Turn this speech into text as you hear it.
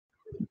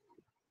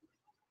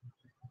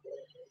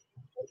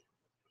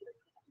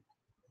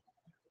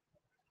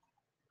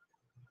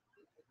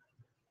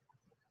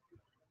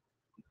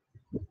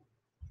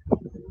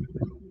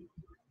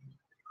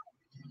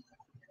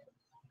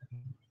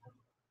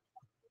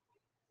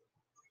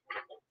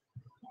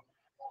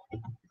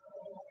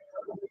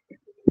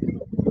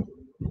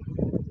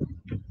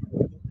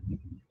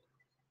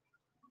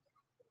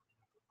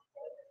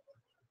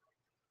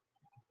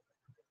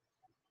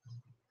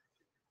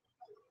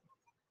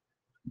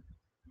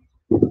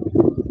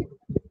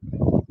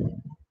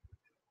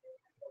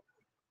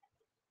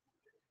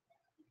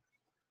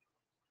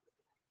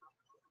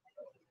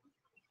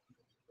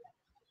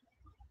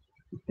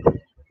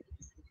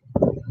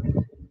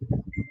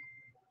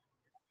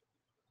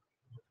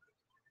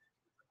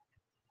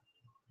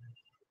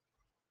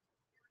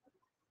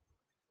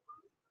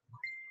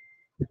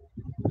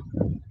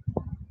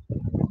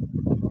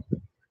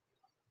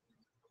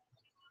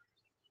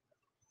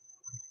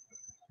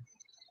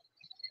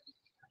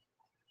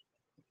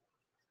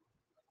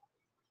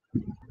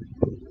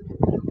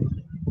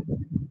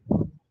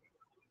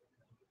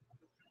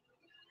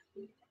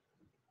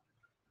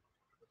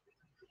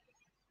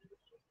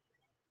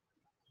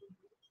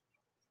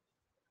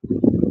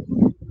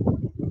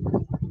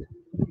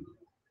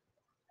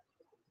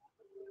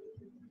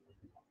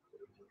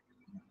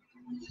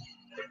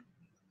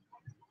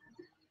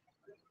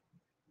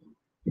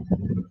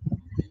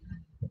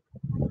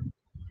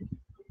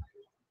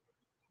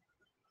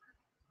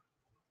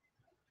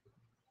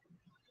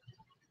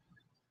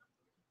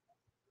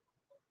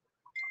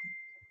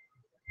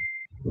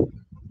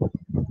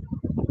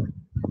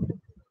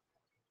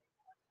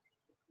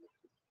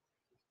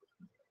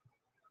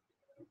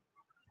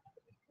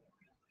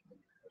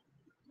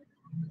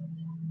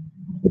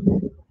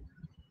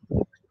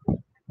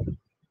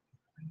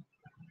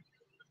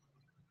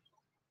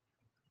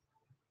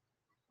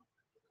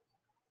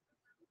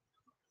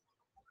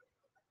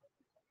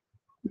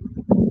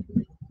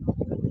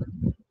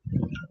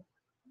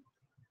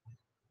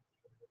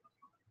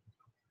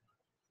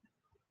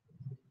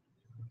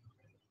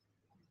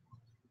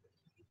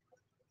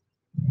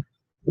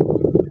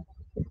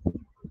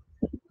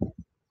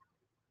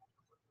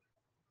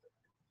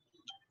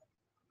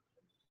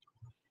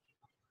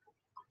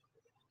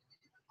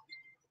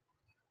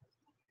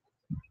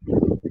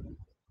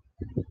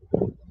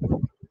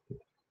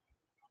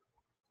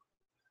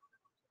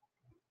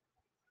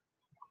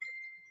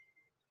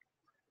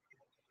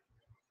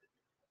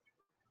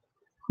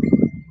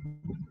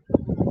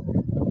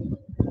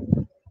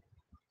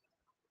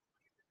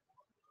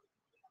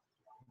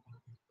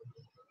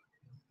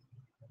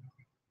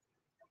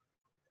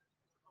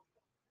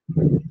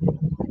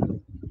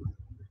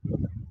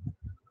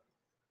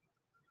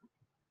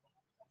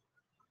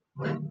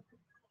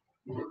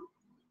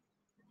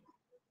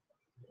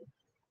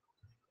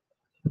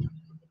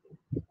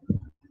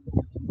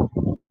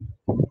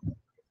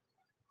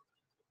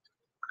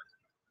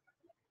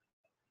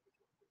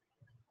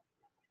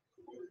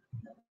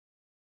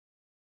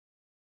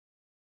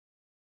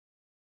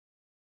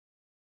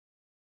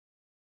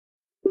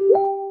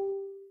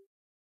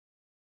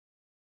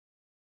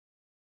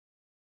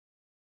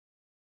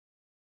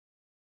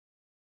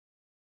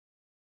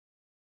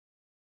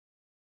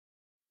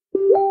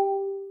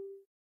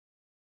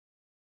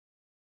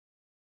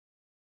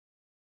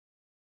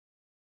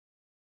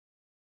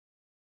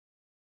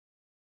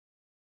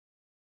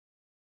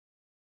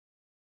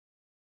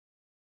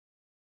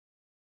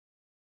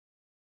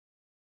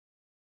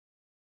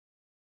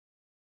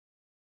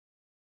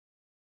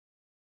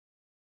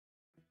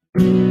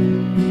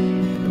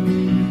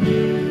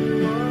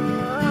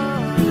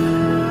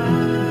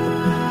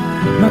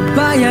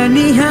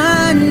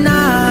Magbayanihan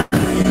na,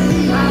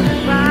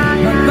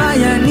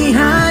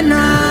 magbayanihan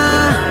na,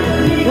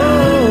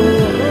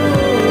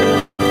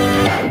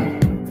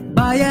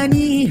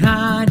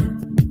 bayanihan,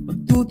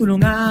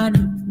 pagtutulungan,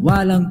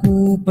 walang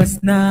kupas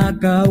na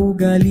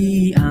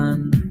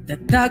kaugalian.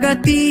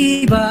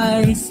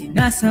 Nagtagatibay,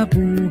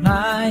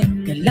 sinasabuhay,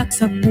 galak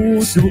sa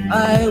puso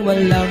ay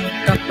walang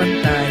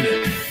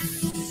kapantay.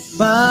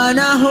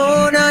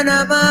 Panahon na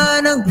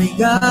naman ang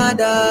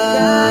brigada,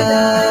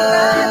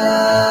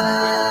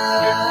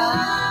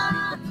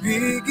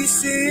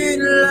 bigisin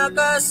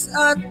lakas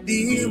at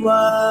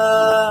diwa.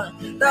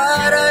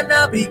 Tara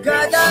na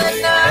brigada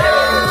na,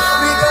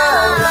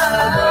 brigada,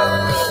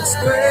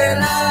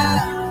 eskwela,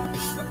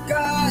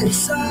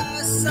 magkaisa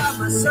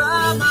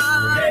sama-sama.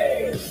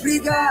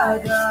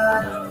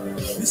 Brigada,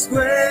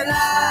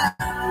 eskwela,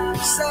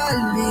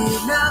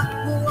 salina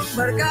mo ang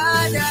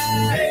barkada.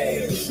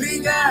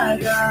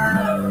 Brigada,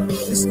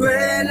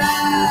 eskwela,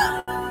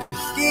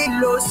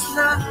 kilos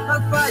na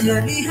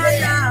magbayanihan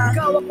na.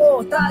 Ikaw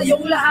ako,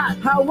 tayong lahat,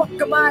 hawak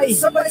kamay,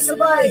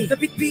 sabay-sabay,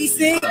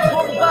 napitpisig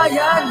buong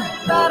bayan.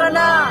 Tara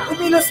na,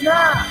 umilos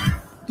na,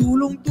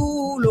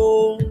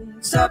 tulong-tulong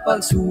sa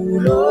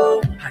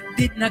pagsulong,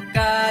 hatid na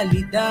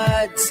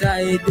kalidad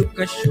sa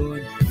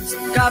edukasyon. Sa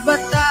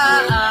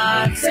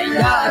kabataan,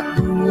 saya at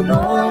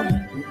tulong,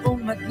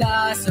 buong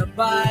madla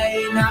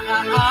sabay na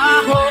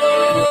aahon.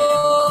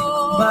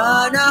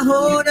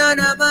 Panahon na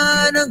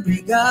naman ang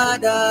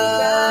brigada,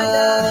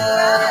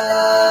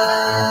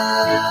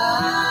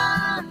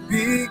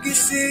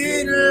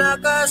 bigisin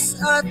lakas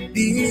at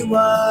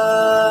diwa.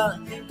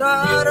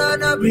 Tara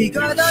na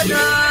brigada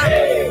na,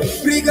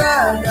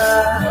 brigada,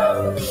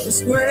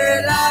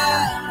 eskwela,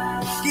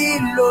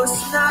 kilos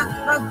na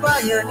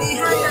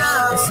magbayanihan na.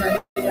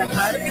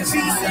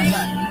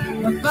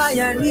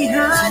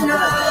 Magbayanihan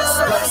na,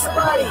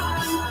 sabay-sabay,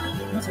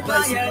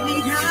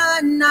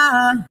 magbayanihan na.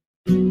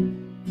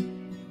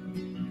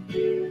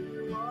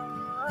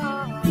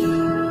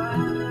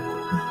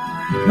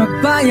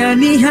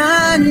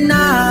 Magbayanihan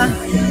na,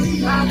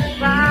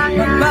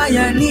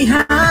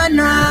 magbayanihan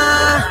na.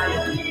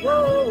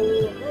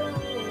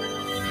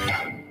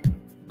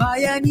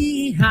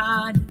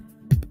 Bayanihan,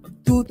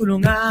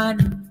 pagtutulungan,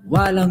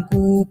 walang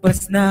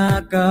kupas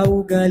na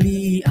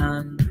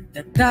kaugalian.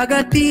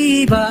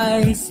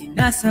 Nagtagatibay,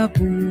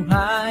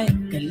 sinasabuhay,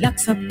 galak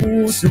sa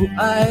puso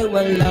ay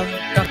walang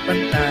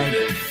kapantay.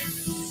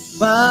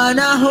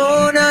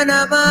 Panahon na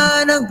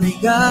naman ang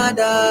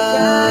brigada,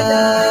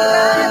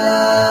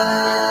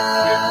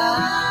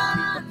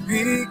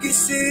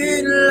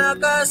 bigisin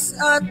lakas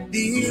at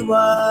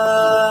diwa.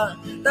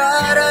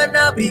 Tara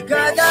na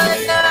brigada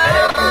na,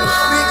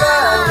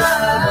 brigada,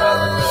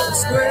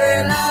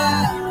 eskwela,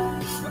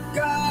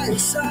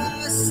 magkaisa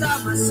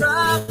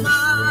sama-sama.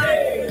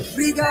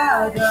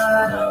 Brigada,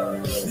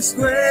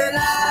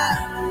 eskwela,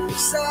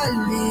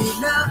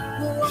 salina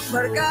mo ang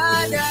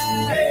barkada.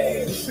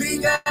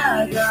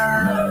 Brigada,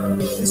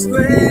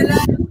 eskwela,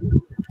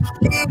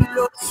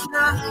 kilos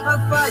na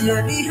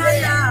magbayanihan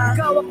na.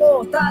 Ikaw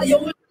ako,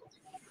 tayong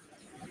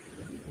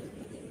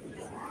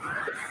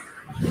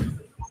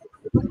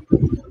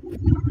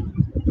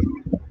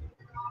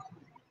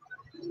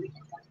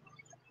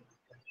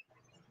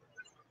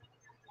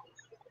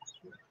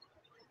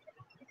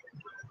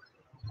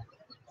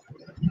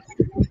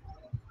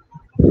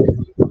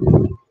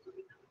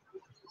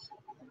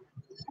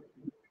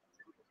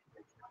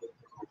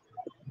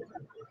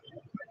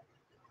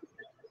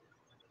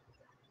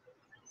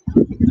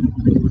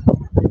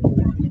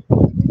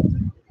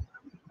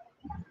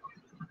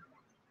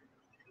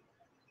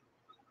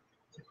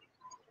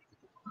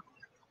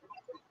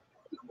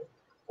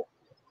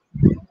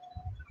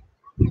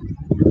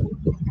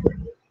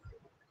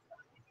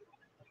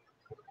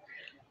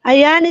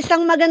Ayan,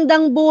 isang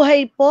magandang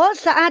buhay po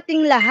sa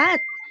ating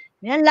lahat.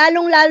 Yan,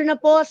 lalong-lalo na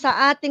po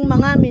sa ating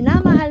mga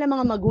minamahal na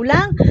mga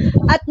magulang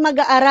at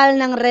mag-aaral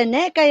ng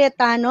Rene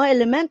Cayetano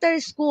Elementary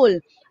School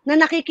na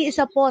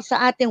nakikiisa po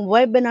sa ating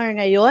webinar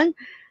ngayon,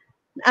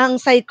 ang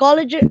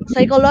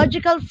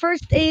Psychological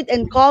First Aid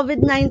and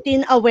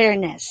COVID-19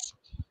 Awareness.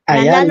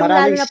 Yan, Ayan,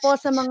 lalong-lalo na po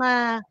sa mga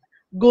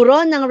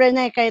guro ng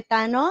Rene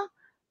Cayetano.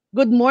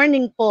 Good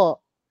morning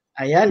po.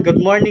 Ayan, good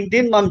morning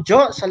din Ma'am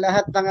Jo sa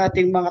lahat ng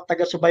ating mga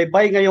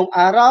taga-subaybay ngayong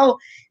araw.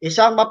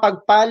 Isang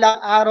mapagpalang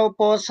araw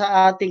po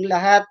sa ating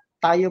lahat.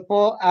 Tayo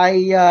po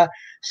ay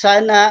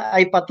sana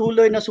ay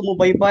patuloy na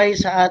sumubaybay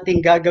sa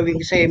ating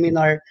gagawing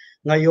seminar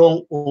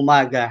ngayong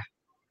umaga.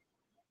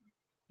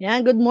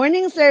 Yan, good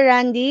morning Sir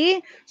Randy.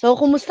 So,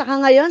 kumusta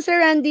ka ngayon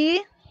Sir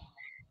Randy?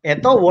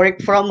 Ito, work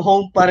from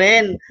home pa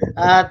rin.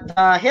 At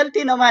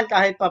healthy naman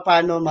kahit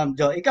papano Ma'am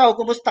Jo. Ikaw,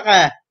 kumusta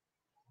ka?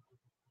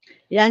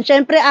 Yan,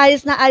 syempre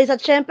ayos na ayos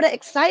at syempre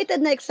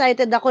excited na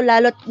excited ako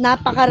lalo't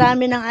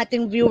napakarami ng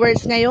ating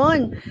viewers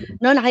ngayon.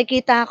 No,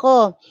 nakikita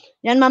ko.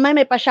 Yan, mamay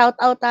may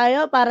pa-shoutout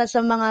tayo para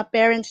sa mga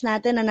parents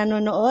natin na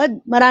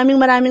nanonood.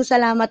 Maraming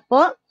salamat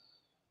po.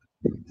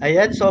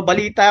 Ayan, so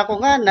balita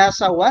ko nga,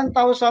 nasa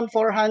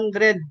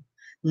 1,400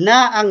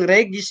 na ang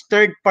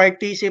registered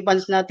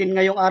participants natin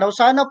ngayong araw.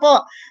 Sana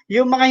po,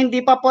 yung mga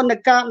hindi pa po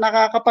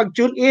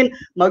nakakapag-tune in,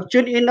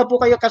 mag-tune in na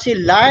po kayo kasi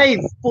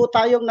live po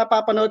tayong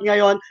napapanood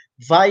ngayon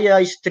via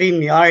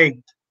StreamYard.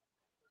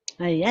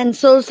 Ayan,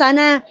 so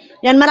sana,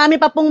 yan marami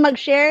pa pong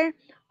mag-share.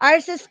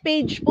 RSS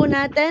page po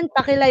natin,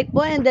 paki-like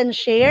po and then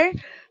share.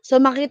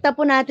 So makita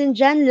po natin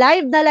dyan,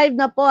 live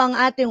na po ang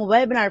ating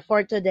webinar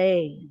for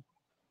today.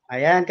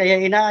 Ayan, kaya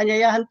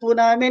inaanyayahan po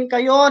namin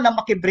kayo na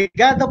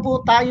makibrigada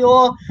po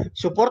tayo.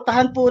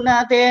 Suportahan po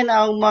natin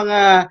ang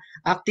mga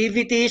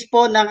activities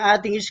po ng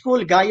ating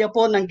school gaya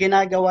po ng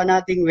ginagawa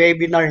nating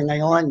webinar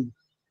ngayon.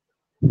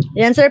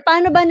 Yan sir,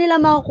 paano ba nila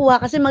makukuha?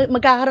 Kasi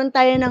magkakaroon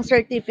tayo ng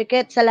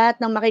certificate sa lahat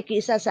ng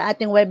makikiisa sa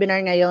ating webinar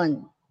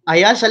ngayon.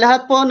 Ayan, sa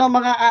lahat po ng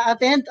mga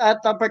a-attend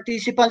at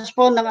participants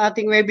po ng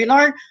ating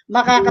webinar,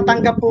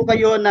 makakatanggap po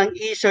kayo ng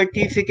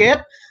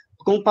e-certificate.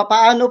 Kung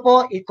papaano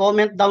po,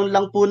 i-comment down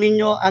lang po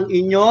ninyo ang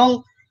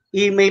inyong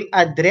email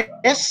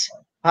address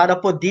para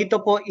po dito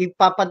po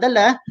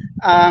ipapadala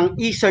ang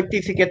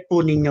e-certificate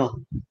po ninyo.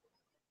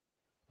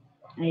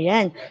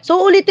 Ayan. So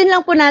ulitin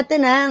lang po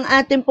natin ang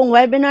ating pong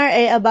webinar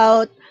ay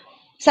about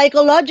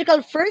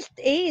psychological first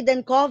aid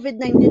and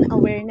COVID-19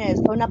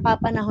 awareness. So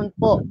napapanahon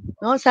po.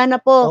 No? Sana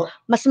po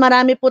mas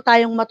marami po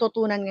tayong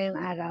matutunan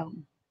ngayong araw.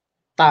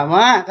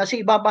 Tama,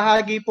 kasi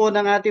ibabahagi po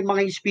ng ating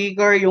mga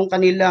speaker yung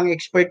kanilang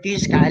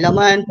expertise,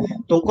 kaalaman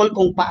tungkol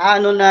kung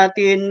paano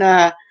natin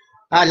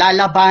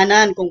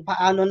lalabanan, kung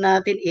paano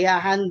natin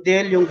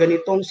i-handle yung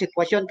ganitong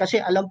sitwasyon.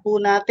 Kasi alam po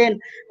natin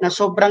na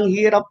sobrang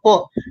hirap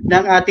po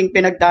ng ating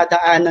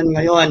pinagdadaanan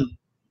ngayon.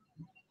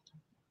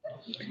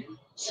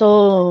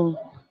 So,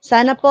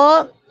 sana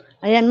po,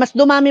 ayan, mas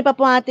dumami pa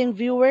po ating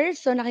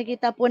viewers. So,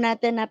 nakikita po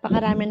natin,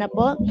 napakarami na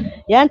po.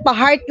 Yan,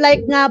 pa-heart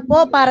like nga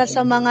po para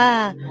sa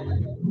mga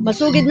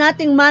masugid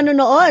nating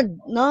manonood,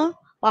 no?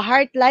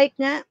 Pa-heart like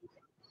nga.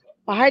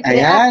 Pa-heart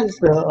react.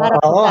 So, para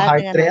po sa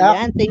ating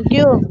react. Thank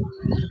you.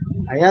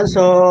 Ayan,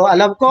 so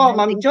alam ko,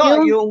 Ma'am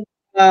Jo, yung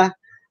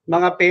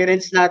mga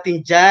parents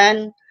natin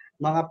dyan,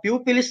 mga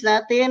pupils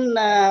natin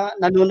na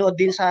nanonood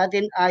din sa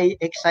atin ay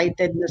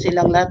excited na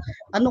silang lahat.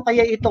 Ano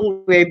kaya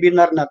itong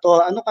webinar na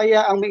to? Ano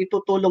kaya ang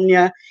maitutulong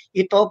niya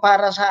ito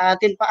para sa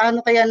atin? Paano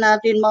kaya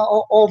natin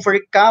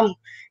ma-overcome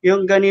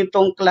yung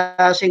ganitong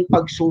klaseng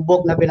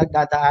pagsubok na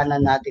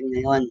pinagdadaanan natin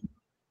ngayon?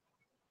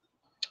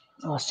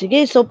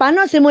 Sige, so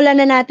paano?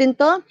 Simulan na natin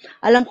to.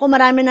 Alam ko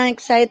marami nang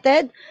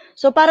excited.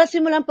 So para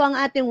simulan po ang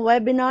ating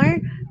webinar,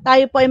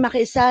 tayo po ay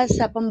makiisa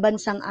sa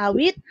pambansang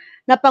awit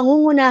na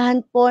pangungunahan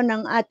po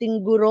ng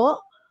ating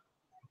guro,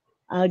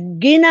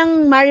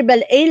 Ginang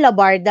Maribel A.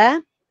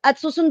 Labarda,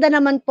 at susundan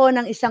naman po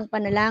ng isang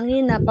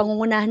panalangin na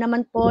pangungunahan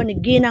naman po ni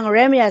Ginang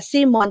Remia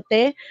C.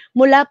 Monte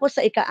mula po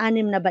sa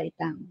ika-6 na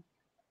baitang.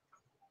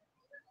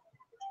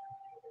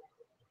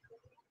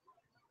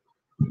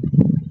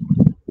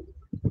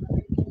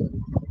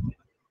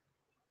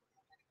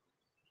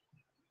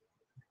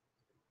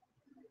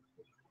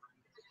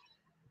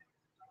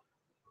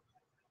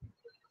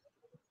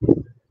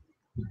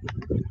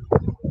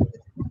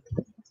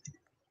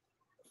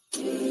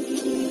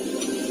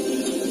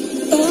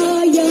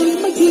 Bayang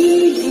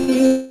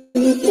magiging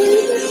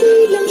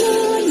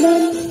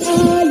silanganan,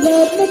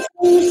 alap na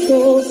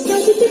puso, sa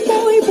titik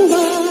mo'y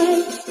buhay.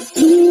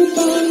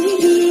 Lupang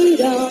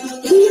hirap,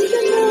 di ka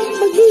na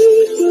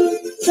magiging,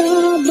 sa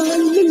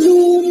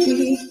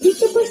manlulupi, di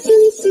ka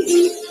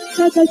pasisigi,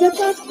 kagagat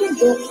at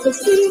bundok, sa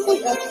simod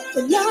at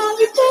sa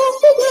langit ang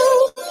bugaw.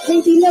 May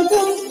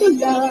dilawang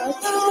tulat,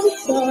 awit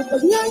sa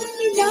paglang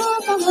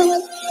minamahal,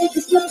 ay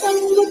kaslap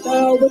ang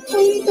magaw, at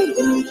may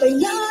tagumpay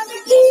na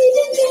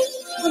nagdidinig.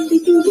 Ang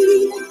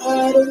bituin ng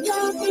araw na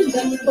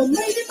kailan pa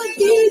may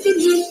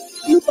magdidinig.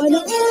 Lupa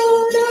ng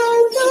araw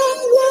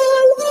ng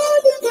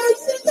lalhad at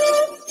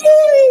pagsitang,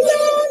 ay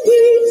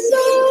langit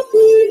sa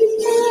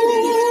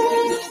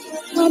piling.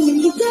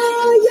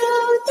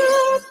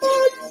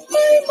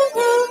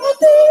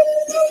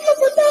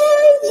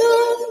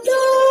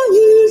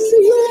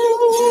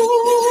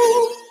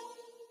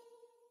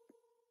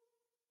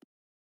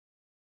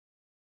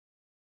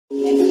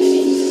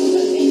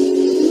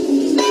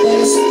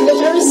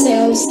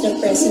 ourselves the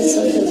presence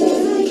of the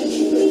Lord.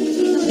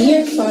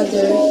 Dear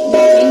Father,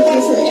 thank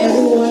you for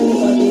everyone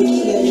gathered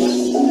here.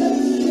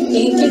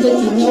 Thank you that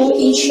you know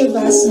each of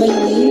us by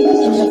name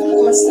and have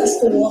caused us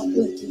to walk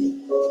with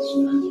you.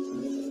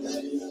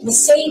 We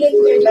say that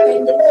we are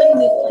dependent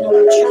on you and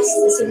our trust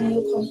is in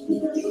you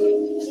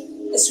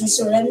completely. As we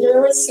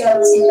surrender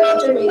ourselves in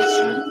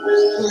adoration,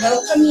 we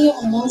welcome you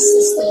amongst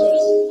us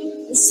today.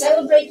 We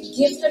celebrate the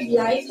gift of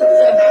life that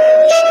you have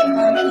lavished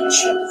upon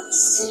each of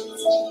us.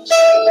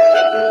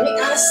 We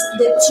ask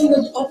that you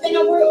would open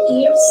our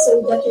ears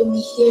so that we may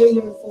hear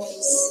your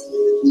voice.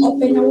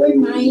 Open our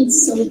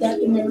minds so that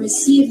we may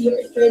receive your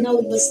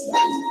eternal wisdom.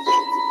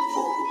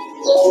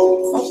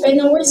 Open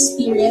our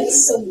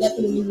spirits so that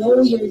we may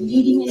know your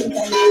leading and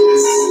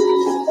guidance.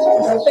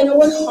 And open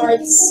our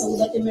hearts so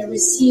that we may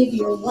receive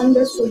your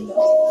wonderful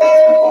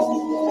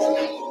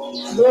love.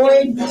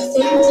 Lord, we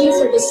thank you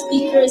for the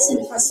speakers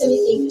and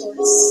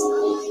facilitators.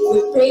 We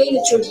pray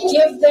that you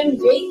give them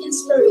great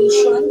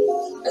inspiration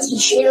as they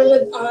share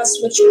with us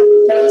what you have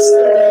placed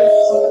in their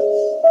heart.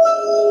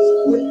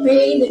 We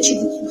pray that you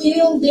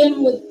fill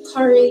them with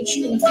courage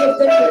and give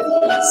them your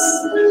peace.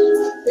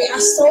 We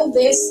ask all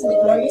this in the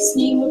glorious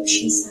name of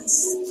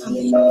Jesus.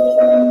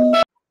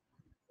 Amen.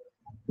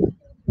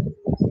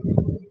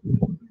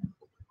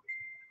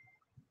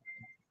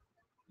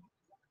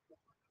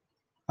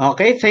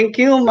 Okay, thank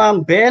you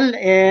Ma'am Bell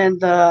and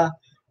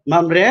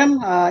Ma'am Rem.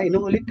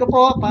 Inuulit ko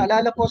po,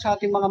 paalala po sa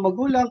ating mga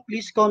magulang,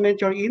 please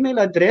comment your email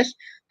address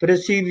to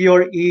receive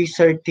your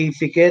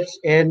e-certificates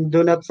and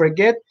do not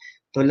forget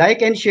to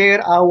like and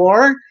share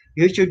our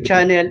YouTube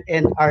channel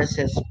and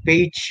RSS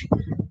page.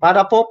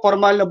 Para po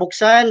formal na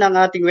buksan ng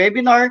ating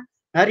webinar,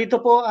 narito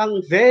po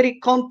ang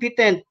very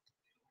competent,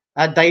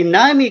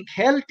 dynamic,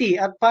 healthy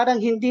at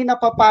parang hindi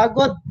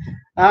napapagod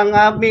ang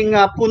aming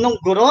punong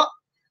guro,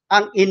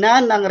 ang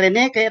ina ng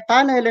Rene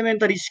Cayetano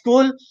Elementary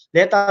School.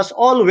 Let us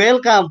all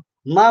welcome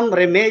Ma'am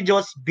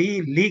Remedios B.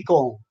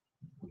 Licong.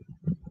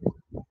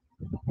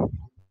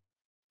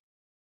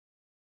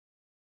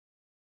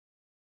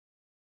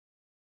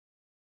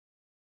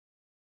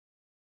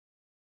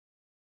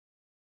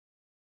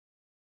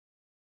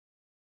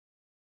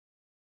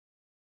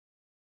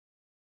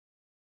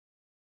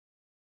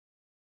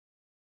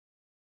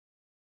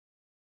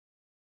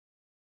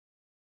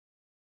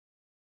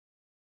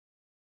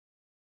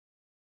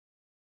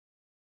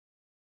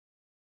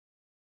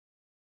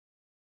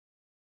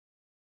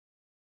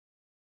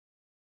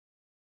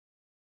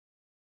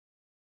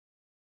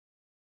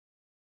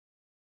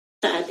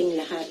 Sa ating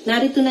lahat.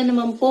 Narito na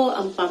naman po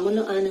ang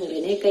pamunuan ng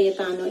Rene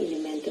Cayetano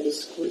Elementary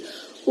School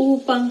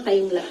upang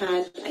kayong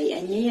lahat ay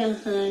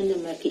anyayahan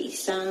na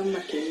makiisa,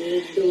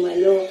 makinig,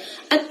 dumalo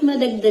at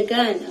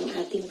madagdagan ang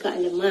ating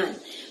kaalaman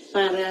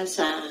para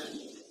sa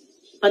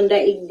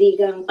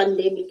pandaigdigang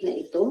pandemic na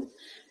ito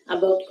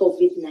about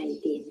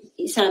COVID-19.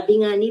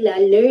 Sabi nga nila,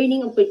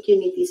 learning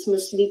opportunities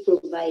must be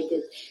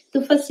provided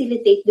to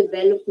facilitate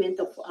development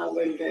of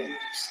our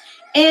learners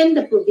and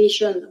the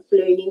provision of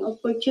learning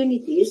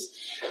opportunities,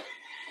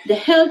 the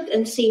health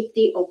and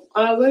safety of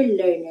our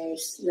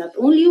learners, not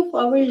only of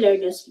our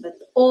learners, but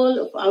all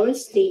of our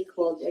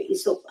stakeholders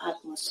is of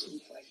utmost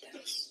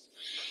importance.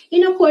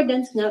 In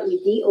accordance nga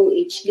with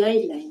DOH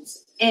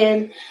guidelines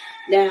and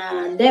the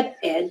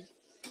DepEd,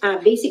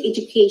 Basic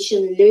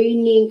Education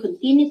Learning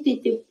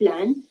Continuity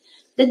Plan,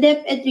 the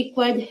DepEd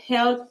required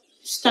health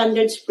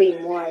standards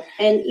framework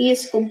and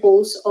is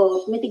composed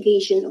of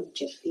mitigation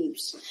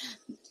objectives.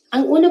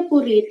 Ang una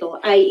po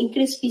rito ay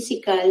increase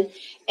physical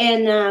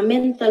and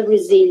mental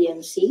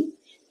resiliency.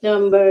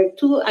 Number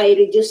 2 ay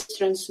reduce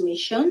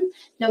transmission.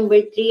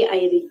 Number 3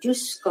 ay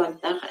reduce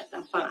contact. At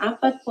ang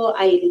pang-apat po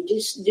ay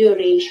reduce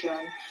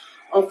duration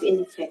of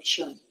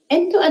infection.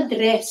 And to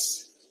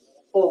address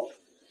po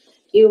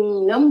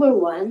yung number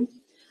 1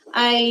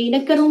 ay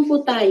nagkaroon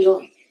po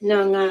tayo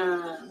ng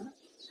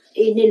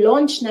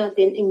ini-launch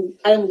natin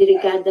ang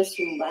Brigada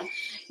Zumba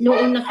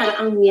noong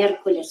nakaraang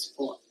Miyerkules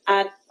po.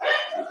 At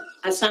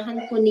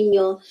asahan po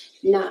ninyo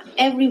na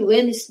every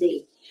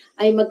Wednesday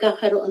ay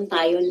magkakaroon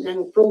tayo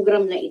ng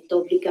program na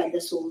ito, Brigada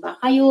Zumba.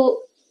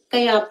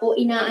 Kaya po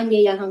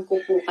inaanyayahan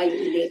ko po kayo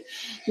ulit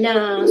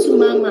na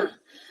sumama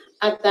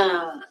at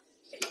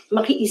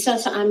makiisa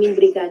sa aming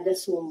Brigada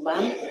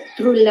Zumba.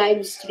 Through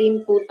live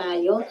stream po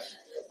tayo.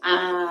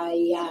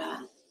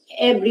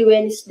 Every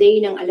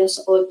Wednesday ng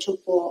alas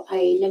 8 po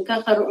ay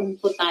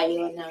nagkakaroon po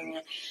tayo ng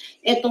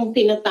etong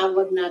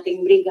tinatawag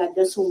nating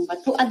Brigada Zumba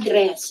to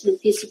address the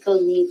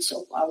physical needs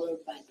of our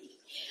body.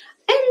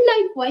 And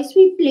likewise,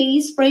 we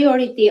place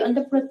priority on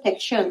the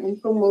protection and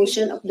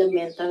promotion of the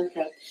mental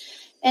health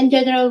and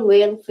general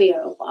welfare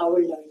of our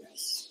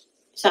learners.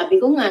 Sabi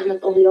ko nga,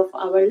 not only of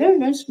our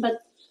learners, but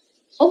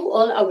of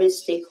all our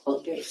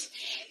stakeholders.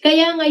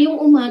 Kaya ngayong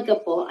umaga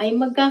po ay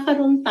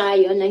magkakaroon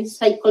tayo ng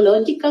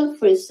Psychological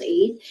First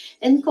Aid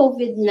and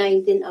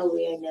COVID-19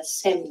 Awareness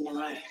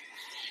Seminar.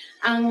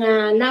 Ang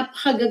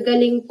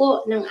napakagagaling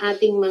po ng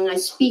ating mga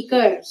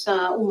speaker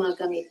sa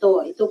umagang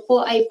ito. Ito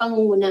po ay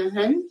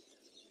pangungunahan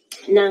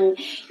ng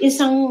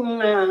isang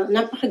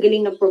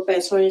napakagaling na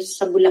professor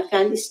sa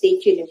Bulacan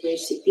State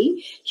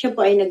University. Siya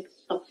po ay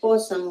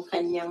nagtapos ng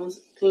kanyang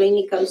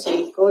clinical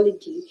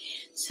psychology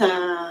sa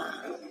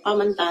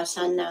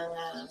pamantasan ng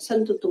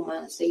Santo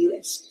Tomas sa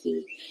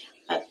UST.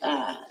 At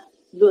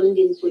doon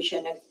din po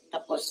siya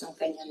nagtapos ng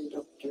kanyang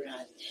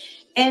doctorate.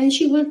 And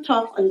she will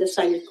talk on the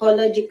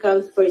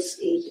psychological first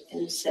aid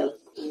and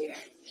self-care.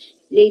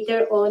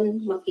 Later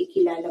on,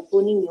 makikilala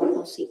po ninyo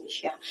kung sino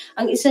siya.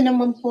 Ang isa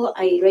naman po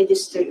ay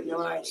registered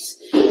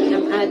nurse.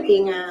 Ang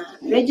ating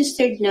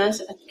registered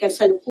nurse at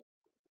kasalukuyan.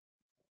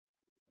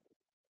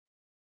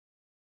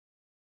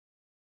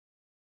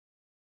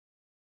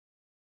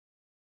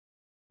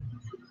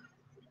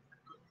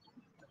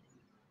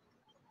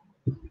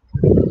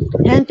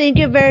 And thank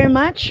you very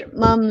much,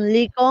 Ma'am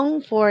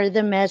Likong, for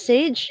the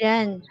message.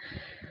 Yan.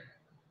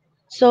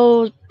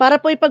 So, para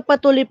po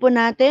ipagpatuloy po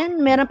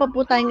natin, meron pa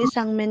po tayong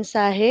isang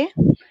mensahe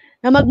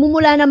na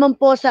magmumula naman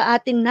po sa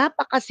ating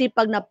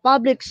napakasipag na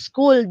public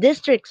school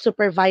district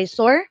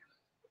supervisor,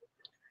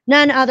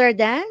 none other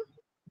than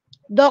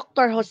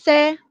Dr.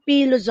 Jose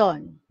P.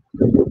 Luzon.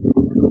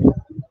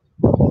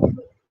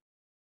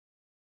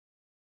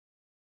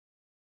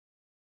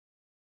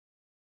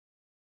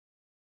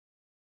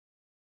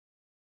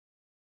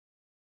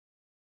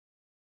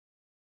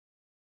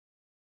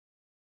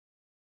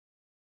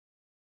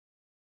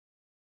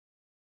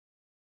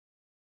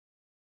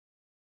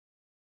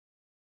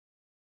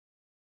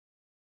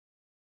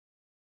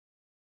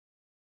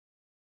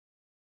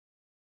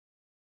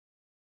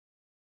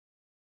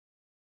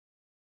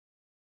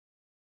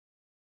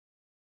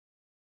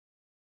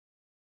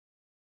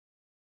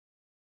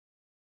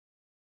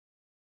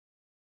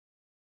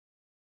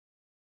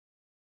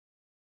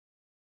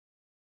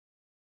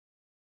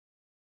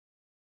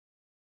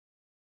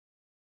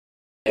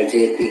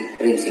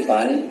 Energetic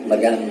Principal,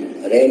 Madam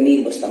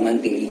Remy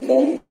Bustamante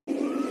Licong,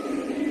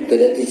 to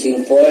the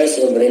teaching force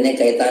of Rene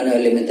Cayetano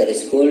Elementary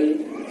School,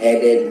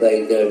 headed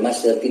by their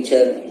master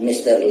teacher,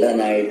 Mr.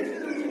 Leonard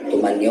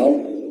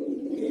Tumanyog,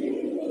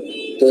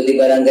 to the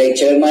Barangay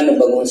Chairman of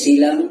Bagong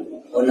Silang,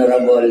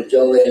 Honorable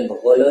Joel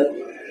Bacolod,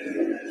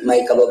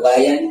 my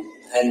kababayan,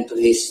 and to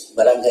his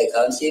Barangay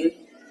Council,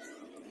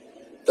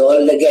 to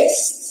all the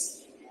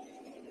guests,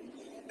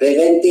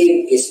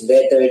 preventive is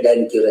better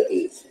than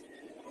curative,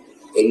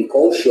 and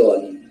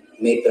caution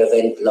may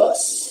prevent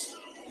loss.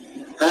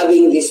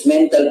 Having this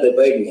mental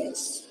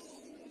preparedness,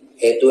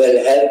 it will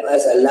help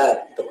us a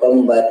lot to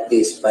combat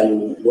this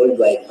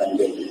worldwide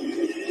pandemic.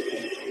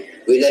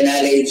 With the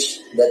knowledge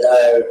that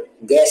our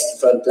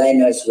guest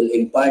frontliners will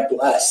impart to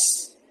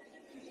us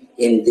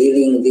in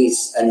dealing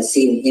these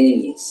unseen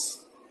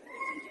enemies,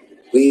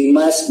 we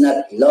must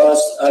not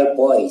lose our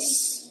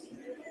poise,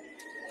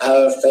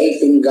 our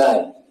faith in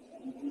God,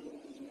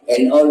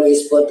 and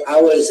always put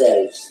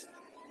ourselves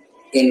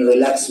in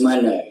relaxed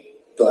manner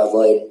to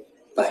avoid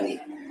panic.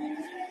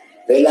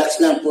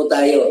 Relax lang po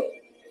tayo.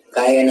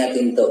 Kaya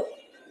natin to.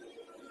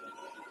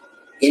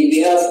 In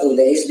behalf of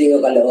the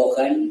SDO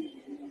Caloocan,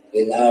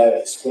 with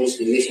our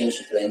Schools Division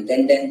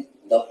Superintendent,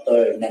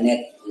 Dr.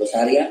 Nanette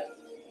Losaria,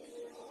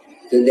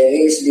 to the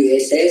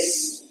SDSS,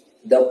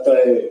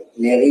 Dr.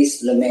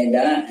 Neris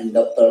Lumeda and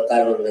Dr.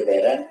 Carol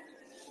Rivera,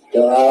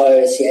 to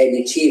our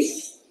CID Chief,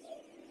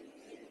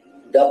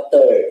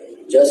 Dr.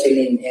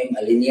 Jocelyn M.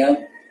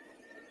 Alinyag,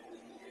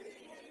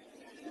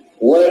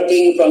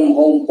 working from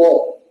home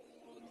po,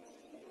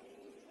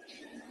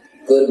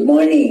 good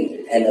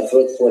morning and a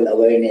fruitful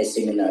awareness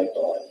seminar to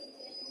all.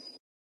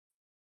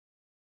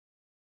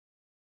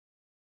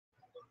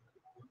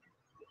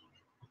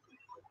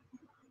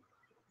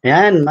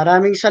 Yan,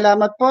 maraming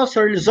salamat po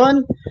Sir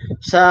Luzon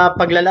sa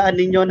paglalaan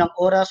ninyo ng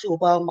oras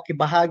upang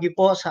makibahagi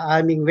po sa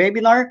aming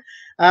webinar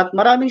at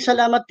maraming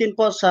salamat din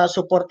po sa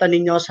suporta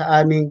ninyo sa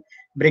aming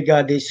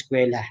Brigada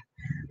Eskwela.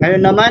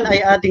 Ngayon naman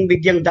ay ating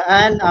bigyang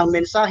daan ang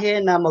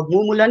mensahe na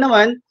magmumula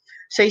naman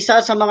sa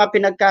isa sa mga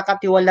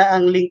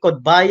pinagkakatiwalaang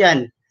lingkod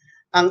bayan,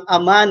 ang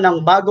ama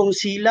ng Bagong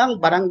Silang,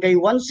 Barangay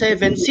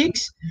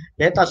 176.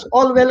 Let us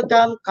all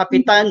welcome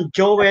Kapitan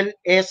Joel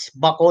S.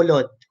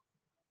 Bacolod.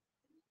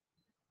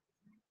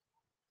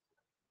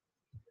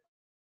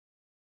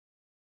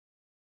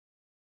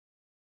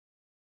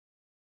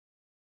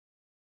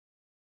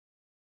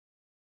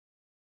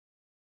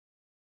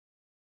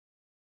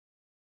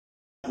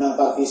 Ng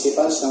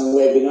participants ng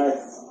webinar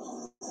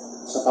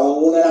sa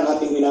pamumuno ng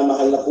ating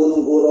minamahal na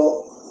punong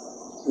guro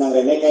ng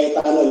Rene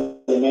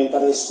Cayetano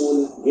Elementary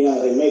School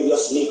bilang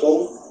Remedios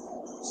Licong,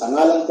 sa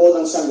ngalan po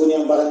ng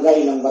Sangguniang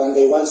Barangay ng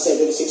Barangay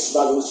 176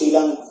 Bagong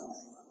Silang,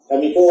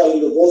 kami po ay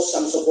lubos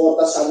ang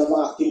suporta sa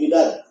mga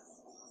aktibidad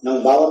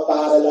ng bawat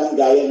paaralan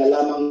gaya na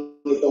lamang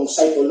itong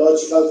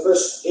psychological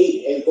first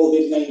aid and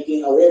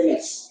COVID-19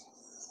 awareness,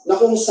 na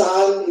kung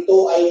saan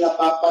ito ay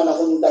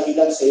napapanahon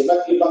dahilan sa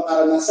iba't ibang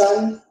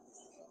karanasan,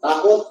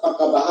 takot,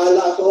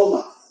 pagkabahala at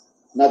trauma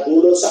na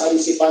dulot sa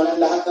kaisipan ng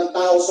lahat ng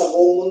tao sa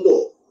buong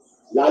mundo,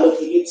 lalo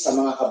higit sa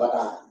mga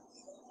kabataan.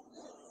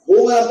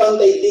 Bunga ng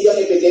pandaigdigang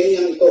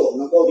epidemyang ito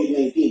ng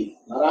COVID-19,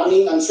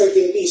 maraming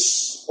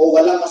uncertainties o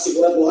walang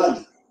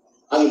kasiguraduhan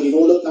ang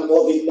idinulot ng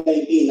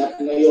COVID-19 at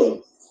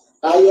ngayon,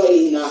 tayo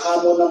ay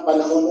hinahamon ng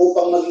panahon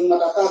upang maging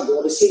matatag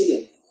o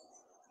resilient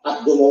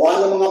at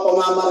gumawa ng mga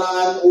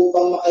pamamaraan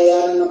upang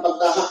makayanan ng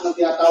pagtahak ng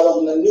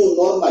tinatawag na new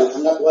normal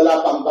hanggat wala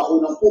pang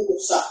bakunang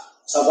pupuksa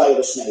sa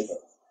virus na ito.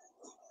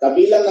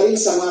 Kabilang na rin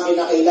sa mga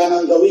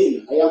kinakailangang gawin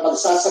ay ang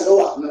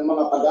pagsasagawa ng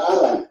mga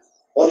pag-aaral,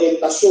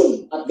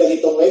 orientasyon at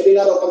ganitong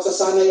webinar o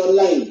pagsasanay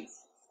online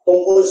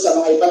tungkol sa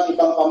mga iba't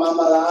ibang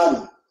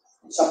pamamaraan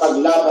sa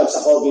paglaban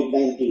sa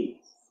COVID-19.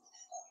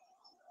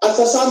 At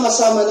sa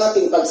sama-sama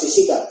nating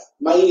pagsisikap,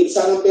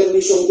 maiibsan ang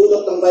permisyong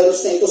dulot ng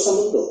virus na ito sa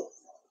mundo.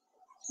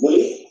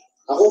 Muli,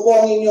 ako po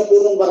ang inyong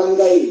punong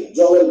barangay,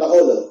 Joel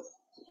Bacolod,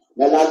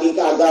 na laging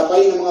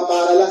kaagapay ng mga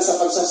paaralan sa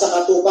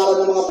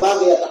pagsasakatuparan ng mga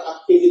bagay at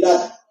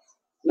aktibidad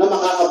na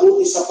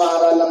makakabuti sa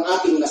paaralang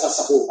ating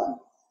nasasakupan.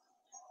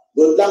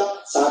 Good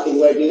luck sa ating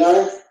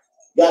webinar.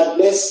 God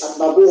bless at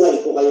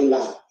mabuhay po kayong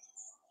lahat.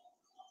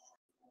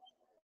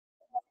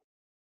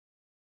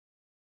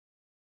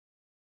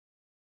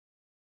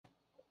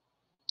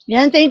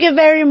 Yan, thank you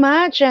very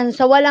much. And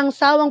sa walang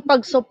sawang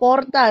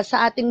pagsuporta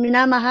sa ating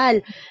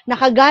minamahal na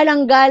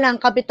kagalang-galang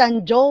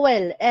Kapitan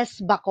Joel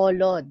S.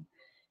 Bacolod.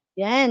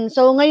 Yan,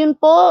 so ngayon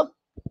po,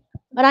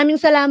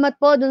 maraming salamat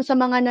po dun sa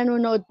mga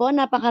nanonood po.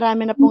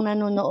 Napakarami na pong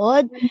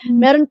nanonood.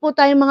 Meron po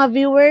tayong mga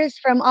viewers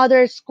from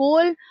other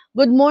school.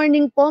 Good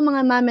morning po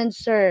mga ma'am and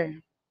sir.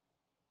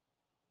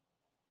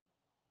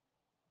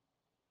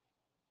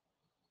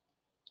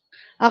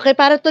 Okay,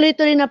 para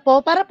tuloy-tuloy na po,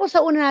 para po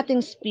sa una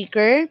nating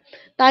speaker,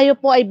 tayo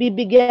po ay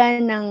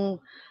bibigyan ng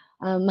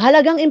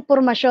mahalagang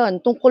impormasyon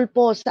tungkol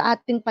po sa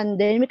ating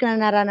pandemic na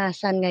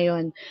naranasan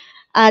ngayon.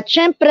 At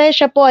syempre,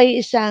 siya po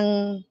ay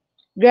isang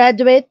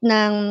graduate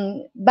ng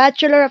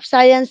Bachelor of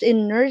Science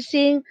in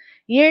Nursing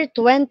year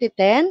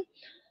 2010.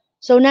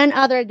 So none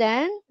other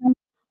than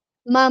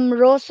Ma'am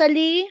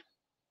Rosalie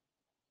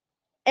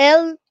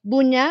L.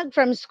 Bunyag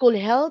from School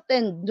Health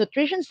and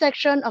Nutrition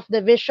Section of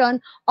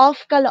Division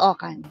of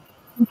Caloocan.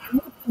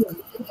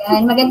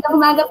 Yan. Magandang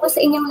umaga po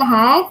sa inyong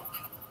lahat.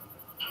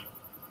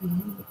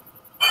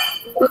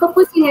 Ako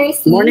po si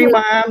Nurse. Good morning,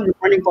 ma'am. Good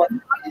morning po.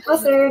 Good morning po,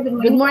 sir.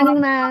 Good morning,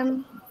 ma'am.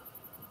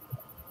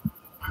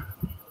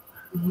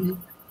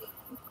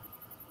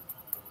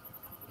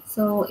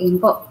 So,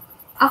 yun po.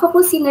 Ako po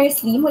si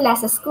Nurse Lee mula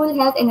sa School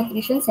Health and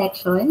Nutrition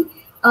Section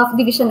of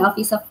Division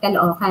Office of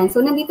Caloocan.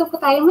 So, nandito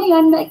po tayo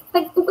ngayon.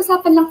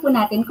 Pag-usapan lang po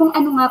natin kung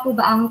ano nga po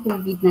ba ang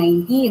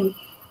COVID-19.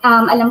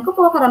 Alam ko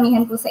po,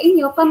 karamihan po sa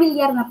inyo,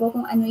 pamilyar na po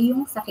kung ano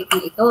yung sakit na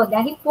ito.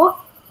 Dahil po,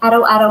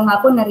 araw-araw nga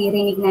po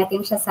naririnig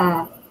natin siya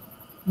sa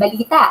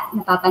balita,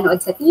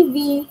 napapanood sa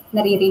TV,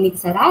 naririnig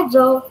sa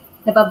radyo,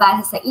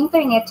 nababasa sa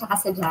internet, tsaka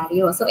sa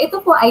dyaryo. So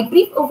ito po ay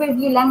brief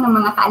overview lang ng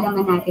mga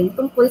kaalaman natin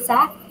tungkol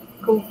sa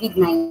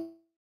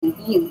COVID-19.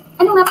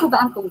 Ano nga po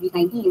ba ang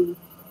COVID-19?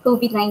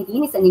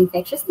 COVID-19 is an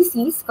infectious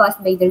disease caused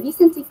by the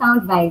recently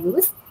found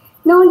virus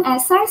known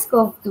as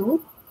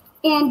SARS-CoV-2.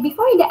 And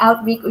before the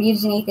outbreak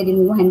originated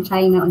in Wuhan,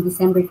 China on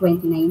December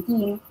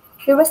 2019,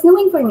 there was no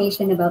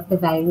information about the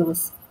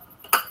virus.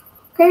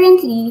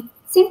 Currently,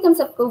 symptoms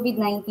of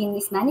COVID-19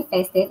 is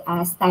manifested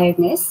as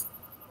tiredness,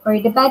 or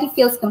the body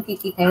feels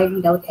completely tired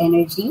without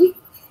energy,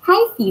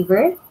 high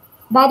fever,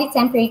 body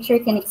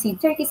temperature can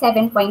exceed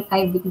 37.5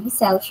 degrees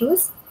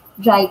Celsius,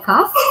 dry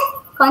cough,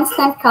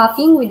 constant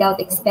coughing without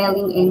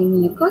expelling any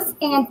mucus,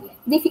 and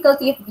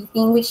difficulty of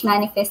breathing which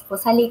manifest po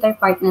sa later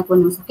part na po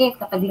ng sakit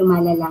kapag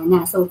lumalala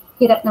na. So,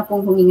 hirap na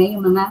pong huminga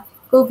yung mga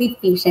COVID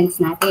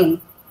patients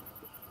natin.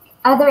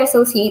 Other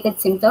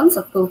associated symptoms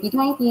of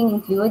COVID-19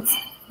 includes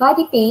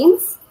body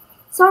pains,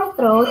 sore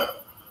throat,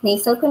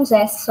 nasal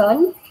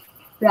congestion,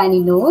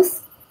 runny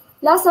nose,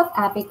 loss of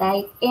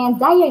appetite, and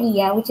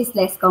diarrhea, which is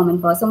less common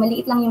po. So,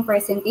 maliit lang yung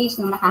percentage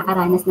ng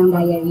nakakaranas ng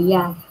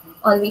diarrhea.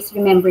 Always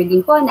remember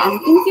din po na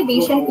ang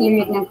incubation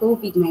period ng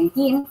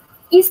COVID-19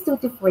 is 2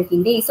 to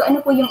 14 days. So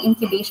ano po yung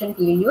incubation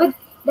period?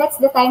 That's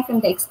the time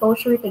from the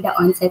exposure to the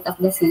onset of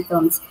the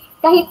symptoms.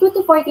 Kahit 2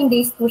 to 14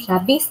 days po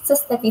siya, based sa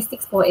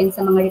statistics po and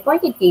sa mga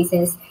reported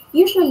cases,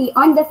 usually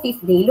on the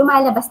 5th day,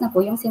 lumalabas na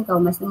po yung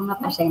sintomas ng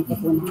mga pasyente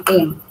po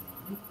natin.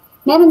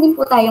 Meron din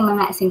po tayong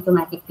mga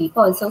asymptomatic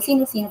people. So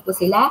sino-sino po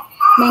sila?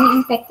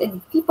 Many infected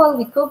people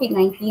with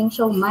COVID-19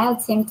 show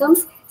mild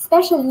symptoms,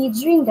 especially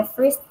during the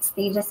first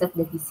stages of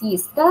the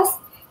disease.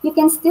 Thus, you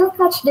can still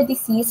catch the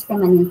disease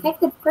from an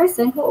infected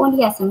person who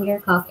only has a mere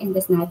cough and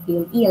does not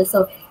feel ill.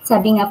 So,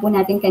 sabi nga po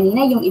natin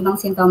kanina, yung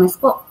ibang sintomas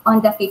po, on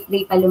the 5th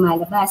day pa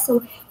lumalabas. So,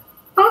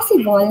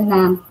 possible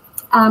na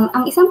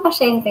ang isang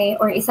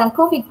pasyente or isang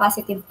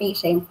COVID-positive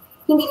patient,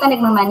 hindi pa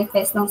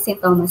nagmamanifest ng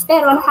sintomas,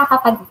 pero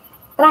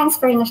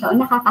nakakapag-transfer na siya o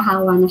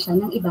nakakahawa na siya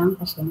ng ibang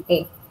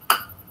pasyente.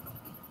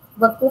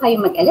 Huwag po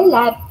kayong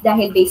mag-alala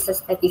dahil based sa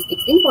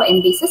statistics din po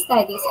and based sa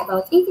studies,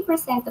 about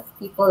 80% of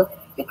people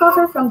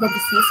recover from the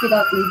disease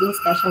without needing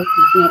special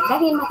treatment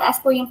dahil mataas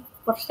po yung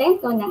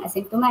porsyento ng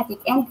asymptomatic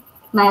and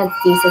mild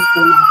cases po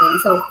natin.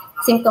 So,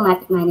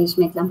 symptomatic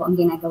management lang po ang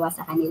ginagawa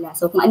sa kanila.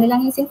 So, kung ano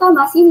lang yung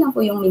sintomas, yun lang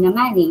po yung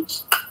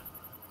minamanage.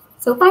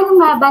 So, paano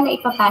nga ba na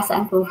ipapasa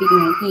ang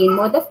COVID-19?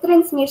 Mode of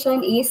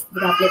transmission is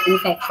droplet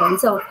infection.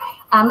 So,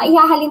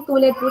 maihahalin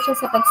tulad po siya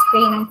sa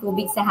pag-spray ng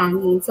tubig sa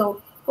hangin. So,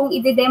 kung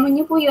i-demo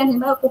niyo po yun,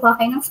 halimbawa kuha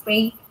kayo ng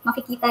spray,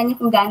 makikita niyo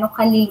kung gaano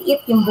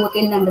kaliliit yung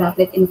butil ng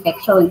droplet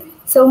infection.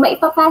 So,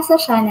 maipapasa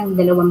siya ng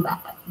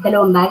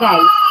dalawang bagay.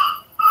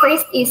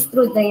 First is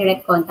through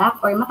direct contact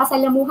or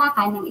makasalamuha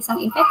ka ng isang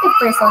infected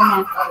person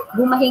na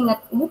bumahing at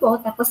umupo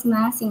tapos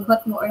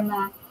masinghot mo or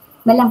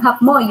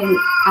malanghap mo yung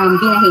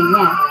binahin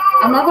niya.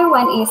 Another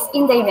one is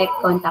indirect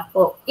contact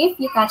po. If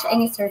you touch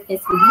any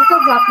surface with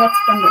little droplets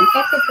from the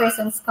infected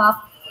person's cough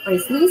or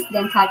sneeze,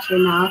 then touch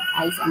your mouth,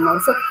 eyes, and nose.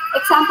 So,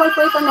 example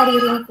po ito,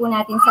 naririnig po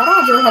natin sa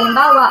radyo.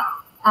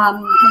 Halimbawa,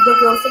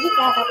 mag-grocery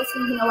ka, tapos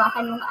yung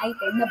hinawakan yung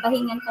item,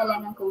 nabahingan pala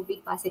ng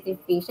COVID-positive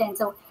patient.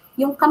 So,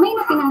 yung kamay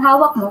na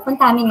pinanghawak mo,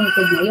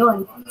 contaminated na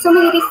yun. So,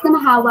 may risk na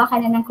mahawa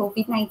ka na ng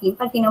COVID-19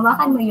 pag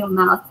tinawakan mo yung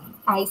mouth,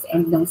 eyes,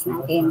 and nose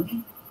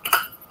natin.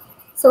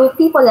 So,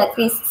 people at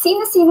risk.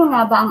 Sino-sino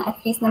nga ba ang at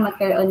risk na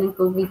magkaroon ng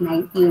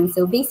COVID-19?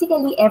 So,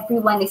 basically,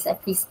 everyone is at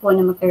risk po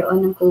na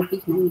magkaroon ng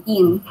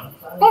COVID-19.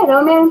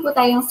 Pero, meron po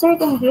tayong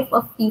certain group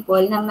of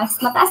people na mas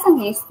mataas ang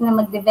risk na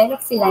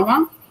mag-develop sila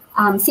ng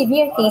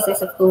severe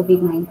cases of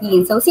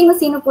COVID-19. So,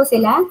 sino-sino po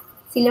sila?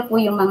 Sila po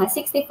yung mga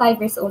 65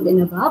 years old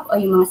and above o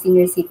yung mga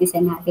senior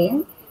citizen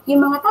natin. Yung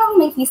mga taong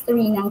may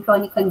history ng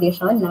chronic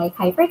condition like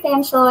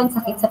hypertension,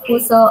 sakit sa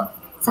puso,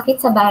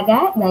 sakit sa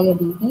baga,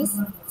 diabetes,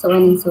 so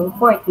on and so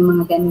forth, yung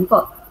mga ganun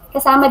po.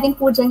 Kasama din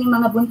po dyan yung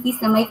mga buntis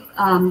na may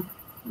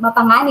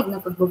mapanganib na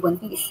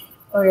pagbubuntis.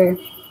 Or,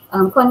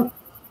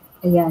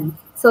 ayan.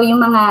 So,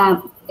 yung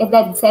mga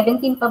edad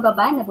 17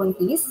 pababa na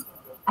buntis,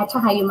 at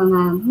saka yung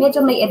mga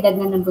medyo may edad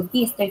na ng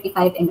buntis,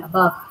 35 and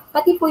above.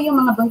 Pati po yung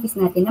mga buntis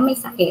natin na may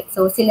sakit.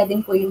 So, sila din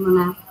po yung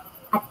mga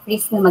at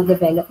risk na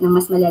mag-develop ng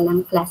mas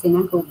malalang klase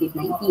ng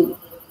COVID-19.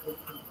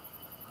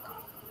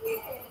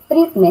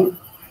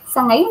 Treatment.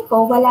 Sa ngayon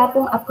po, wala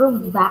pong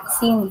approved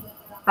vaccine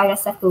para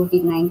sa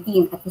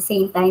COVID-19. At the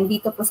same time,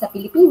 dito po sa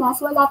Pilipinas,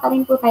 wala pa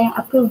rin po tayong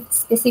approved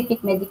specific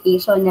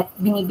medication na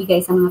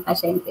binibigay sa mga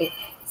pasyente.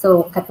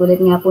 So,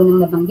 katulad nga po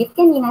ng nabanggit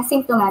kanina,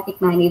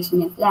 symptomatic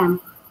management lang.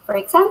 For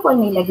example,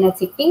 may lagnat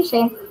si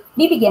patient,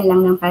 bibigyan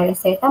lang ng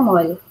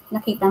paracetamol.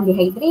 Nakitang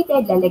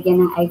dehydrated,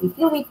 lalagyan ng IV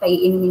fluid,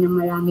 paiinumin ng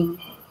maraming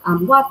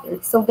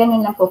water. So,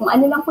 ganun lang po. Kung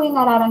ano lang po yung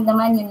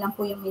nararamdaman, yun lang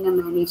po yung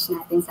minamanage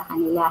natin sa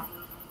kanila.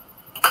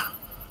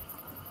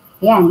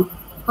 Yan.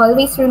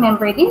 Always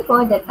remember din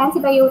po that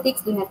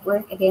antibiotics do not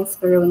work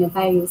against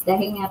coronavirus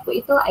dahil nga po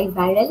ito ay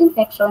viral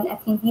infection at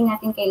hindi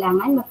natin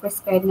kailangan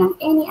mag-prescribe ng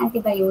any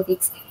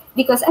antibiotics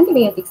because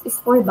antibiotics is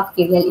for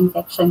bacterial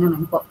infection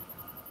naman po.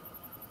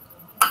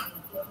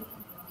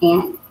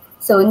 Ayan.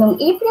 So, noong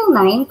April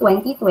 9,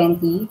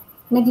 2020,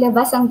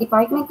 naglabas ang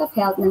Department of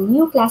Health ng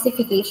new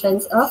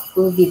classifications of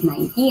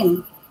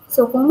COVID-19.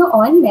 So, kung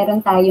noon,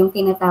 meron tayong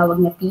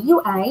tinatawag na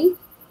PUI,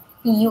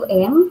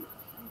 PUM,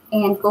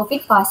 and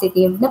COVID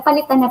positive,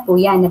 napalitan na po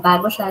yan, na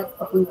bago siya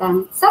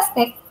papuntang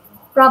suspect,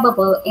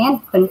 probable,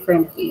 and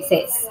confirmed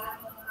cases.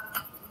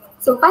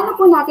 So, paano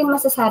po natin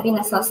masasabi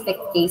na suspect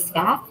case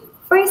ka?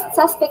 First,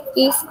 suspect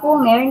case po,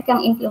 meron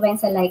kang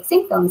influenza-like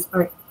symptoms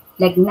or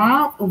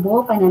lagnat,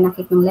 ubo,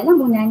 pananakit ng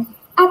lalamunan,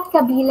 at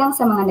kabilang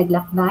sa mga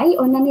naglakbay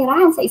o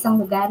nanirahan sa isang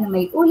lugar na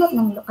may ulat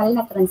ng lokal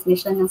na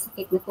transmission ng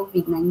sakit na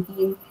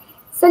COVID-19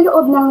 sa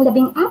loob ng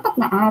 14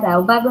 na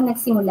araw bago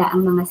nagsimula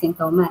ang mga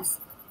sintomas.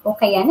 O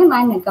kaya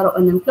naman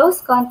nagkaroon ng close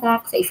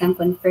contact sa isang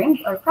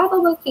confirmed or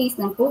probable case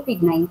ng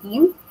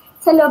COVID-19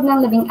 sa loob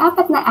ng 14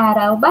 na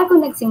araw bago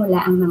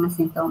nagsimula ang mga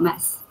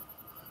sintomas.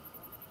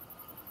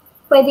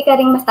 Pwede ka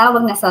ring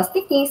matawag na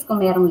suspect case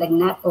kung merong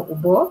lagnat o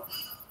ubo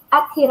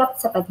at hirap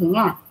sa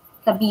paghinga.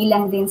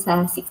 Kabilang din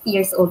sa 60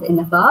 years old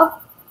and above,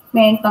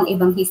 meron pang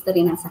ibang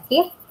history ng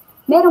sakit,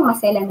 merong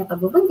maselan na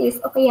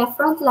pagbubuntis o kaya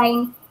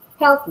frontline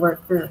health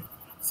worker.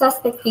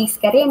 Suspect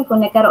case ka rin kung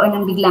nagkaroon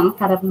ng biglang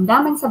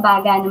karamdaman sa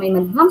baga na may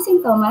malubhang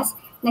sintomas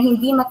na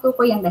hindi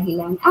matukoy ang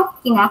dahilan at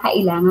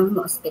kinakailangang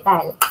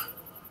ma-ospital.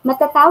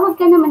 Matatawag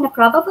ka naman na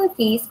probable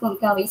case kung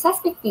ikaw ay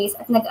suspect case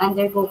at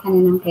nag-undergo ka na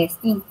ng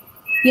testing.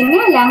 Yun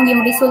nga lang,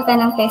 yung resulta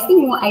ng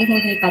testing mo ay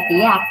hindi pa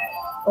tiyak.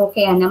 O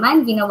kaya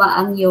naman, ginawa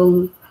ang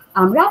yung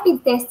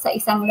rapid test sa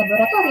isang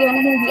laboratorio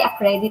na hindi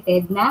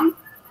accredited ng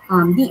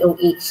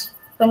DOH.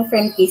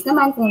 Confirmed case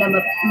naman kung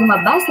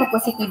lumabas na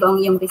positibo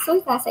ang iyong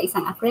resulta sa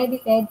isang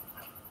accredited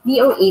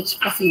DOH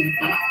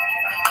facility.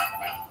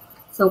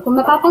 So kung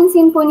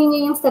mapapansin po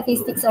ninyo yung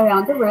statistics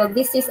around the world,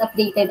 this is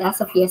updated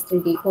as of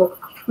yesterday po.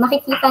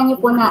 Makikita niyo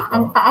po na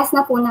ang taas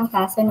na po ng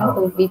kaso ng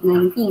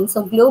COVID-19.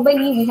 So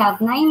globally, we have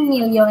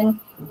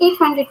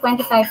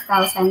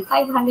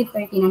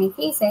 9,825,539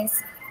 cases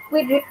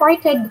with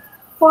reported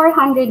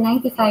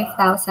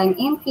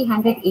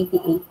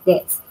 495,388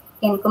 deaths.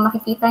 And kung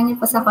makikita niyo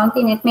po sa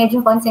continent,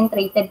 medyo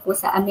concentrated po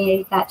sa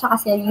Amerika at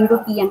sa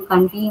European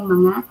country yung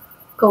mga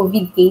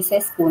COVID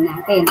cases po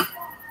natin.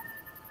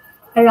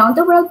 Around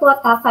the world po,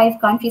 top 5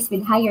 countries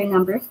with higher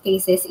number of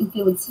cases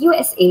includes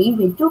USA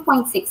with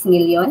 2.6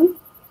 million,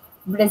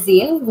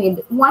 Brazil with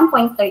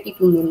 1.32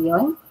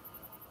 million,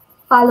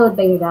 followed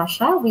by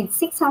Russia with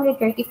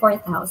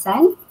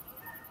 634,000,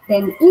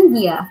 then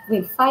India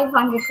with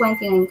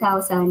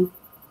 529,000,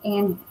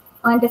 and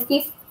on the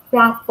 5th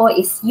rank po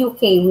is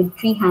UK with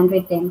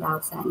 310,000.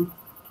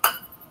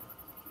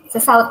 Sa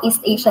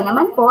Southeast Asia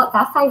naman po,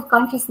 top 5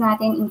 countries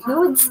natin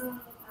includes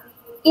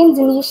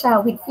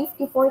Indonesia with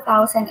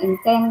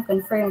 54,010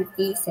 confirmed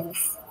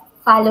cases,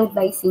 followed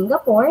by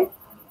Singapore,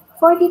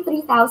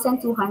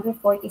 43,246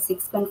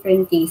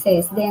 confirmed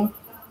cases. Then,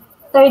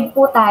 third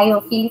po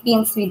tayo,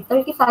 Philippines with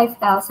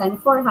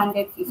 35,455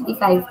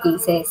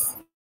 cases.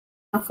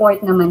 Ang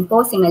fourth naman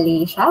po si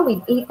Malaysia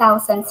with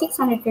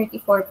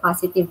 8,634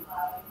 positive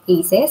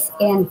cases.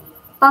 And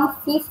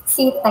pang-fifth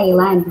si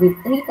Thailand with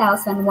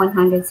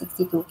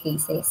 3,162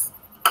 cases.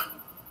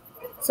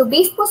 So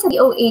based po sa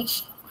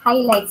DOH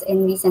highlights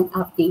and recent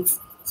updates,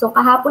 so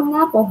kahapon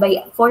nga po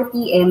by 4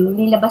 p.m.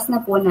 nilabas na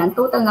po na ang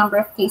total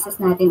number of cases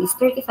natin is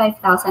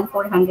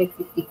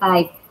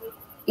 35,455.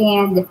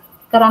 And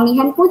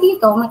karamihan po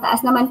dito,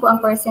 mataas naman po ang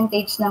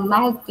percentage ng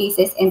mild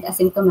cases and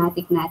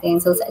asymptomatic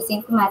natin. So sa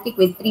asymptomatic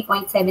with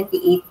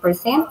 3.78%,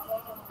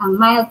 ang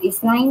mild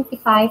is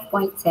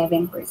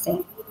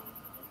 95.7%.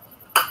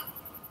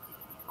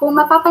 Kung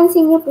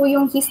mapapansin niyo po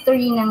yung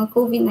history ng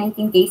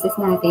COVID-19 cases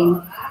natin,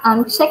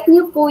 check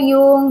niyo po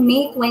yung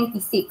May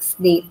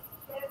 26 date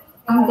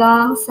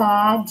hanggang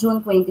sa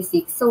June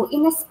 26. So,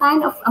 in a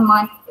span of a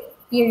month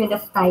period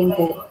of time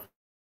po,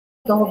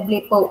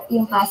 doble po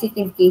yung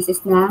positive cases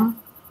na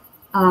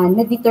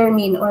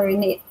na-determine or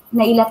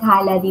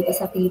nailathala dito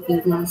sa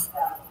Pilipinas.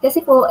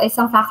 Kasi po,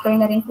 isang factor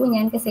na rin po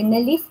niyan kasi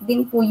na-lift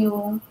din po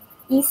yung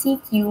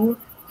ECQ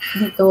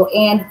dito,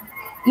 and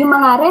yung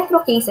mga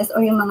retro cases or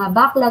yung mga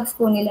backlogs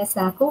po nila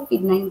sa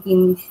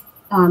COVID-19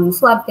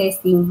 swab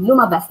testing,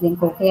 lumabas din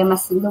po. Kaya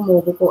mas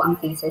lumobo po ang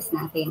cases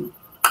natin.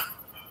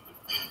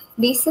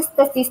 Based sa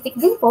statistics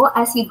din po,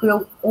 as you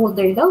grow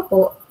older daw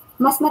po,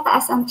 mas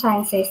mataas ang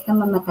chances na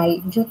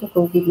mamatay due to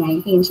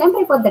COVID-19.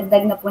 Siyempre po,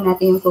 dagdag na po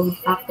natin yung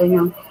COVID factor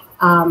ng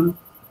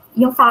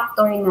yung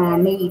factor na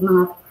may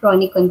mga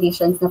chronic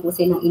conditions na po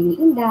silang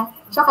iniinda,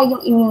 tsaka yung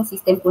immune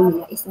system po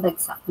nila is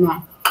bagsak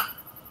na.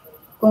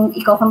 Kung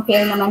ikaw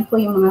compare naman po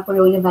yung mga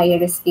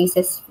coronavirus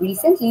cases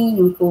recently,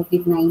 yung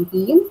COVID-19,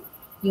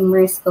 yung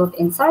MERS-CoV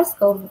and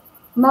SARS-CoV,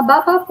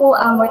 mababa po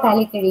ang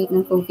mortality rate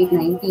ng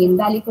COVID-19.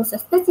 Bali po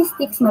sa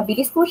statistics,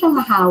 mabilis po siyang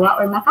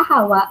mahawa or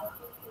makahawa,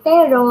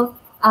 pero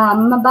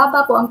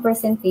mababa po ang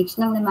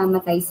percentage ng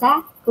namamatay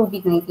sa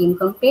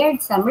COVID-19 compared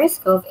sa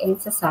MERS-CoV and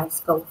sa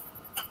SARS-CoV.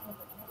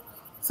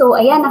 So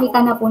ayan,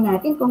 nakita na po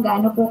natin kung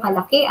gaano po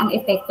kalaki ang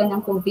epekto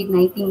ng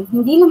COVID-19,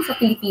 hindi lang sa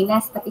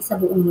Pilipinas, pati sa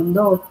buong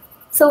mundo.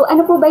 So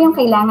ano po ba yung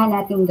kailangan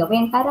natin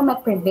gawin para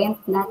ma-prevent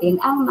natin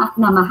ang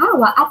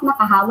namahawa at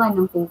nakahawa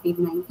ng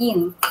COVID-19?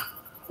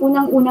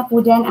 Unang-una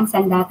po dyan, ang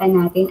sandata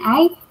natin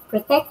ay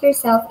protect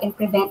yourself and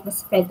prevent the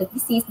spread of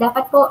disease.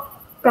 Dapat po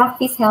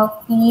practice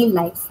healthy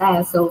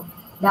lifestyle. So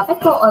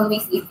dapat po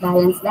always eat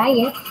balanced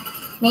diet,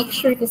 make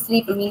sure to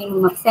sleep a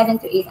minimum of 7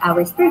 to 8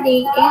 hours per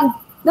day, and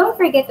don't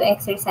forget to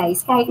exercise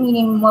kahit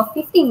minimum of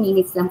 15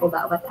 minutes lang po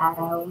bawat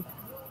araw.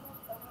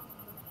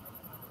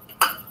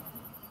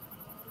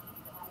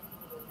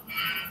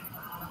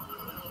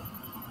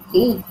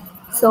 Okay,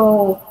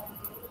 so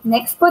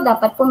next po,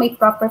 dapat po may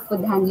proper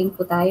food handling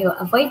po tayo.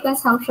 Avoid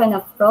consumption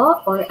of raw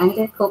or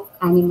undercooked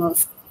animal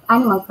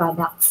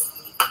products.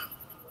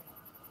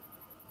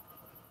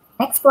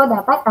 Next po,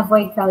 dapat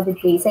avoid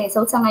crowded places.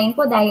 So sa ngayon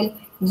po, dahil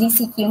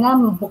GCQ na,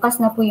 bukas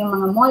na po yung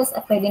mga malls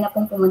at pwede na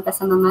pong pumunta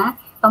sa mga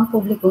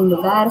pampublikong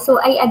lugar. So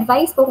I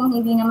advise po kung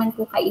hindi naman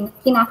po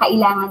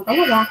kinakailangan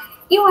talaga,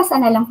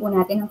 iwasan na lang po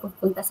natin ang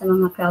pagpunta sa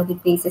mga crowded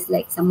places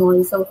like sa mall.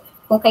 So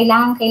kung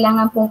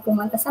kailangan pong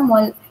pumunta sa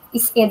mall,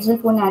 schedule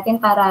po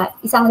natin para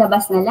isang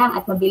labas na lang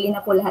at mabili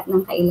na po lahat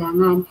ng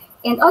kailangan.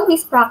 And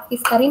always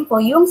practice pa rin po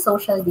yung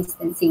social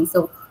distancing.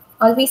 So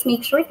always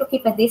make sure to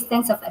keep a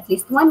distance of at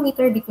least 1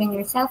 meter between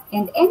yourself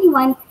and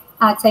anyone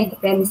outside the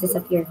premises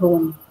of your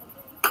home.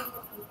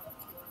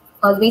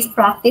 Always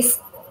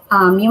practice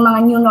yung mga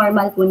new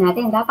normal po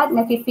natin. Dapat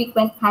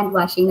nag-frequent hand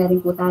washing na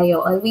rin po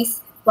tayo. Always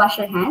wash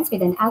your hands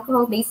with an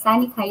alcohol-based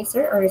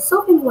sanitizer or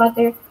soap and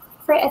water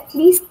for at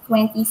least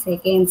 20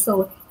 seconds.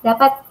 So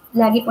dapat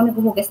lagi po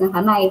naghuhugas ng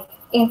kamay.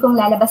 And kung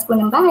lalabas po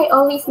ng bahay,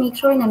 always make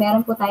sure na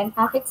meron po tayong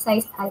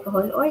pocket-sized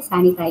alcohol or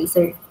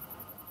sanitizer.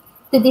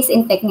 To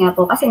disinfect nga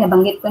po, kasi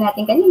nabanggit po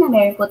natin kanina,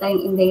 meron po tayong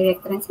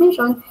indirect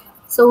transmission.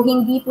 So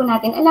hindi po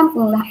natin alam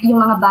kung yung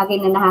mga bagay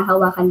na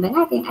nahahawakan ba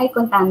natin ay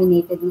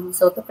contaminated na.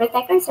 So to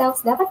protect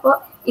ourselves, dapat po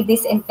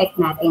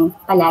i-disinfect natin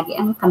palagi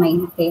ang kamay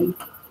natin.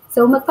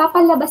 So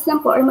magpapalabas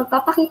lang po or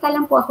magpapakita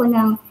lang po ako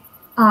ng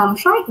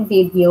short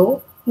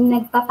video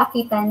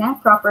nagpapakita ng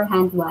proper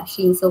hand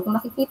washing. So kung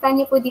makikita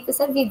niyo po dito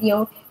sa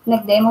video,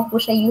 nag-demo po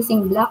siya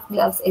using black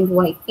gloves and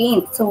white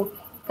paint. So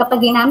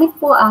kapag ginamit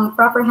po ang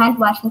proper hand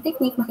washing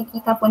technique,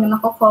 makikita po na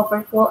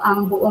mako-cover po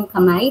ang buong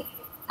kamay.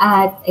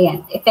 At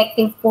ayan,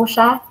 effective po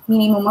siya,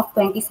 minimum of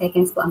 20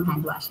 seconds po ang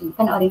hand washing.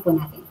 Panoorin po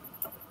natin.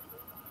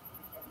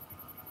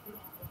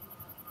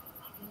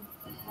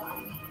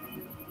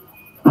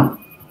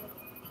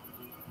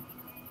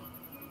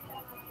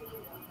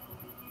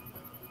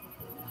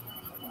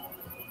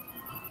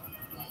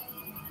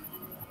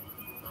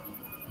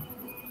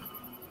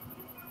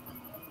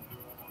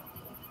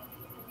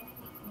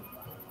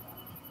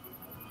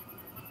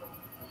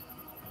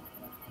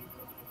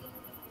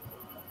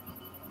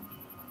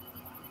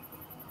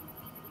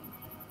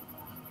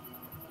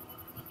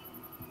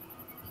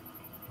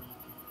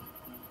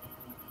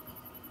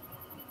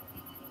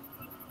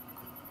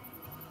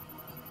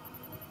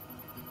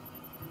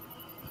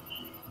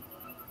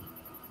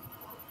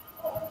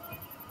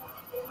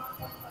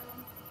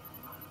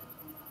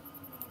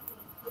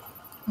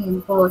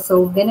 Yan po.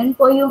 So, ganun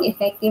po yung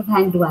effective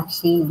hand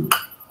washing.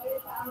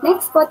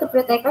 Next po, to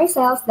protect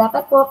ourselves,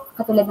 dapat po,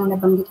 katulad ng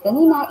nabanggit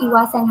kanina,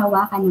 iwasan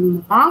hawakan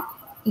ng mata,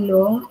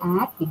 ilong,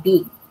 at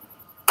bibig.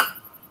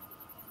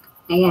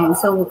 Ayan.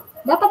 So,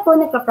 dapat po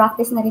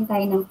nagpa-practice na rin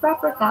tayo ng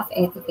proper cough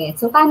etiquette.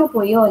 So, paano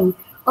po yun?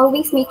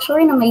 Always make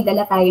sure na may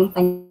dala tayong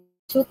panyo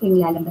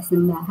tuwing lalabas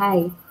ng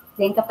bahay.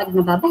 Then, kapag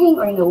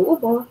nababahing or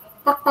nauubo,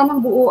 takpan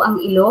ng buo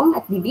ang ilong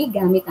at bibig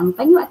gamit ang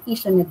panyo at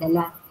tissue na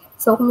dala.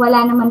 So, kung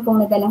wala naman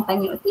pong nadalang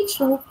panyo o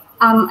tissue,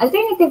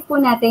 alternative po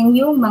natin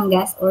yung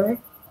manggas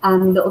or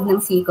loob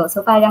ng siko.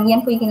 So, parang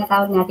yan po yung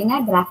tinatawag natin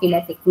na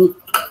Dracula technique.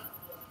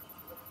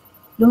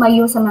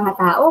 Lumayo sa mga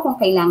tao kung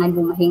kailangan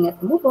bumahing at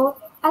umubo,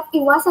 at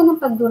iwasan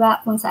ng pagdura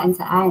kung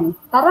saan-saan,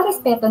 para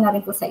respeto na rin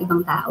po sa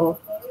ibang tao.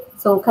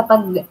 So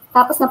kapag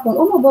tapos na pong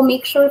umubo,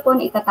 make sure po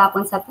na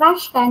itatapon sa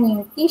trash can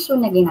yung tissue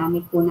na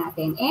ginamit po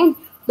natin. And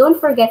don't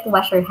forget to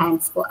wash your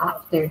hands po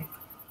after.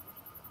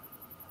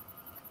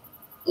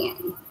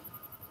 Yan.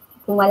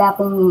 Kung wala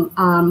pong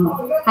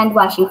hand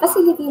washing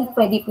facility,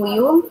 pwede po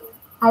yung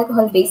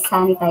alcohol-based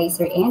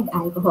sanitizer and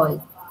alcohol.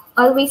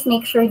 Always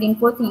make sure din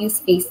po to use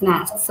face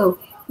masks. So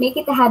make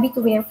it a habit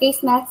to wear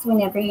face masks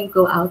whenever you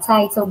go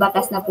outside. So,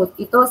 batas na po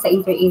ito sa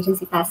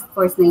Interagency Task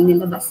Force na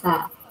inilabas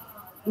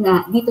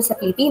dito sa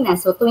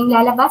Pilipinas. So, tuwing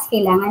lalabas,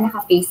 kailangan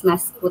naka-face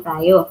mask po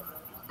tayo.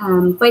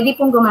 Pwede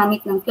pong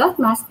gumamit ng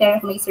cloth mask, pero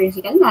kung may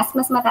surgical mask,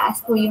 mas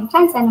mataas po yung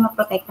chance na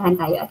maprotektahan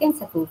tayo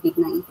against sa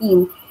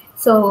COVID-19.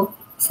 So,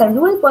 sa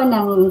rule po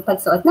ng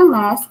pagsuot ng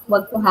mask,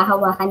 huwag pong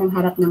hahawakan ng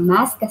harap ng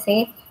mask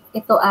kasi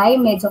ito ay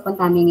medyo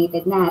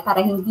contaminated na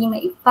para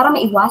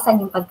maiwasan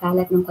yung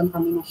pagkalat ng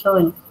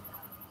kontaminasyon.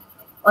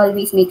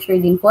 Always make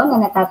sure din po na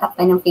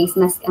natatakpan ng face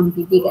mask ang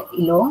bibig at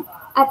ilong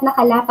at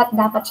nakalapat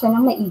dapat siya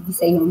ng maigi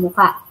sa iyong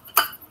muka.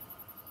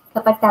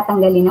 Kapag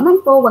tatanggalin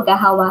naman po, huwag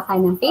hahawakan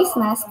ng face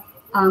mask.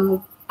 Ang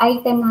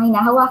item na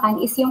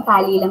hinahawakan is yung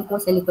tali lang po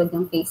sa likod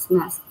ng face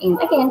mask. And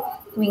again,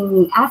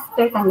 tuwing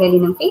after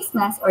tanggalin ng face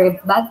mask or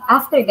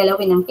after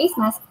galawin ng face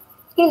mask,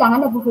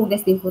 kailangan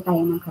nabuhugas din po tayo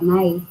ng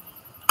kamay.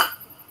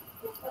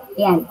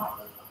 Yan.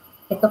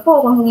 Ito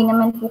po, kung hindi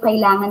naman po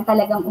kailangan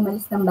talagang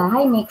umalis ng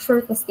bahay, make sure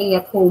to stay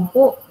at home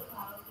po.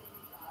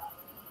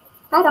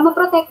 Para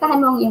maprotektahan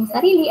mo ang iyong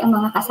sarili, ang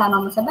mga kasama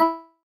mo sa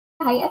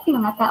bahay, at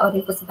yung mga tao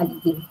rin po sa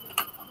paligid.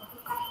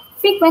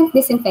 Frequent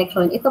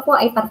disinfection. Ito po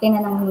ay parte na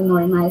ng new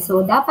normal.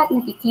 So, dapat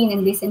nakiklean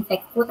and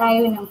disinfect po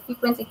tayo ng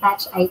frequently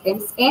touched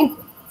items and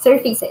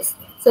surfaces.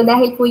 So,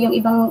 dahil po yung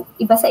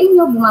iba sa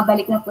inyo,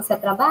 bumabalik na po sa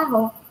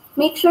trabaho,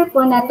 make sure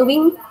po na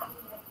tuwing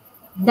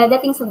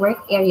dadating sa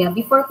work area,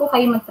 before po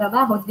kayo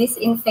magtrabaho,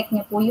 disinfect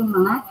niyo po yung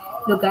mga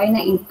lugar na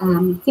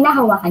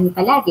hinahawakan niyo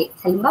palagi.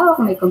 Halimbawa,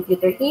 kung may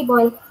computer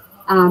table,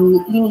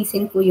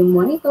 linisin po yung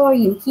monitor,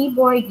 yung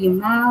keyboard,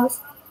 yung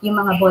mouse, yung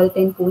mga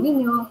ballpen po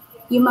ninyo,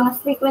 yung mga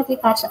frequently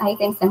touched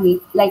items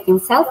like yung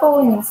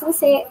cellphone, yung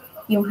susi,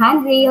 yung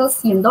handrails,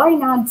 yung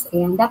doorknobs,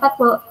 ayan, dapat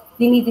po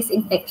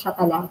dinidisinfect siya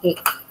palagi.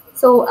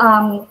 So,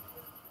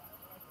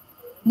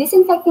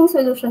 disinfecting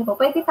solution po,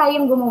 pwede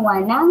tayong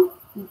gumawa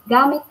ng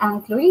gamit ang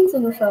chlorine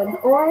solution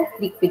or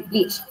liquid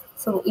bleach.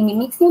 So,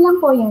 inimix nyo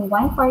lang po yung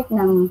 1 part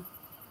ng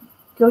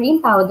chlorine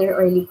powder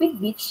or liquid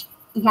bleach,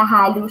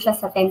 ihahalo siya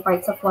sa 10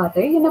 parts of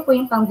water. Yun na po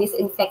yung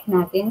pang-disinfect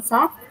natin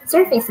sa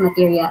surface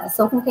material.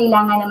 So, kung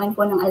kailangan naman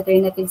po ng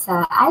alternative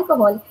sa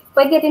alcohol,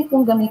 pwede rin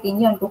pong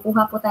gamitin yun.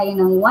 Kukuha po tayo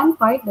ng 1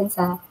 part dun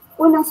sa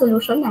unang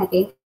solution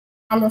natin,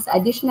 halo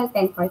sa additional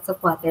 10 parts of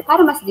water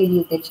para mas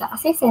diluted siya.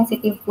 Kasi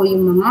sensitive po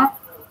yung mga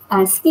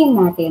skin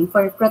natin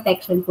for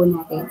protection po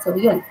natin. So,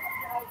 yun.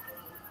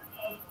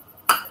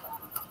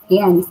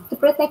 Yan. To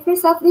protect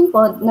yourself din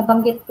po,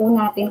 nabanggit po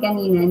natin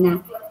kanina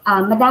na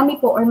madami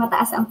po or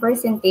mataas ang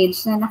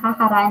percentage na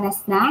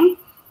nakakaranas ng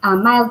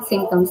mild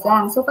symptoms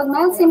lang. So pag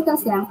mild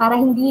symptoms lang, para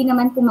hindi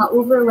naman po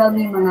ma-overwhelm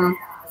yung mga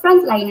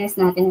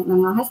frontliners natin at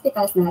mga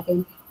hospitals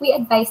natin, we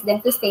advise them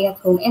to stay at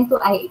home and to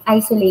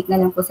isolate na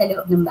lang po sa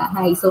loob ng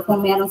bahay. So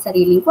kung merong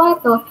sariling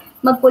kwarto,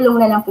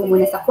 magpulong na lang po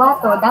muna sa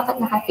kwarto, dapat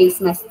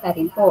naka-face mask pa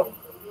rin po.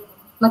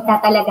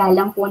 Magtatalaga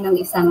lang po ng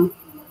isang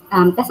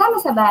kasama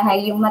sa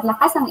bahay yung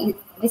malakas ang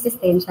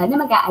resistensya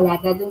na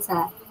mag-aalaga dun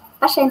sa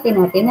pasyente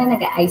natin na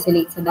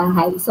nag-isolate sa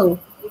bahay. So,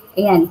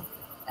 ayan,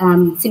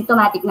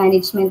 symptomatic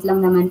management lang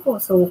naman po.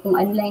 So, kung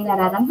ano lang yung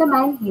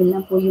nararamdaman, yun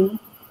lang po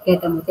yung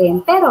gagamutin.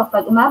 Pero,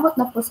 pag umabot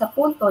na po sa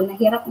punto na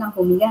hirap ng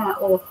huminga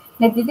o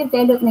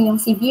nagde-develop na yung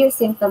severe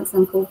symptoms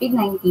ng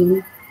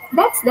COVID-19,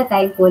 that's the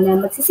time po na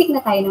magsisik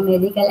na tayo ng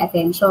medical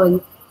attention.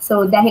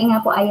 So, dahil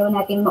nga po ayaw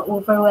natin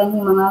ma-overwhelm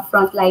yung mga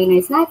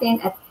frontliners natin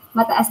at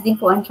mataas din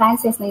po ang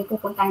chances na yung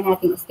pupuntahan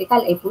natin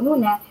ospital ay puno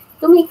na,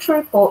 to make sure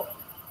po,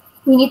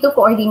 we need to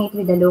coordinate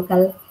with the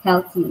local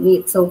health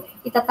unit. So,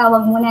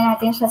 itatawag muna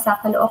natin siya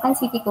sa Caloocan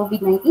City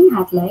COVID-19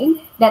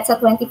 hotline. That's a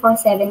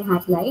 24/7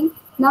 hotline.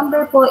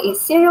 Number po is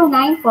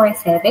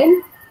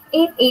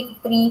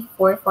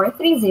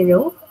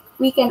 0947-883-4430.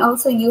 We can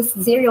also use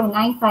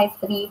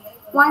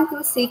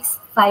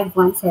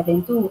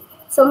 0953-126-5172.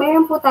 So,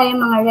 meron po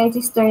tayong mga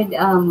registered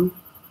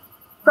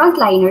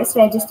frontliners,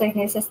 registered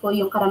nurses po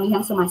yung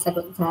karamihang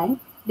sumasagot dyan.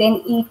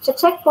 Then,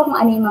 i-check po kung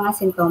ano yung mga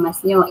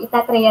sintomas nyo.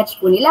 Itatriage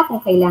po nila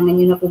kung kailangan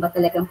nyo na po ba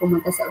talagang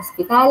pumunta sa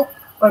ospital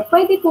or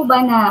pwede po ba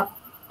na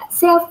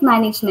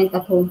self-management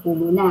at home po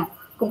muna.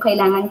 Kung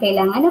kailangan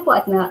na po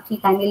at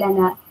nakita nila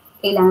na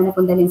kailangan na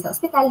pong dalhin sa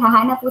ospital,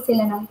 hahanap po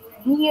sila ng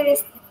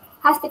nearest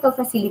hospital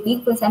facility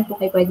kung saan po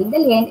kayo pwedeng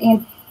dalhin,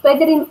 and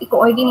pwede rin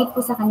i-coordinate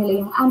po sa kanila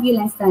yung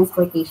ambulance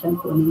transportation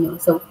po ninyo.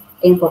 So,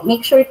 ayun po,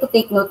 make sure to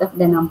take note of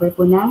the number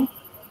po ng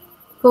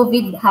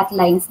COVID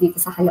hotlines dito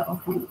sa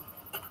Caloocan.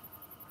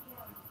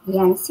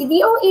 Yan. Si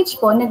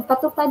DOH po,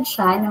 nagpatupad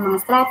siya ng mga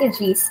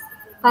strategies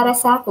para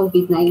sa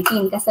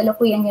COVID-19.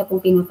 Kasalukuyan niya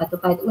pong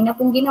pinapatupad. Una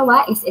pong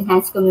ginawa is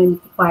enhanced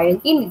community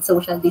quarantine with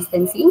social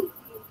distancing,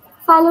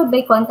 followed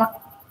by contact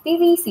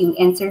tracing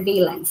and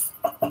surveillance.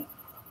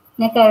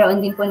 Nagkaroon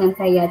din po ng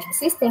triage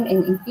system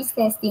and increased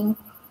testing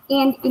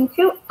and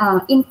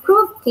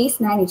improved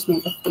case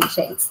management of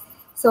patients.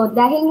 So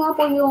dahil nga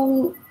po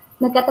yung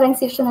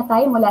nagka-transition na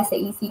tayo mula sa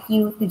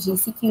ECQ to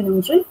GCQ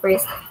noong June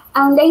 1st,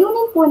 ang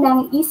layunin po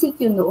ng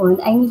ECQ noon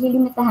ay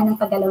nilimitahan ng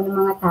paggalaw ng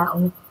mga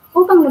tao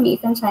upang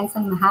lumiit ang chance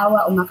ng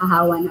mahawa o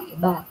makahawa ng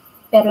iba.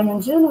 Pero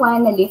noong June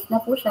 1, na-lift na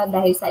po siya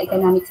dahil sa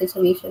economic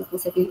situation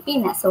po sa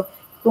Pilipinas. So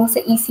kung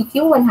sa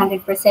ECQ,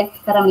 100%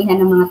 karamihan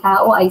ng mga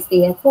tao ay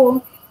stay at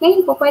home,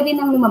 ngayon po pwede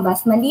nang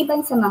lumabas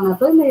maliban sa mga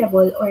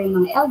vulnerable or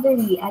yung mga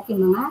elderly at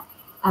yung mga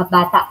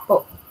bata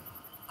po.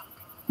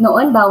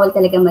 Noon, bawal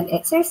talaga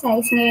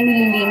mag-exercise. Ngayon,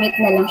 nilimit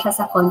na lang siya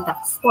sa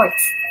contact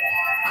sports.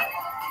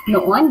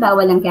 Noon,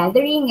 bawal ang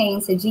gathering.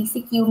 Ngayon, sa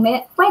GCQ,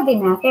 pwede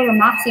na, pero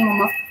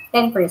maximum of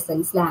 10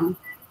 persons lang.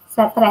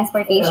 Sa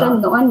transportation,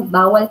 noon,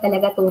 bawal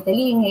talaga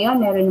totally. Ngayon,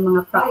 meron ng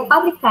mga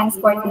public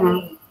transport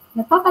na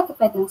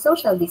nagpapatupad ng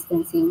social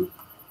distancing.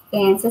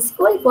 And sa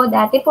school po,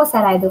 dati po,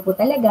 sarado po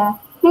talaga.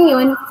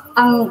 Ngayon,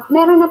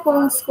 meron na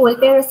pong school,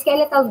 pero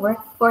skeletal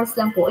workforce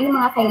lang po, yung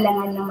mga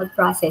kailangan lang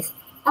mag-process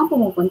ang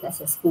pumupunta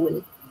sa school.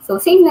 So,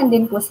 same lang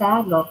din po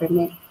sa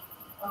government.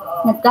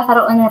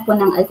 Nagkakaroon na po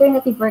ng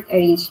alternative work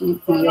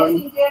arrangement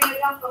ngayon.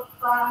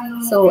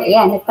 So,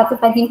 ayan,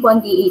 nagpatupad din po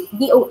ang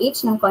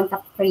DOH ng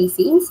contact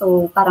tracing.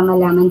 So, para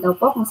malaman daw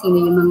po kung sino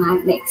yung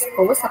mga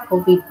na-expose sa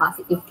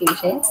COVID-positive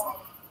patients.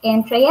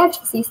 And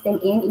triage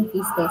system and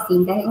increased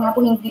testing. Dahil nga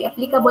po hindi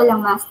applicable ang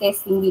mass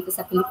testing dito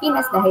sa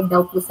Pilipinas dahil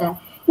daw po sa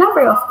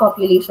number of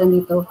population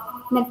dito,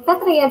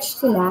 nagtatriage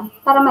sila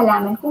para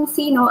malaman kung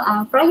sino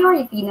ang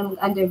priority na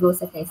mag-undergo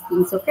sa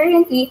testing. So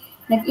currently,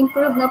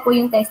 nag-improve na po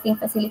yung testing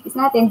facilities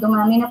natin.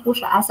 Dumami na po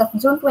siya. As of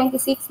June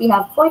 26, we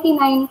have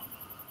 49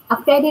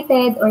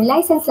 accredited or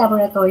licensed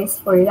laboratories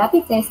for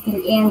rapid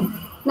testing and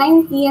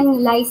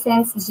 19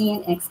 licensed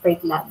gene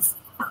expert labs.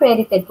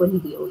 Accredited po ni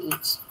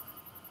DOH.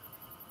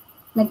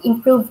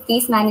 Nag-improve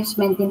case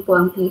management din po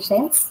ang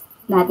patients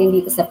natin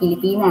dito sa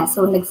Pilipinas.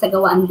 So,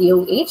 nagsagawa ang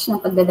DOH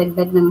ng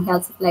pagdadagdag ng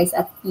health supplies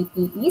at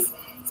PPEs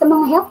sa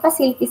mga health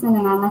facilities na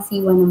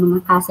nangangasiwa ng mga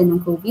kaso ng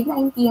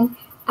COVID-19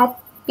 at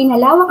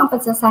pinalawak ang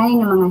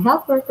pagsasanay ng mga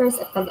health workers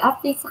at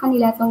pag-update sa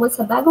kanila tungkol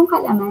sa bagong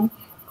kaalaman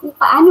kung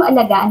paano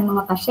alagaan ng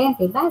mga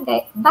pasyente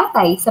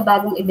batay sa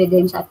bagong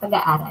ebidensya at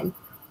pag-aaral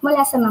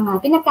mula sa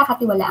mga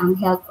pinagkakatiwalaang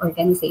health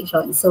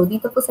organizations. So,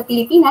 dito po sa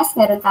Pilipinas,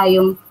 meron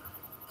tayong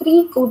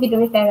 3 COVID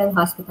referral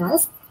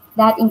hospitals.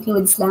 That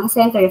includes lang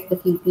Center of the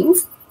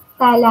Philippines,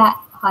 Tala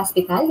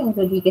Hospital, yung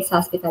Rodriguez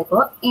Hospital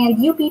po, and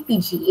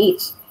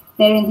UPPGH.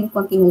 Meron din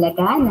pong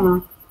tinalaga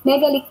na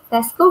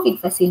megaligtas COVID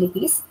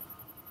facilities,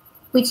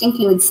 which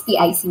includes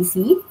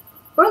PICC,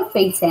 World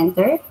Trade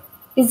Center,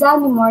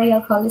 Rizal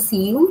Memorial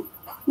Coliseum,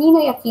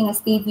 Ninoy Aquino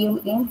Stadium,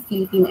 and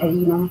Philippine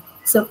Arena.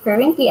 So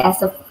currently,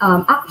 as of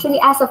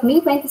May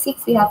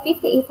 26, we have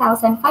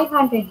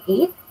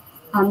 58,508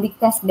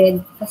 ligtas bed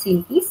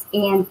facilities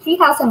and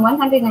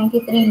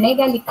 3,193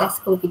 mega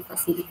ligtas COVID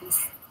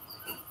facilities.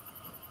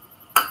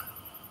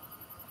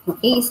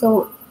 Okay,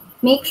 so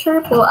make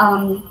sure po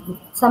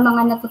sa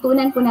mga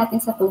natutunan po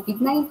natin sa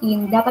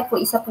COVID-19, dapat po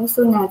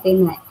isapuso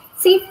natin na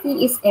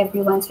safety is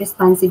everyone's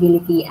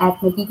responsibility at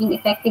magiging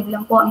effective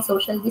lang po ang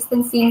social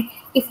distancing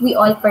if we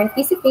all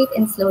participate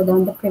and slow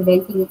down the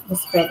preventing the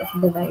spread of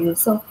the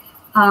virus. So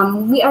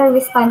we are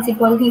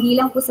responsible hindi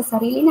lang po sa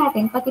sarili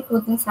natin, pati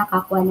po din sa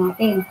kapwa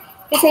natin.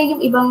 Kasi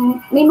yung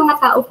may mga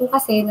tao po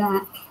kasi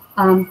na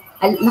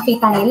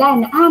nakita nila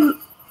na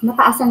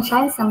mataas ang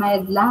chance na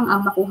mild lang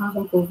ang makuha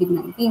kong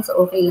COVID-19.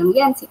 So okay lang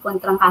yan, si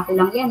kontrang kaso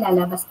lang yan,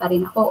 lalabas pa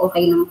rin ako,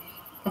 okay lang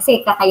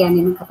kasi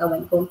kakayanin ng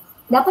katawan ko.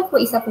 Dapat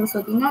po isapuso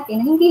din natin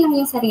na hindi lang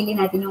yung sarili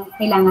natin yung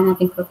kailangan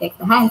natin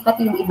protektahan,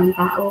 pati yung ibang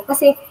tao.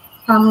 Kasi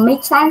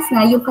may chance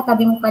na yung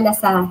katabi mo pala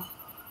sa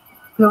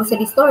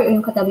grocery store o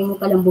yung katabi mo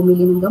palang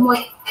bumili ng gamot,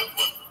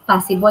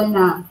 possible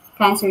na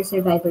cancer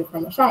survivor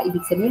pala siya.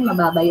 Ibig sabihin,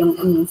 mababa yung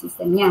immune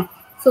system niya.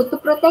 So,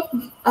 to protect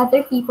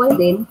other people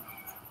din,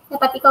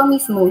 dapat ikaw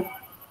mismo,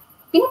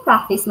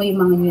 pinapractice mo yung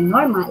mga new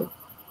normal.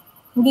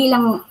 Hindi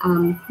lang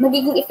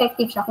magiging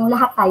effective siya kung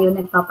lahat tayo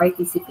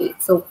nagpa-participate.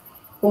 So,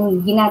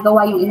 kung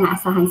ginagawa yung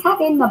inaasahan sa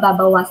atin,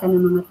 mababawasan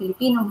ng mga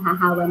Pilipinong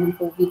hahawa ng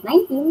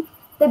COVID-19,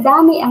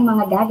 dadami ang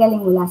mga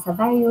gagaling mula sa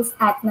virus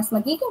at mas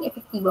magiging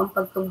epektibo ang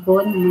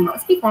pagtugon ng mga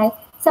ospital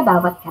sa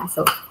bawat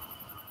kaso.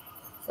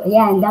 So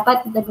ayan,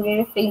 dapat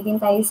nagre-refrain din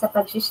tayo sa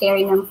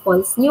pag-share ng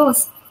false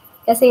news.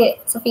 Kasi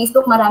sa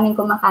Facebook maraming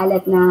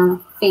kumakalat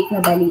na fake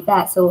na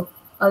balita. So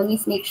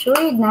always make sure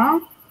na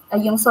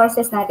yung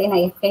sources natin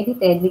ay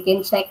accredited. We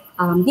can check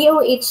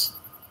DOH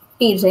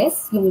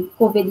pages, yung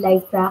COVID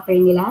live tracker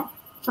nila,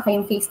 tsaka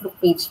yung Facebook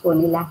page po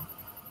nila.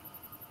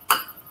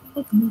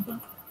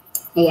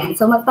 Ayan,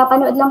 so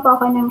magpapanood lang po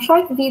ako ng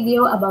short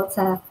video about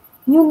sa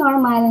new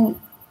normal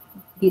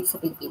dito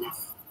sa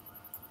Pilipinas.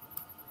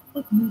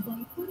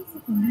 Pagnubay para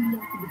sa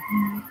pamilya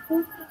Pilipino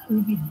kontra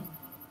COVID-19.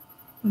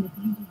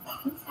 Panatili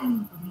ang sa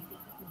inyong pamilya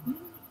at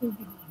labanan ng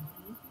COVID-19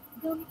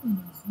 gamit ang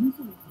mga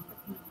sinusunod na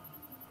takbo.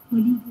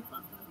 Maligo ka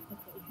agad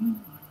pagka-uwi ng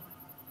bahay.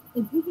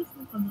 Paghugas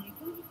ng kamay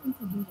gamit ang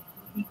sabon at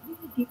tubig na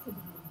higit sa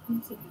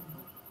 20 segundo.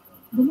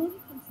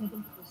 Gumamit ng 70%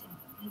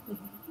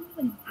 alcohol na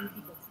tumbal ng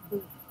tubig at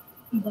sabon.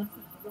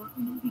 Iwasan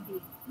hawakan ng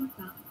bibig,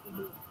 mata at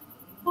ulo.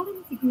 Para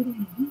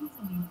masigurong malinis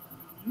ang inyong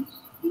pamilya,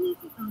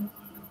 initin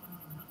araw-araw ang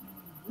mga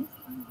malinis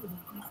ang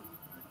gumamit sa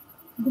iba.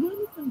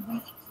 Gumamit ng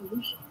bleach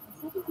solution at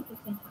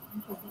 70% ng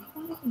alcohol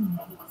para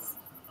pumilinis.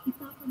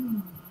 Itapon ng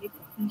mga gamit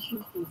at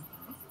tissue face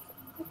masks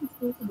at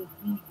disposable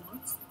cleaning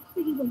cloths sa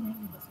hiwalay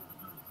na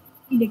basurahan.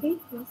 Ilagay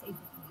ito sa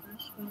iba't ng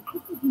trash bag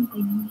at maghintay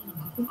muna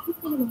ng 2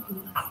 oras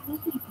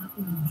bago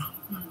itapon ng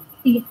masakit.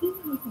 Tiyakin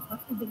na may sapat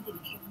na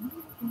ventilasyon ng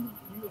mga unang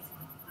area sa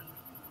bahay.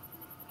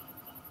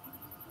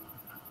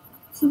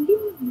 Sundin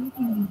lang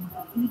natin yung mga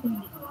ibang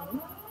nito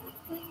at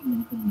kaya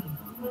natin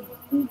magawa ng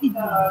COVID-19.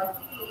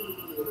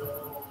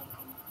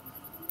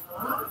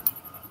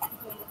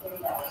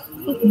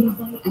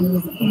 Pagnubay ang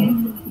sa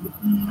pamilya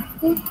Pilipino.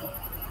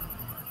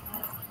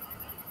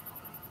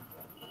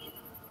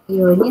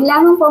 Yun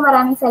lamang po.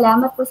 Maraming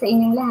salamat po sa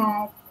inyong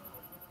lahat.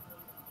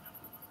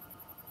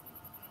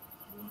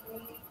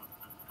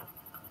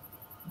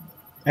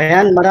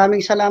 Ayan,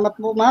 maraming salamat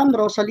po, Ma'am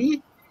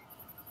Rosalie.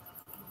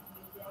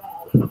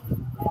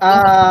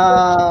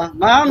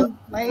 Ma'am,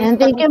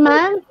 thank you,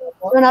 ma'am.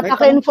 So,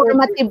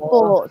 napaka-informative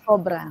po,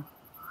 sobra.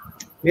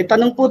 May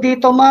tanong po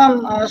dito, ma'am.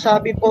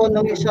 Sabi po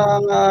ng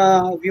isang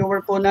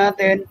viewer po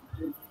natin,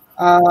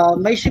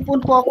 may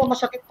sipon po ako,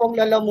 masakit po ang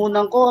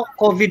lalamunan ko.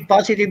 COVID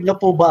positive na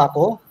po ba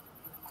ako?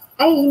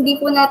 Ay, hindi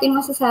po natin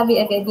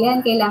masasabi agad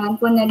yan. Kailangan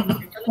po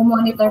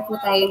nag-monitor po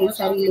tayo ng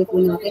sarili po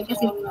natin.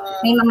 Kasi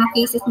may mga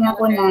cases nga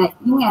po na,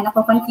 yun nga,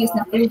 napo-confuse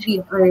na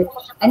COVID or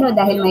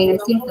dahil minor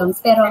symptoms.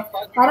 Pero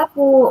para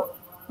po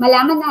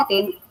malaman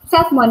natin,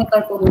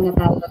 self-monitor po muna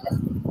tayo. Tapos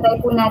try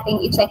po natin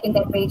i-check yung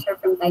temperature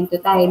from time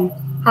to time.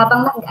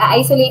 Habang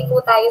nag-isolate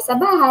po tayo sa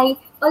bahay,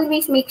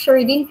 always make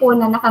sure din po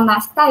na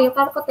nakamask tayo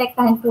para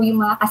protektahan po yung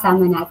mga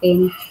kasama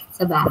natin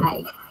sa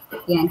bahay.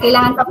 Yan.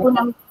 Kailangan pa po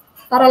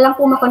para lang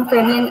po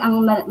ma-confirm yan,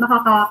 ang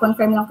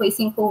makaka-confirm lang po is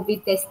yung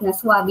COVID test na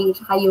swabbing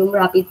tsaka yung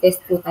rapid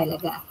test po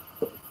talaga.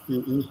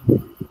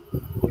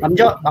 Ma'am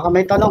Jo, baka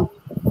may tanong.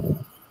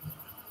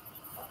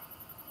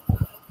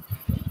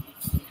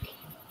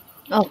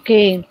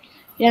 Okay.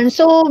 Yan.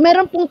 So,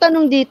 meron pong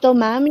tanong dito,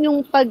 ma'am,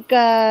 yung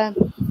pagka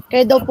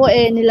kayo daw po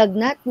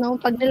nilagnat,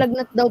 no? Pag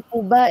nilagnat daw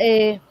po ba,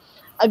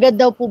 agad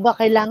daw po ba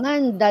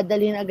kailangan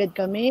dadalhin agad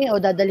kami o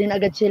dadalhin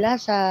agad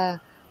sila sa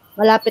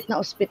malapit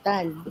na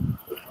ospital?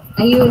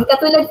 Ayun,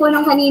 katulad po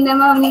nung kanina,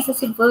 ma'am, sa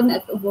sipon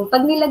at ubo.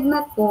 Pag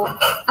nilagnat po,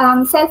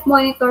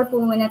 self-monitor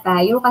po muna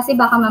tayo kasi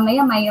baka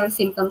mamaya minor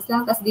symptoms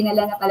lang tapos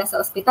dinala na pala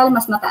sa ospital,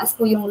 mas mataas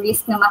po yung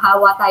risk na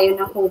mahawa tayo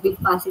ng COVID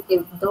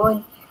positive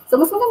doon.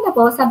 So, mas maganda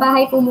po, sa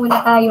bahay po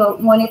muna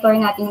tayo, monitor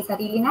natin yung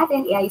sarili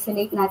natin,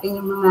 i-isolate natin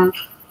yung mga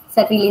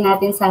sarili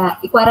natin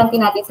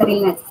i-quarantine natin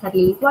sarili natin sa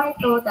sariling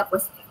kwarto,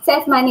 tapos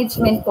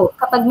self-management po.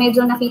 Kapag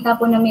medyo nakita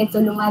po na medyo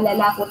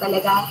lumalala po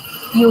talaga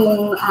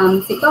yung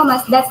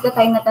sintomas, that's the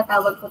time na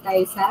tatawag po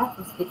tayo sa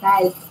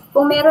hospital.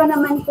 Kung meron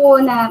naman po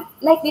na,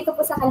 like dito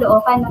po sa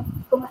Caloocan,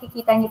 kung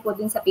makikita niyo po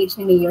dun sa page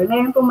ni Mayor,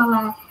 meron po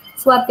mga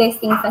swab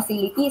testing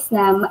facilities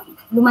na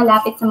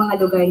lumalapit sa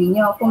mga lugar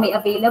ninyo. Kung may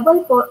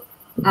available po,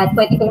 at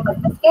pwede kayo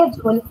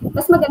magpa-schedule,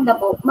 mas maganda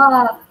po,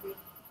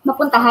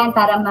 mapuntahan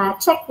para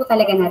ma-check po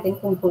talaga natin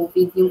kung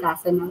COVID yung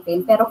kaso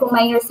natin. Pero kung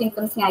minor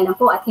symptoms nga lang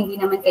po at hindi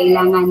naman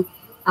kailangan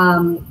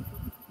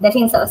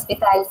dalhin sa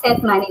ospital,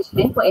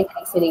 self-management po and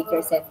isolate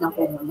yourself lang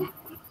po muna.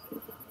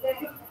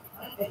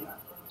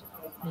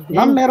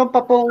 Ma'am, meron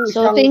pa pong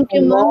isang thank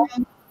you, ma'am.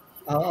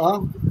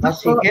 Oo.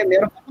 Sige,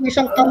 meron pa pong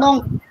isang tanong.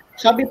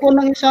 Sabi po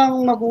ng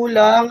isang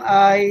magulang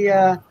ay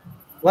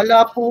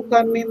wala po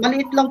kami,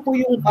 maliit lang po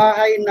yung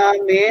bahay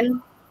namin.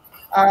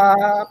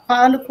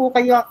 Paano po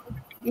kaya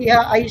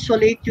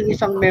i-isolate yung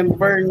isang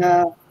member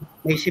na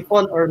may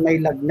sipon or may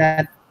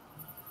lagnat?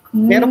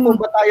 Meron po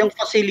ba tayong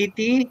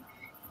facility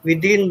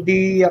within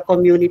the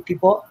community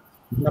po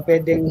na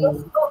pwedeng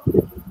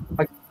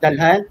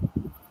pagdalhan?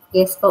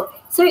 Yes po.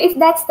 Sir, if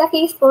that's the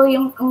case po,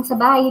 yung kung sa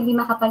bahay hindi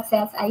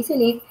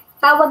makapag-self-isolate,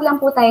 tawag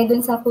lang po tayo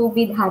dun sa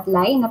COVID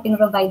hotline na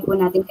pinrovide po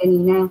natin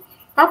kanina.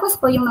 Tapos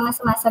po yung mga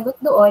sumasagot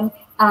doon,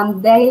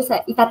 dahil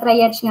sa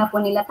itatriage nga po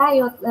nila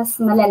tayo,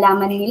 tapos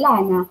malalaman nila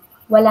na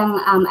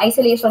walang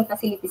isolation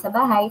facility sa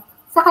bahay.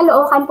 Sa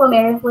Caloocan po,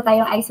 meron po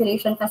tayong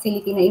isolation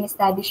facility na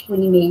in-establish po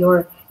ni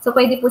Mayor. So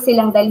pwede po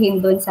silang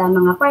dalhin doon sa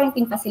mga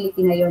quarantine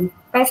facility na yun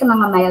para sa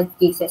mga mild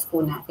cases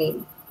po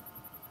natin.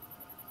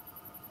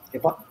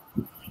 Okay po.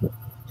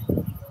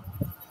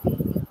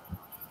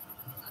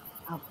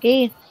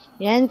 Okay.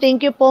 Yan,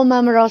 thank you po,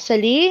 Ma'am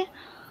Rosalie.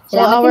 So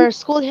our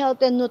School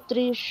Health and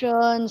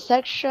Nutrition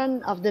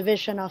section of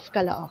Division of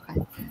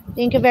Caloocan.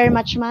 Thank you very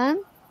much, ma'am.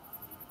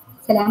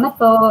 Salamat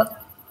po.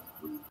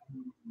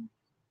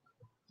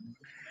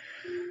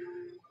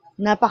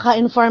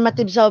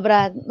 Napaka-informative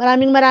sobra.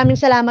 Maraming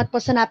salamat po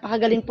sa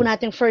napakagaling po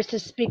nating first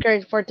speaker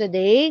for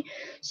today.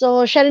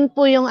 So, siya rin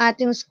po yung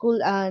ating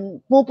school,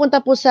 pupunta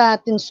po sa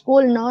ating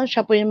school, no?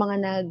 Siya po yung mga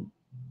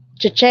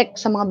nag-check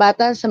sa mga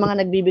bata, sa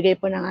mga nagbibigay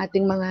po ng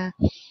ating mga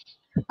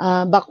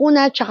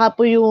bakuna, tsaka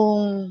po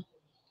yung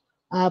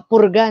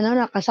purga, no?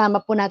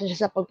 Nakasama po natin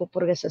siya sa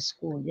pagpupurga sa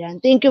school. Yan.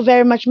 Thank you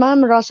very much,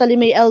 Ma'am Rosalie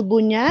May L.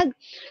 Bunyag.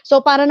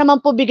 So, para naman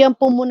po bigyan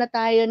po muna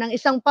tayo ng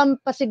isang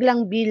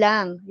pampasiglang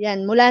bilang.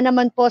 Yan, mula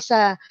naman po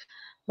sa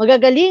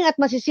magagaling at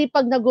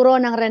masisipag na guro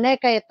ng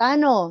Rene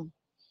Cayetano.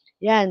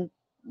 Yan,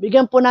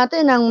 bigyan po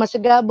natin ng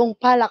masigabong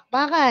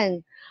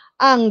palakpakan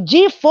ang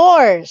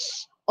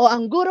G-Force o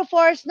ang Guru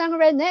Force ng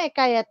Rene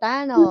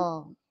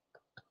Cayetano.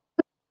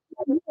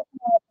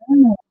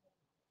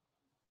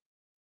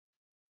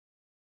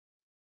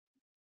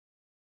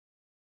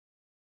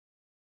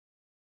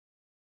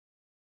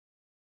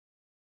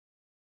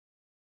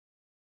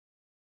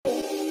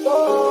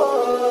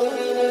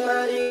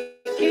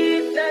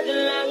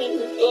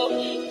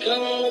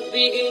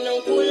 Bigay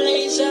ng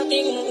kulay sa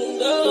aking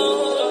mundo.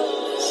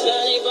 Sa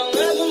ibang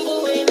habang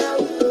buhay na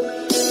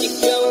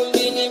ikaw ang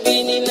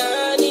binibini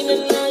na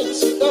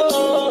ninanais ko.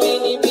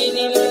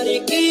 Binibini na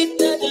rikit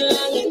na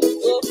dalangin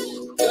ko.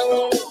 Ikaw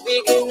ang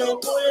bigay ng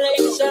kulay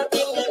sa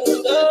aking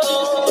mundo.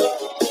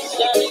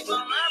 Sa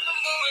ibang habang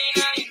buhay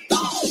na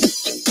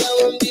ikaw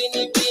ang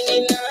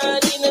binibini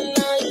na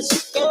ninanais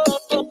ko.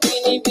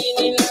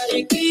 Binibini na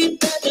rikit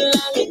na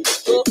dalangin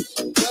ko.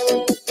 Ikaw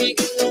ang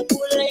bigay ng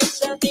kulay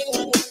sa aking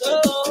mundo.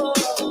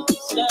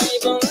 Sa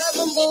ibang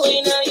habang buhay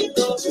na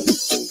ito,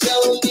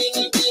 ikaw ang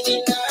binibini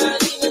na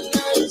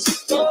ninanais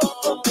ko.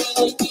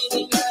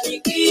 Binibini na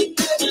rikit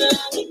na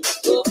dalangin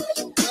ko.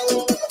 Ikaw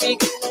ang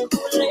bigay ng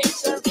kulay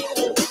sa aking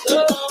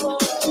mundo.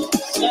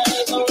 Sa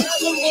ibang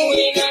habang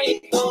buhay na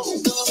ito.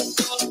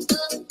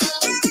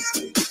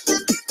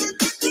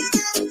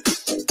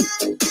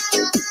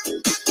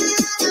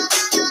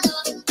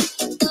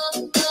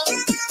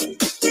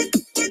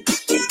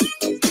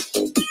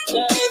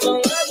 Sa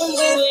ibang habang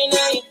buhay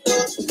na ito.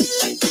 Sa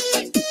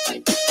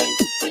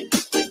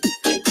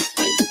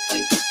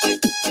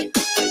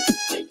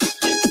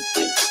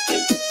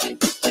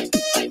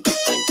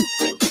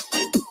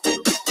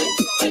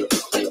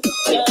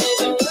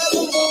ibang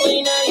habang buhay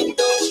na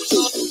ito.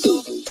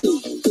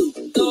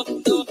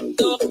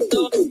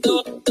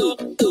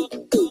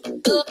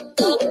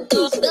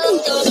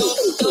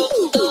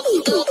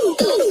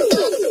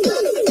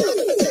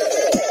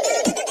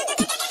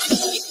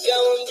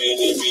 Ikaw ang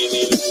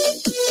binibini.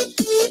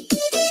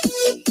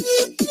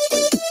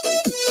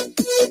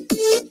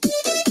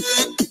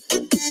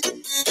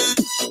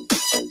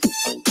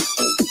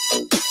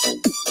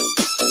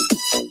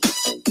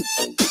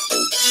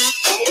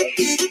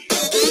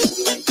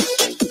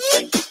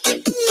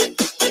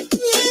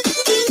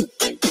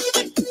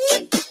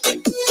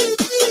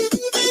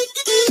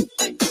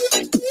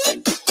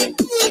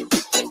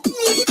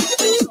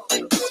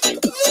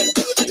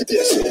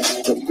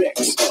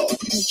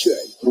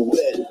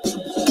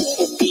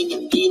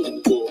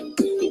 Binibini ko,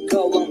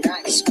 ikaw ang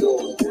nais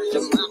ko na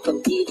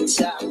makapilit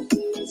sa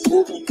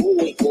buong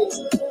buhay ko.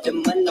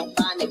 Laman ng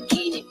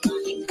panaginip,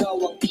 ikaw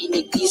ang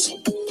inigisip.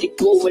 Di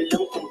ko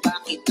alam kung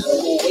bakit ang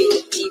buhay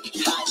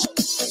nagtitihan.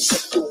 Sa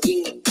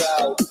tuwing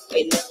ikaw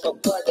ay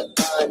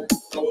napapadaan,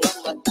 mga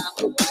mata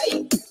ko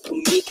ay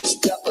kumikis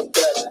na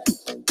agad.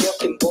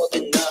 Broken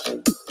body na,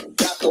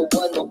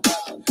 kakawan mo ka.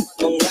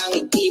 Mga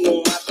ngiti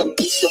mong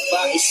matamis na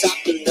ba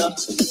isakin na.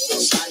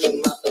 Sana'y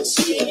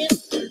mapansin,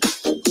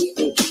 ako ko'y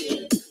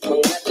tingin.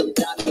 Mga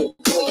damdamin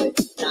ko'y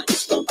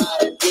nais pang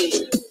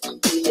parating.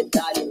 Ako'y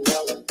nadali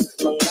ng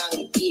mga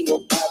ngiti.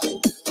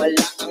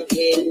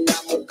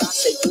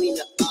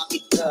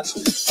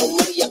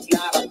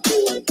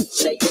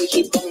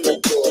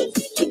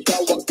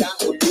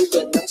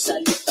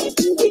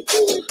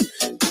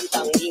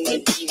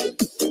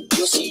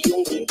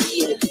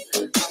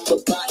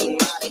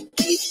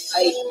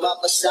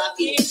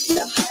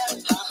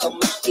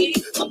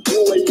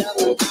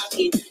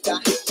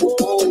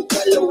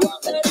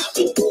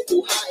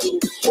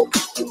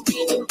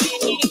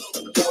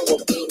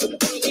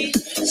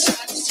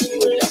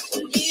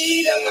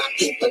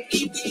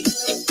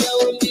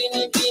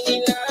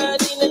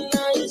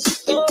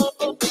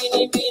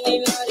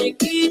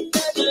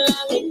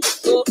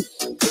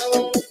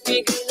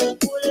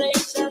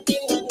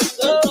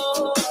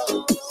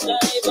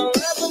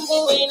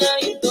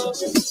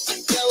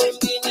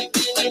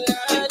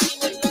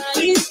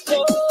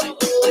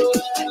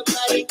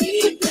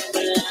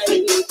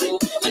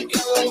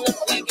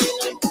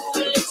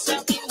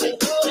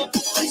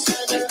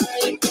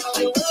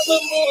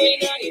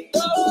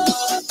 narito.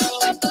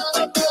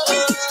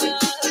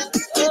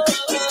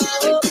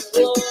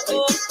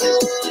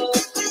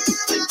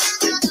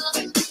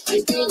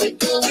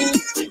 Pinipili,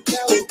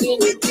 ikaw ang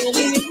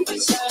pinipili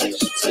sa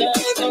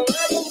ibang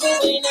atong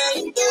buhay na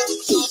ito.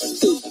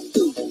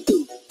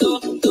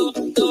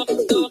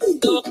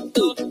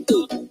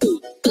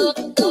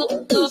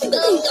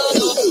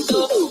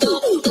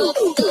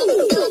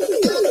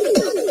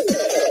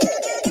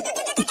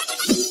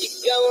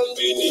 Ikaw ang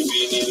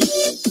binibini.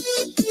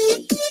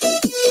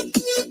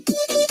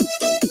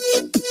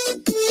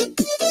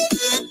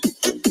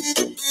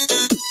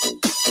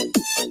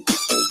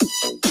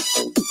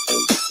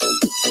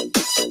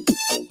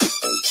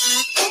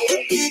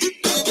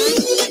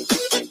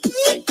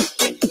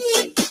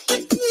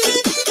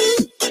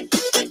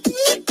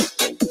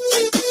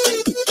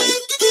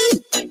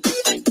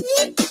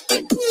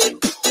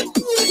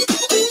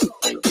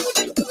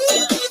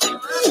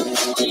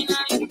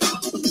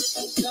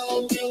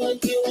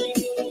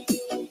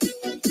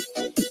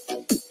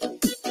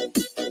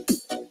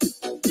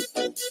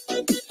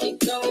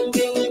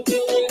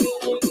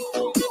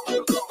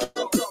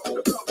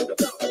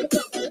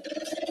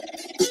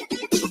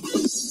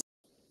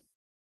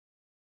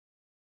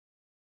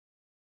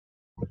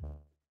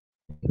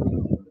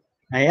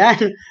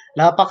 Ayan,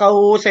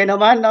 napakahusay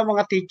naman ng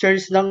mga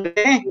teachers ng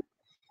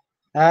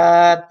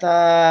at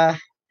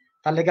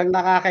talagang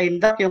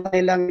nakakaindak yung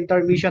kanilang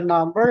intermission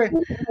number.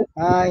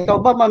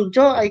 Ikaw ba, Ma'am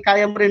Jo, ay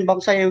kaya mo rin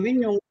bang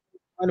sayawin yung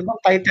ano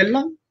bang title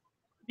lang?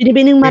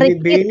 Binibining marikit.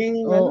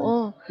 Binibining,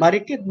 Oo.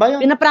 marikit ba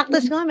yun?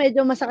 Pinapractice ko nga,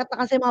 medyo masakit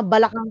na kasi mga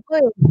balakang ko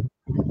eh.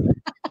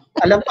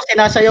 Alam ko,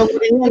 sinasayaw ko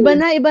rin yun. Iba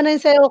na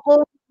yung sayaw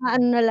ko.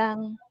 Ano na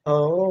lang.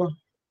 Oo.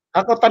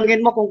 Ako tanungin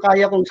mo kung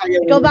kaya kong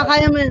sayawin. Ikaw ba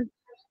kaya mo yun?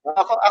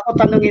 Ako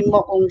tanungin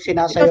mo kung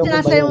sinasayaw Ikaw ko ba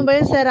sinasayaw yun. mo ba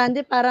yun, Sir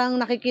Randy? Parang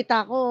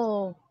nakikita ko,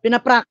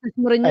 pinapractice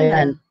mo rin yun.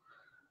 Ayan.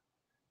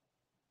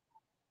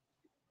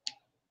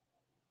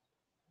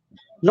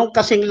 Nung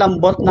kasing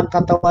lambot ng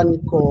katawan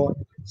ko,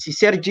 si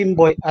Sir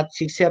Jimboy at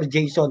si Sir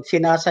Jason,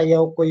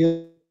 sinasayaw ko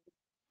yun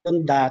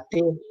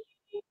dati.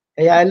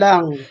 Kaya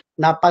lang,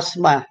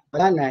 napasma.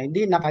 Wala na,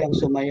 hindi na kayang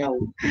sumayaw.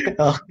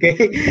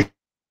 Okay?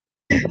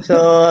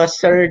 So,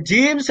 Sir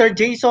Jim, Sir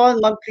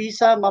Jason, Ma'am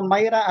Krisa, Ma'am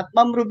Myra, at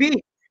Ma'am Ruby,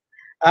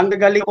 ang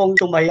gagaling kong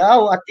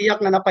sumayaw at tiyak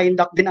na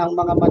napahindak din ang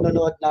mga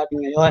manonood natin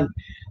ngayon.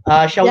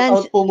 Shout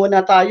out po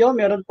muna tayo.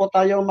 Meron po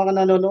tayong mga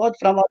nanonood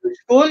from our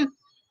school.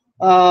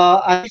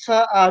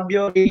 Anissa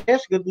Abio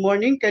Reyes, good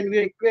morning. Can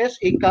we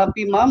request a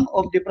copy, ma'am,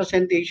 of the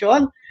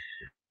presentation?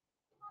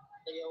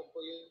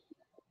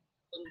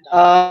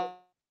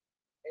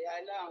 Kaya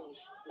lang,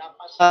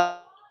 napasa.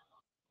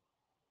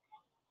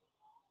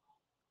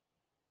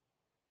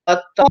 At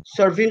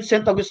Sir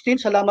Vincent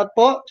Agustin, salamat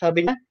po.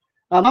 Sabi niya,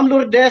 Ma'am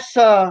Lourdes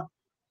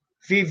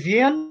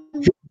Vivian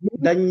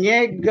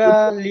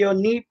Daniega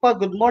Leonipa,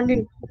 good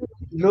morning.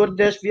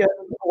 Lourdes,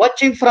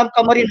 watching from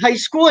Camarin High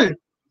School.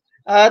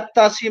 At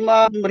si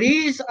Ma'am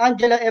Riz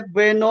Angela F.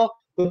 Bueno,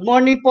 good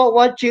morning po,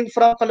 watching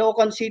from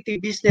Caloocan City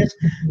Business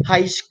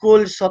High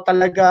School. So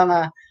talagang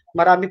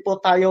marami po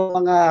tayo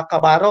mga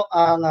kabaro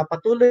ang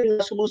patuloy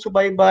na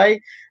sumusubaybay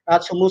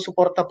at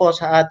sumusuporta po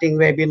sa ating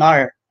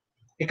webinar.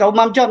 Ikaw,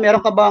 Ma'am Jo, meron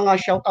ka bang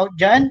shoutout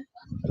dyan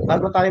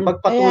bago tayo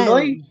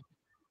magpatuloy? Ayan.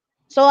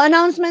 So,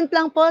 announcement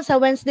lang po, sa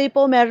Wednesday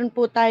po, meron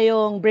po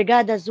tayong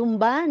Brigada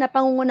Zumba na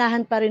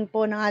pangungunahan pa rin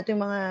po ng ating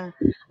mga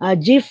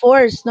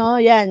G-Force, no?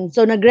 Yan.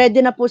 So, nag-ready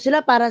na po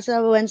sila para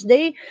sa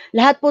Wednesday.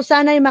 Lahat po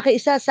sana ay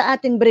makiisa sa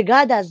ating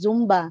Brigada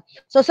Zumba.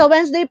 So, sa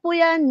Wednesday po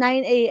yan,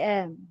 9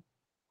 a.m.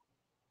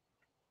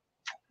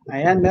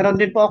 Ayan, meron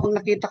din po akong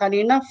nakita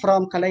kanina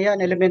from Kalayaan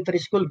Elementary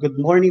School. Good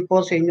morning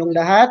po sa inyong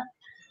lahat.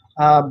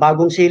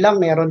 Bagong silang,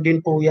 meron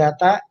din po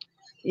yata.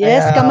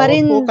 Yes,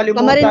 Camarin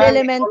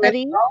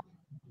Elementary.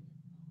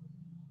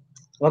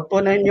 Huwag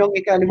po na inyong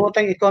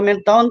ikalimutan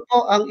i-comment down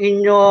po ang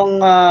inyong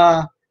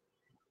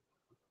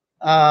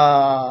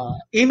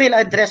email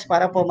address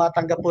para po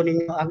matanggap po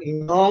ninyo ang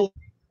inyong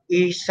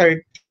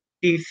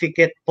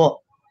e-certificate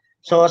po.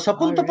 So sa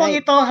punto po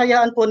ito,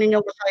 hayaan po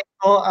ninyong basahin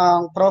po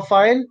ang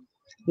profile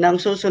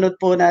ng susunod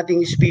po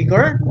nating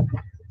speaker.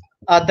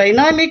 A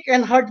dynamic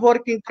and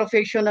hardworking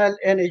professional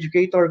and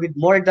educator with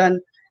more than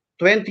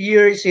 20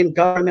 years in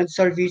government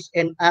service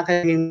and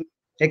academic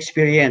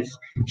experience.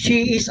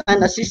 She is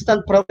an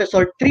assistant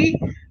professor 3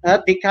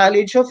 at the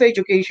College of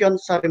Education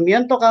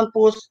Sarmiento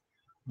Campus,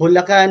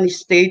 Bulacan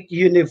State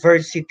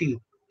University.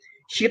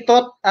 She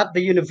taught at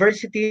the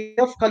University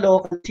of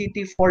Caloocan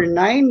City for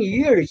 9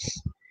 years.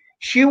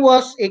 She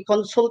was a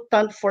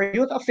consultant for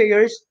youth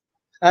affairs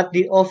at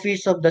the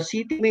Office of the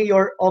City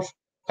Mayor of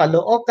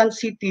Caloocan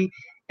City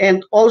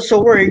and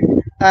also worked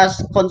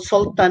as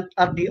consultant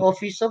at the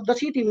Office of the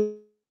City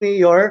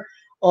Mayor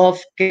of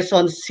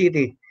Quezon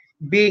City,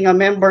 being a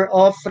member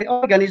of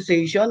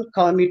reorganization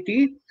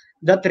committee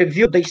that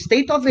reviewed the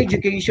state of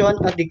education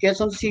at the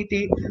Quezon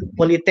City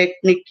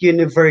Polytechnic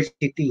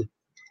University.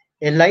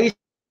 A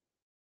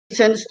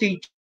licensed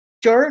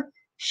teacher,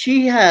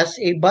 she has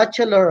a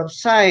Bachelor of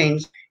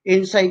Science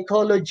in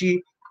Psychology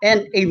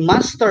and a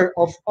Master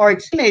of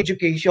Arts in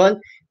Education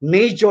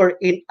major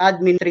in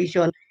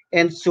administration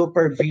and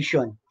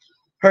supervision.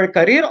 Her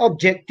career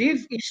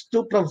objective is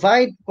to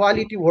provide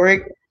quality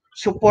work,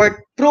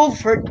 support, prove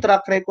her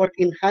track record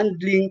in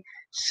handling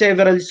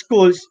several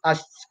schools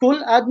as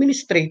school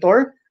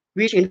administrator,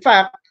 which in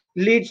fact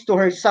leads to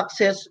her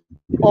success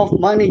of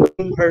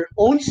managing her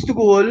own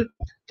school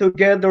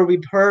together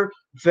with her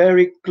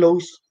very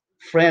close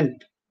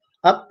friend.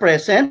 At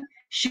present,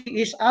 she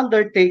is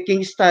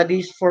undertaking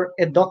studies for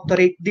a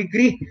doctorate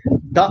degree,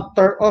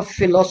 Doctor of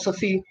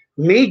Philosophy,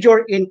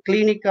 major in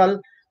clinical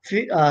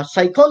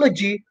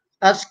psychology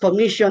as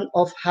Commission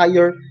of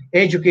Higher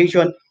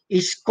Education,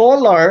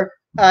 scholar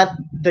at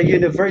the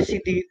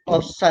University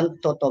of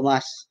Santo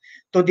Tomas.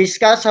 To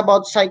discuss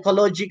about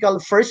psychological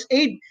first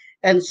aid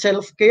and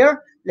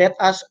self-care, let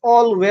us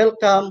all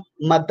welcome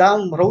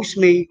Madam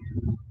Rosemary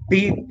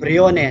B.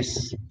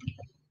 Briones.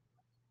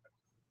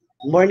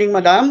 Morning,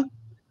 Madam.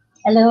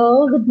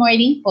 Hello, good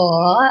morning po.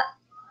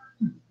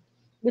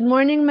 Good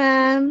morning,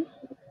 ma'am.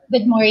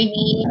 Good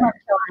morning, Ma'am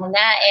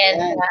Joanna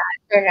and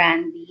Sir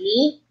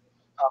Randy.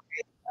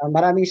 Okay.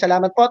 Maraming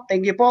salamat po.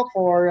 Thank you po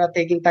for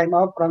taking time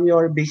out from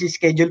your busy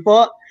schedule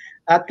po.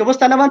 At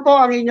kumusta naman po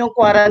ang inyong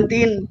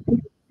quarantine?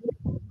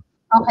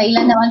 Okay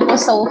lang naman po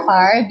so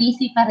far.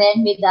 Busy pa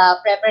rin with the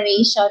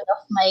preparation of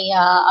my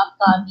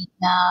upcoming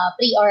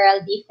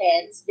pre-oral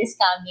defense this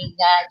coming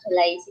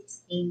July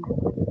 16.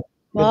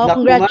 Wow,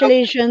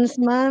 congratulations,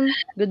 ma'am.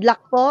 Good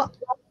luck po.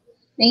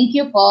 Thank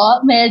you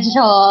po.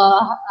 Medyo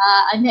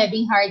I'm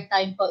having hard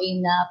time po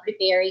in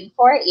preparing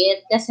for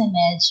it kasi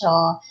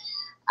medyo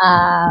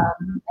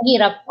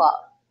mahirap po.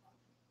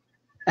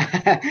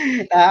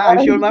 I'm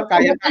sure, ma'am,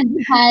 kaya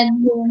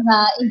yung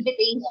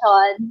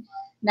invitation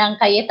ng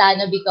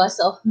Cayetano because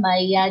of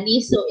my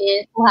niece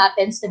who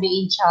happens to be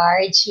in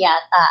charge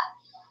yata.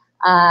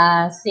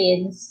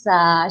 Since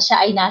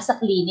siya ay nasa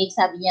clinic,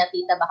 sabi niya,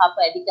 tita, baka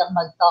pwede kang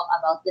mag-talk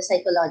about the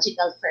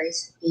psychological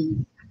first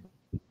aid.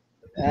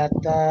 At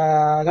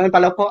ngayon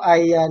pala po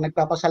ay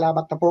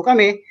nagpapasalamat na po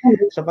kami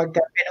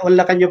sapagkat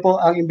pinunlakan niyo po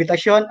ang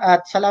imbitasyon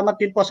at salamat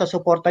din po sa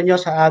suporta niyo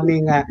sa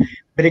aming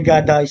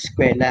Brigada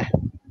Eskwela.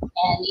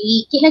 And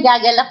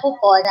kinagagalak ko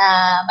po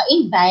na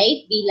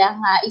ma-invite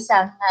bilang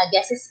isang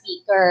guest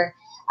speaker.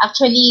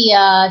 Actually,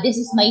 this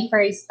is my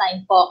first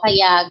time po,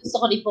 kaya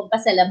gusto ko rin pong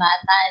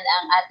pasalamatan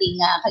ang ating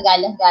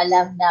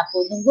kagalang-galang na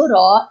punong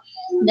guro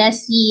na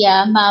si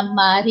Ma'am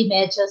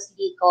Remedios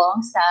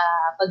Licong sa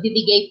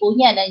pagbibigay po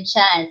niya ng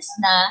chance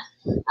na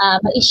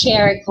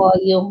ma-share ko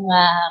yung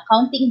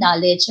counting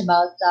knowledge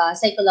about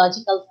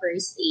psychological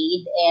first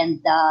aid and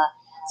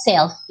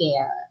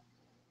self-care.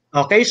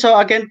 Okay, so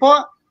again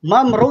po,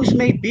 Ma'am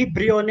Rosemary B.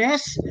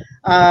 Briones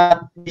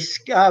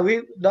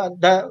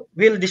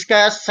will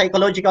discuss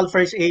psychological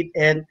first aid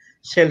and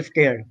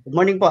self-care. Good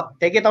morning po.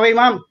 Take it away,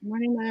 ma'am. Good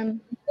morning, ma'am.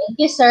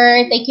 Thank you,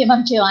 sir. Thank you,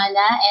 Ma'am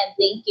Joanna, and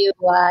thank you,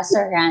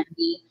 Sir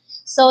Randy.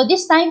 So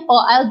this time po,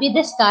 I'll be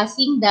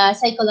discussing the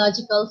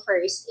psychological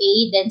first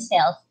aid and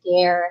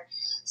self-care.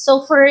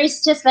 So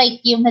first, just like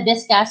yung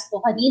na-discuss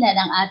po kanina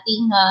ng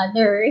ating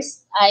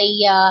nurse, ay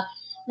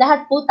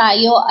lahat po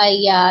tayo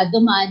ay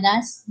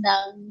dumanas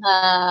ng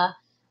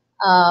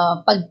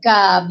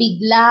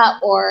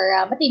pagkabigla or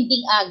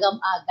matinding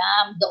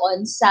agam-agam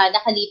doon sa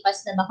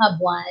nakalipas na mga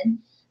buwan.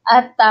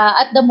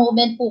 At the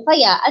moment po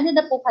kaya, ano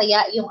na po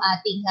kaya yung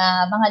ating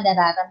mga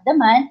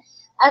nararamdaman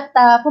at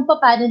kung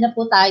paano na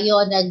po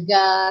tayo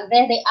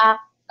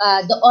nag-react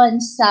doon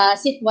sa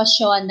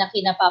sitwasyon na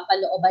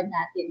kinapapalooban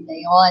natin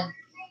ngayon.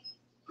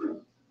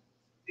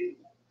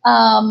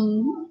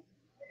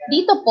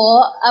 Dito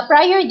po,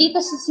 prior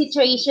dito sa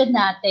situation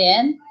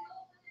natin,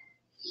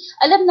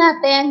 alam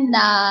natin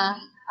na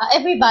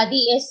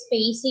everybody is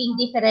facing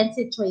different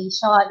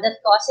situation that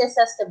causes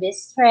us to be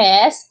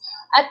stressed.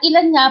 At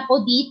ilan nga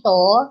po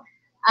dito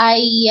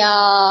ay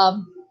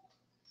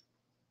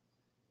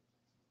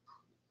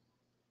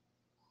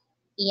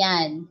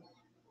yan.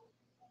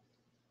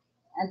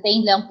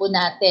 Antayin lang po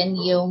natin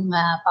yung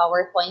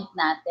PowerPoint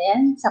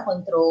natin sa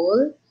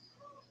control.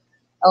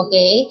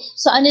 Okay?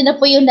 So ano na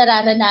po yung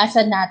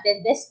nararanasan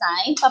natin this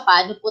time?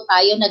 Paano po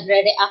tayo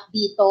nagre-react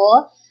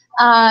dito?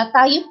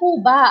 Tayo po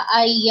ba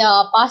ay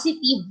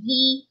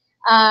positively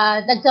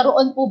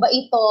nagkaroon po ba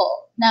ito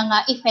ng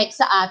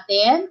effect sa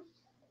atin?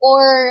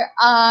 Or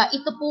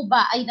ito po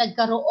ba ay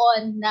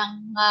nagkaroon ng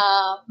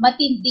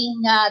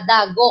matinding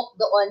dagok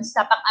doon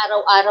sa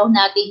pang-araw-araw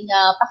nating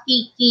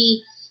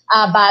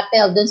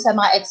battle doon sa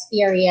mga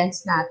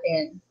experience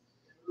natin?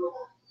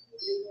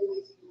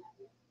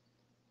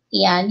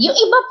 Yan. Yung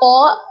iba po,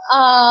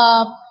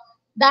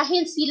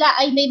 dahil sila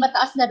ay may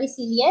mataas na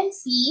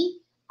resiliency,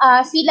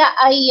 sila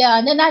ay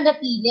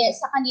nananatili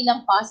sa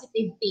kanilang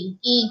positive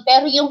thinking.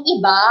 Pero yung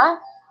iba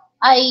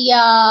ay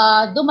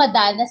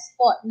dumadanas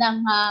po ng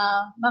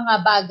mga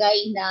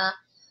bagay na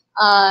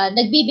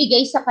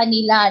nagbibigay sa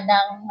kanila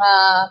ng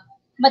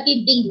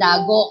matinding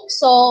dagok.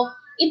 So,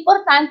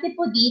 importante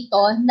po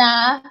dito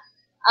na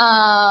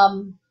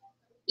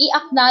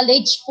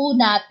i-acknowledge po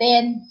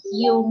natin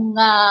yung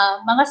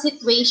mga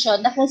situation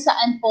na kung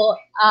saan po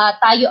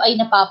tayo ay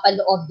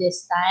napapaloob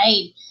this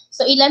time.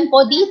 So ilan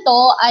po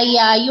dito ay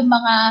yung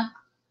mga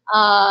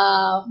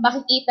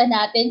makikita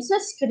natin sa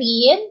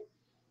screen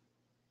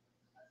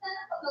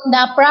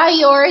na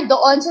prior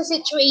doon sa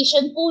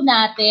situation po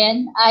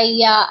natin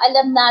ay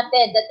alam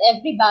natin that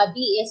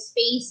everybody is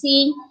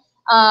facing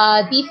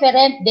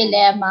different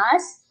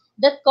dilemmas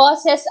that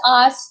causes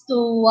us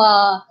to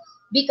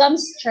become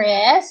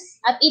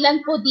stressed. At ilan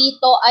po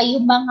dito ay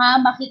yung mga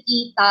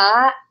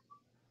makikita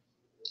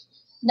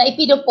na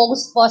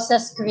ipinopost po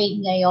sa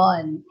screen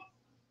ngayon.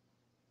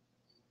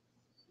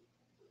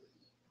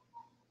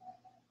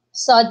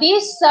 So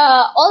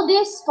all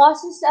this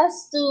causes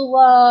us to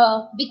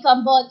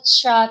become much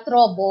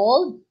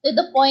troubled to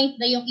the point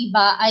na yung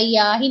iba ay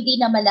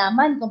hindi na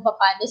malaman kung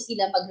paano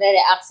sila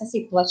magre-react sa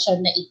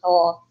sitwasyon na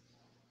ito.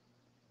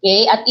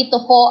 Okay? At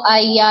ito po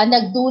ay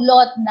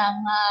nagdulot ng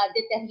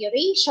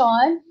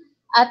deterioration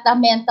at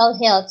mental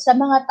health sa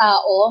mga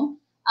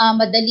taong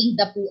madaling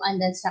dapuan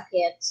ng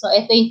sakit. So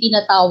ito yung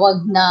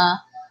tinatawag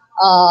na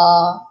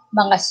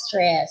mga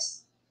stress.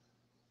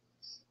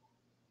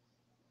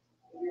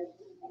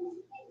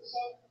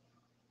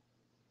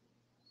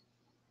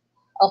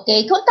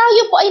 Okay, kung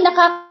tayo po ay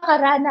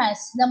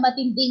nakakaranas ng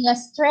matinding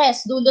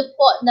stress dulot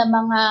po ng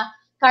mga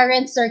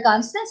current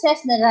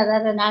circumstances na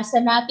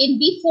nararanasan natin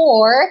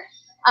before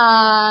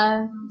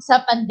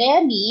sa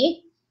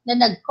pandemic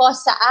na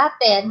nag-cause sa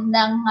atin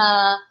ng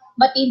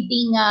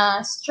matinding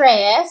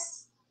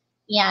stress,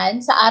 yan,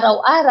 sa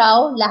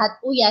araw-araw, lahat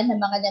po yan ng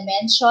mga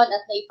na-mention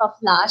at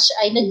na-flash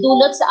ay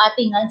nagdulot sa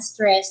ating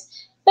stress.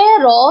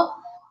 Pero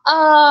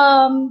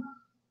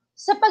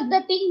sa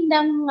pagdating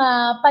ng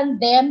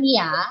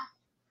pandemya,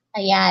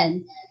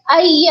 ayan,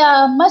 ay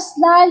mas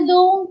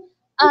lalong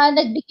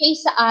nagbigay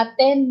sa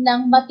atin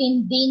ng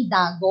matinding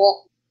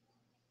dagok.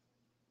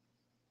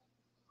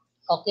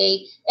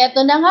 Okay,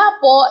 eto na nga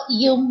po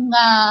yung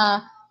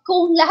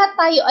kung lahat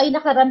tayo ay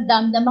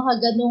nakaramdam ng mga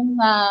ganung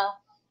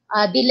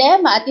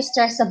dilemma at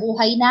stress sa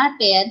buhay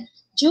natin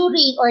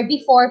during or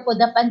before po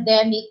the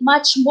pandemic,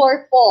 much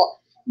more po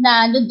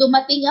na nung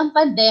dumating ang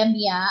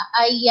pandemya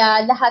ay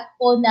lahat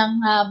po ng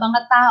mga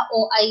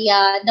tao ay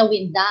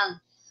nawindang.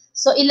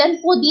 So ilan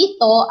po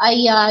dito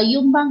ay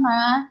yung mga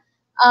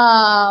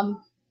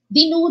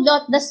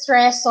dinulot na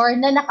stressor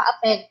na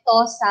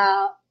nakaapekto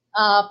sa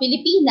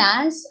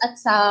Pilipinas at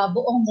sa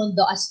buong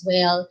mundo as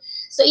well.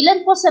 So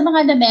ilan po sa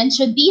mga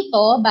na-mention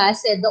dito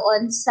base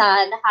doon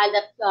sa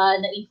nakalap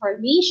na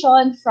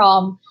information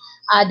from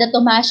the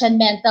Tomasian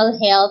Mental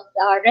Health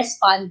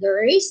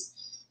Responders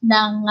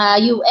ng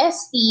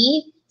UST,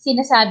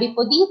 sinasabi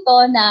po dito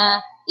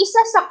na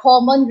isa sa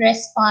common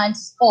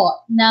response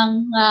po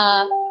ng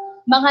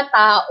mga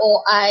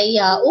tao ay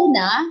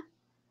una,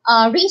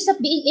 risk of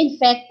being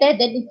infected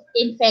and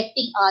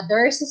infecting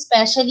others,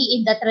 especially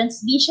in the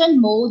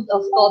transmission mode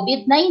of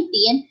COVID-19,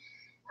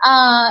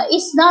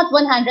 is not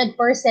 100%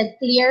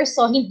 clear.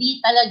 So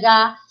hindi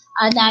talaga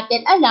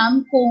natin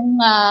alam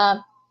kung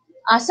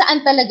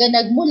saan talaga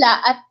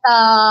nagmula at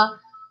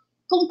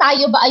kung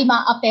tayo ba ay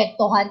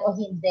maapektuhan o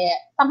hindi.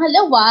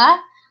 Pangalawa,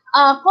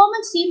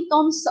 common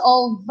symptoms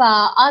of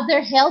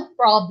other health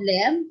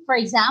problem, for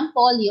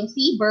example, yung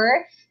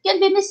fever, can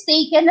be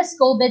mistaken as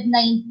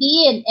COVID-19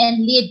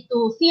 and lead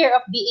to fear of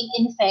being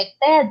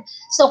infected.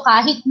 So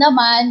kahit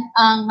naman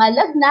ang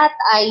lagnat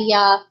ay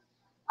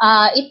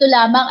ito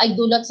lamang ay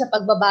dulot sa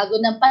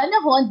pagbabago ng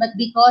panahon, but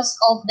because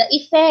of the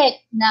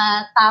effect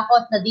na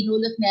takot na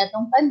dinulot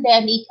nitong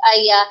pandemic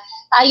ay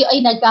tayo ay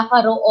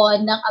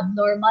nagkakaroon ng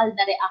abnormal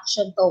na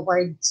reaction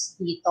towards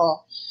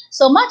dito.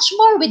 So much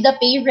more with the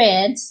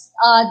parents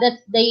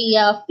that they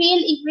feel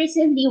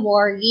increasingly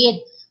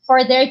worried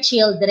for their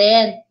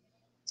children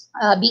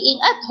being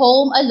at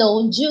home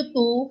alone due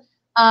to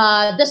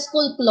the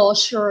school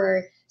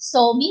closure.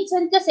 So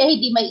minsan kasi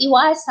hindi may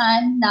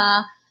iwasan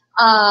na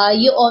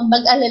yung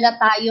mag-alala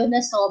tayo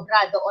na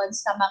sobra doon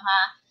sa mga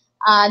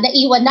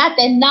naiwan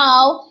natin.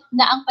 Now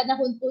na ang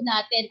panahon po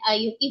natin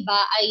ay yung iba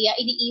ay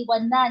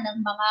iniiwan na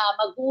ng mga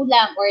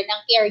magulang or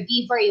ng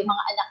caregiver, yung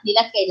mga anak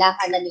nila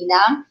kailangan na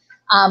nilang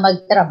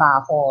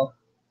magtrabaho.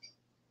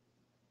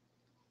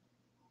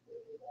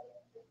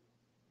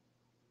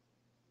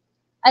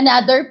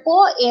 Another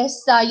po is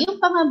yung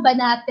pangamba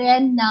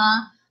natin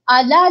na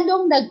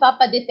lalong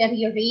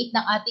nagpapadeteriorate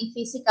ng ating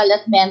physical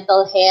at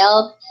mental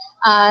health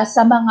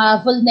sa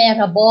mga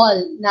vulnerable,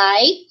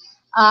 like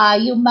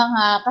yung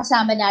mga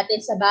kasama natin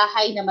sa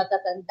bahay na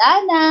matatanda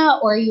na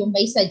or yung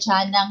may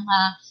sadya ng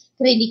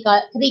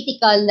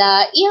critical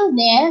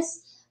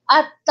illness.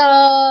 At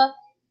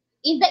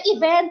in the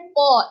event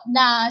po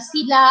na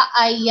sila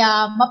ay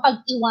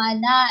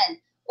mapag-iwanan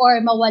or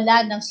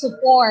mawala ng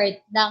support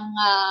ng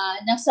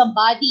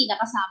somebody na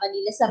kasama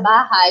nila sa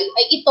bahay,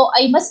 ay ito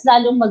ay mas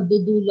lalong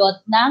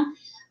magdudulot ng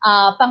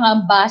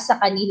pangamba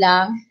sa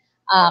kanilang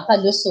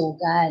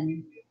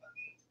kalusugan.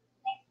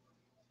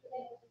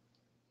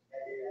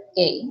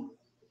 Okay.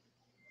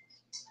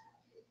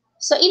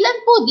 So ilan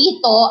po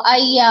dito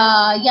ay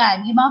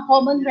yan, yung mga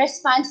common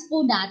response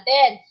po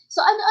natin.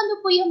 So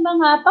ano-ano po yung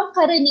mga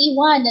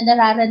pangkaraniwan na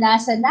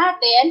nararanasan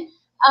natin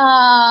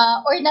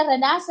or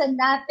naranasan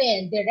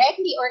natin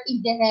directly or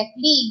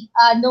indirectly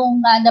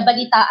nung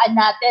nabalitaan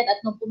natin at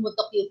nung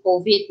pumutok yung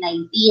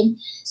COVID-19.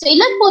 So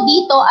ilan po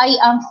dito ay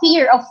ang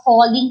fear of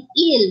falling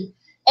ill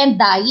and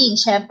dying.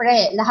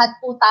 Siyempre, lahat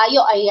po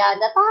tayo ay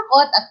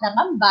natakot at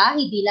nangamba,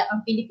 hindi lang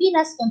ang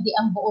Pilipinas, kundi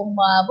ang buong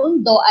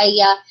mundo ay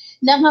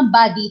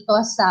nangamba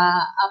dito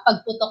sa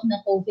pagputok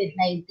ng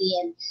COVID-19.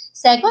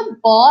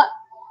 Second po,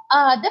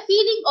 the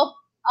feeling of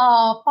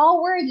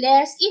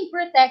powerless in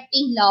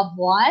protecting loved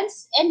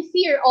ones and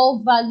fear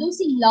of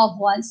losing loved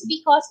ones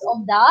because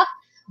of the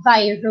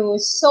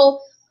virus.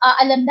 So,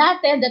 alam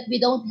natin that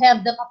we don't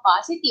have the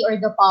capacity or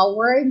the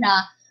power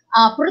na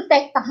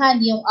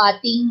protektahan yung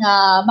ating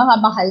mga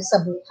mahal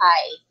sa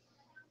buhay.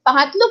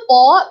 Pangatlo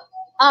po,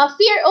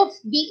 fear of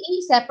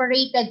being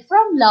separated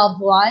from loved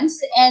ones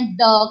and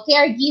the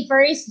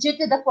caregivers due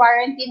to the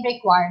quarantine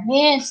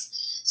requirements.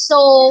 So,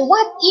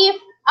 what if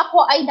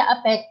ako ay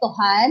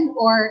naapektuhan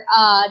or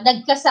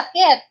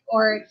nagkasakit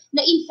or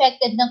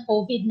na-infected ng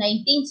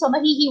COVID-19? So,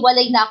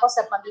 mahihiwalay na ako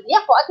sa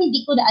pamilya ko at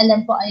hindi ko na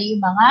alam kung ano yung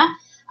mga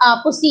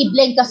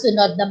posibleng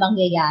kasunod na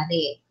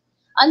mangyayari.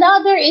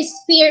 Another is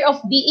fear of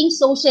being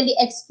socially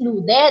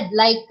excluded,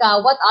 like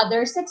what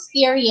others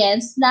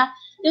experience na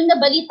yung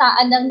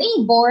nabalitaan ng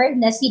neighbor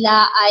na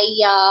sila ay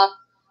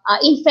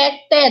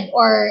infected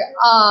or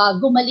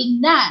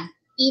gumaling na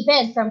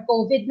even from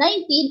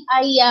COVID-19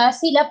 ay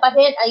sila pa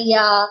rin ay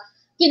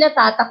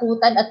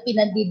kinatatakutan at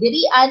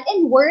pinandidirian,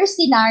 and worst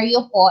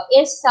scenario po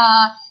is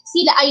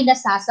sila ay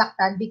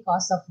nasasaktan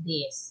because of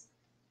this.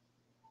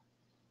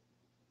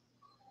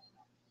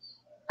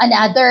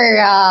 Another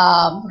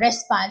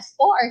response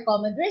po or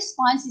common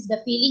response is the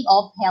feeling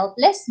of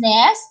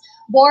helplessness,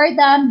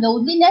 boredom,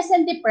 loneliness,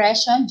 and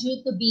depression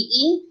due to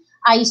being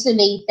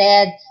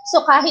isolated.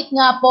 So kahit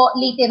nga po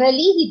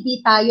literally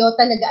hindi tayo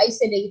talaga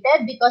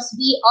isolated because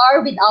we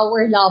are with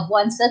our loved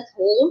ones at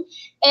home,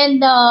 and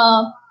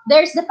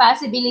there's the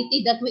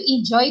possibility that we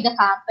enjoy the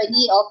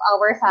company of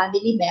our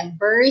family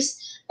members,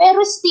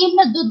 pero still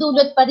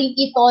nagdudulot pa rin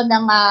ito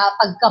ng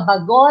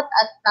pagkabagot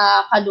at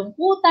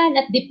kalungkutan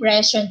at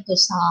depression to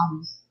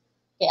some.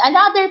 Okay.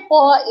 Another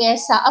po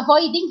is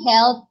avoiding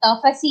health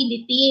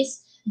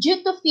facilities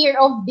due to fear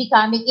of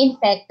becoming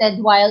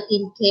infected while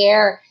in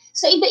care.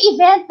 So in the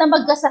event na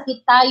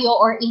magkasakit tayo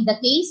or in the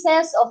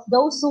cases of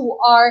those who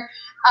are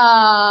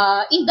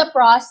in the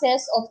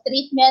process of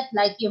treatment,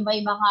 like yung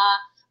may mga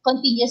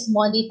continuous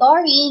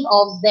monitoring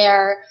of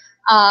their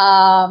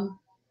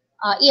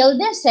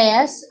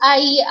illnesses,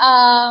 ay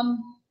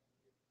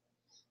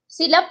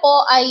sila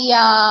po ay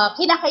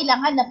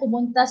kinakailangan na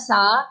pumunta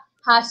sa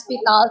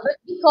hospital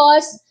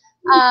because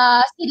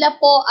sila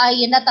po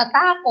ay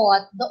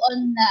natatakot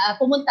doon na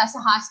pumunta sa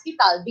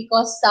hospital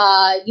because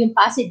yung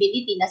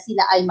possibility na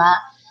sila ay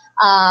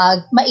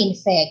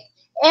ma-infect.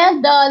 And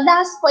the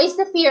last po is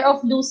the fear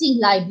of losing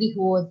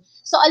livelihood.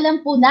 So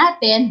alam po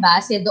natin,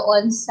 base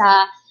doon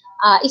sa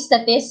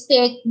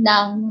statistic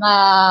ng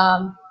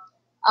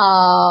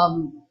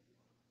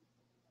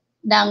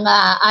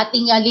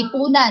ating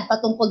lipunan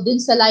patungkol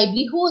dun sa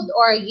livelihood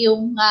or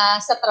yung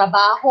sa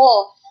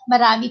trabaho.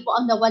 Marami po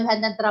ang nawalhan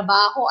ng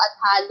trabaho at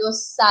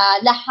halos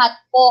lahat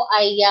po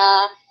ay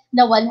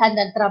nawalhan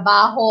ng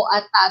trabaho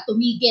at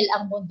tumigil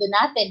ang mundo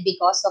natin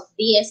because of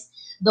this.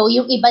 Though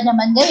yung iba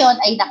naman ngayon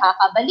ay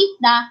nakakabalik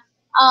na,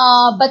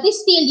 but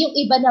still yung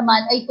iba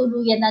naman ay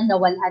tuluyan na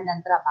nawalhan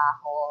ng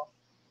trabaho.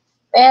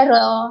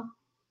 Pero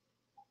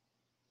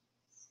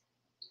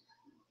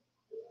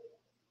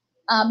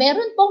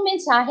meron pong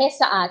mensahe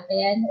sa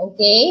atin,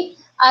 okay?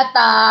 At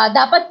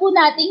dapat po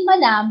nating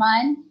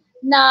malaman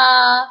na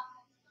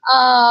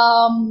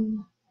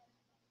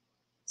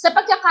sa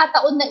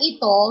pagkakataon na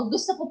ito,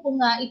 gusto ko pong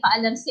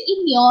ipaalam sa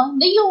inyo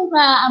na yung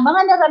mga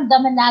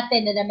naramdaman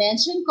natin na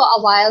na-mention ko a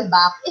while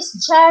back is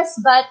just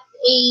but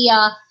a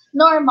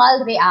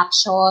normal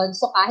reaction.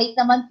 So kahit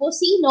naman po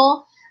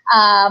sino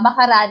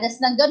makaranas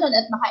ng ganun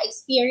at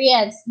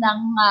maka-experience ng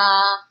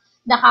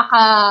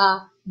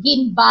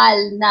nakakagimbal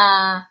na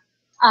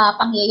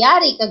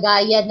pangyayari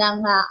kagaya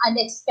ng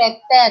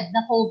unexpected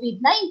na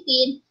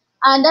COVID-19,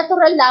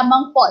 natural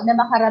lamang po na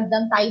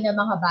makaramdam tayo ng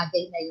mga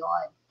bagay na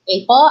yon.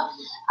 Okay po?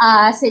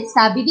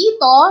 Sabi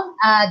dito,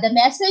 the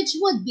message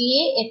would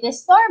be, it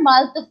is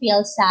normal to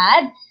feel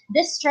sad,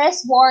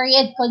 distressed,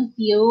 worried,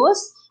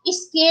 confused,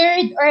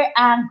 scared, or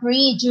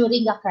angry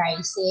during a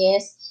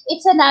crisis.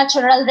 It's a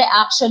natural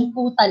reaction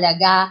po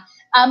talaga.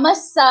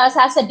 Mas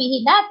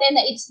sasabihin natin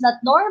na it's not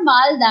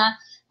normal na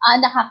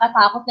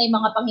nakakatakot na yung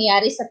mga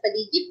pangyayari sa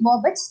paligid mo,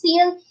 but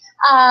still,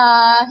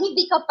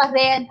 hindi ka pa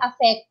rin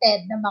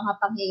affected ng mga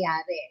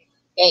pangyayari.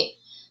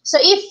 Okay. So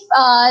if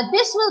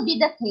this will be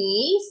the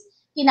case,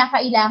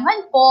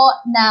 kinakailangan po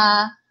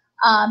na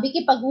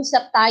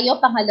makipag-usap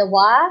tayo.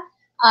 Pangalawa,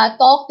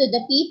 talk to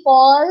the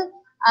people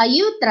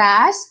you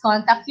trust,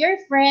 contact your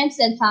friends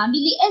and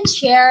family, and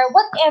share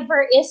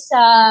whatever is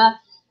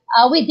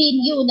within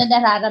you na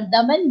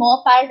nararamdaman mo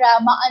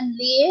para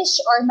ma-unleash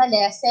or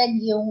ma-lessen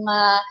yung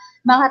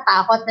mga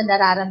takot na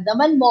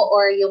nararamdaman mo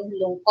or yung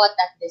lungkot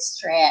at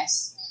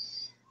distress.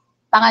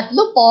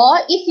 Pangatlo po,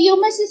 if you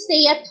must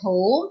stay at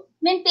home,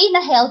 maintain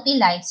a healthy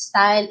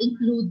lifestyle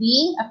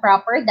including a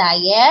proper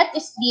diet,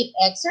 sleep,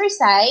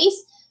 exercise,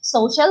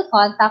 social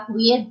contact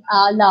with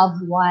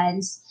loved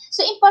ones.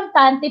 So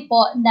importante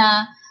po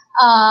na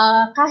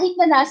kahit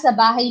na nasa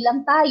bahay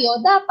lang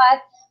tayo,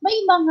 dapat may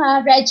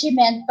mga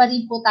regimen pa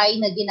rin po tayo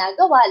na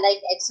ginagawa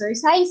like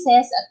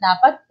exercises at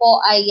dapat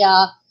po ay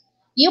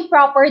yung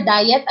proper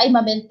diet ay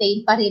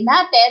ma-maintain pa rin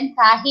natin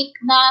kahit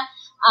na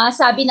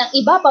sabi ng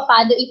iba,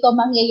 paano ito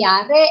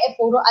mangyayari?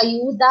 Puro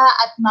ayuda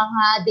at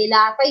mga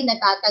delakay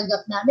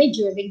natatanggap namin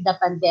during the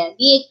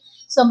pandemic.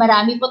 So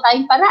marami po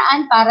tayong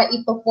paraan para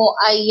ito po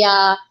ay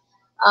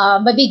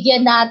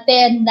mabigyan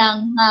natin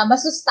ng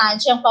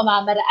masustansyang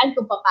pamamaraan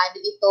kung paano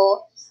ito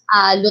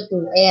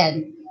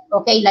lutuin.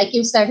 Okay, like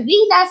yung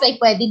sardinas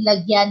ay pwedeng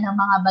lagyan ng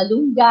mga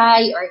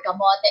malunggay or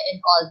kamote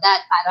and all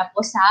that para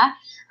po sa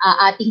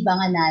ating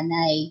mga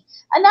nanay.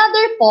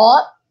 Another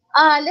po,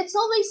 let's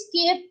always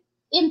keep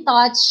in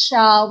touch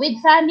with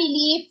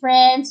family,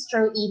 friends,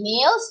 through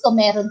emails, kung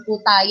meron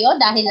po tayo,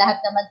 dahil lahat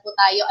naman po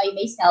tayo ay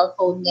may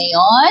cellphone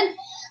ngayon,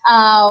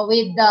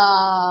 with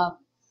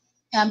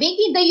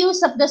making the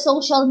use of the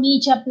social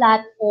media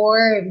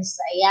platforms.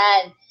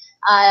 Ayan.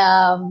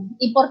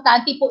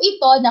 Importante po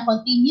ito na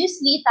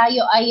continuously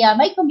tayo ay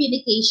may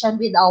communication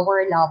with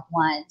our loved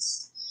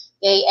ones.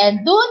 Okay,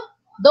 and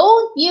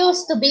don't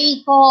use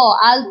tobacco,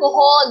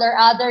 alcohol, or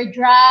other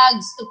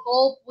drugs to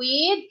cope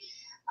with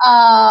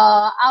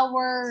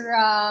our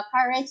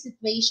current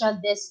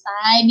situation this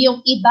time.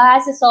 Yung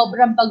iba sa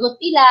sobrang pagod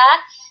nila,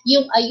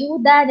 yung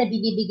ayuda na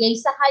binibigay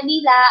sa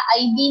kanila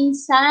ay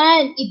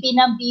minsan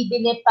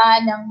ipinambibili pa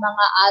ng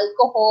mga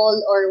alcohol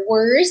or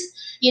worse,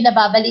 yung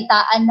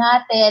nababalitaan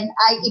natin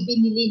ay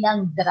ibinili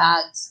ng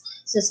drugs.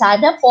 So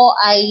sana po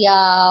ay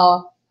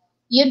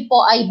yun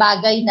po ay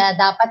bagay na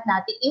dapat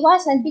natin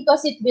iwasan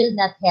because it will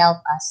not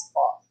help us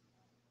po.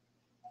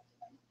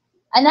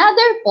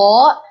 Another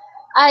po,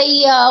 ay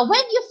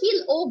when you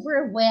feel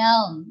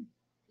overwhelmed,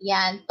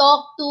 yan,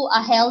 talk to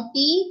a health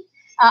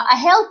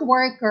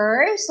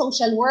worker,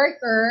 social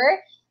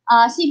worker,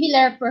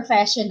 similar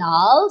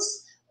professionals,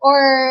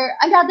 or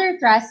another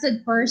trusted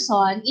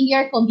person in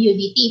your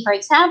community. For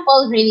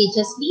example,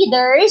 religious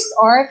leaders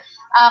or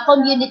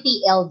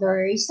community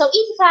elders. So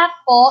in fact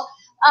po,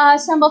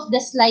 some of the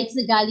slides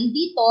na galing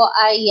dito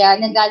ay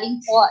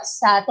nagaling po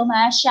sa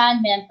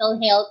Tomasian Mental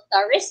Health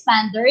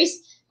Responders,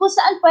 kung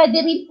saan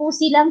pwede rin po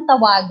silang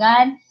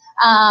tawagan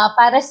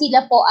para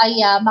sila po ay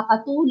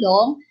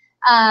makatulong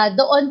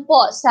doon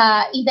po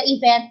sa in the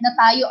event na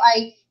tayo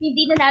ay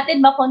hindi na natin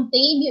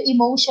ma-contain yung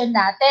emotion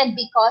natin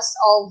because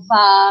of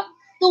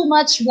too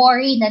much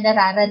worry na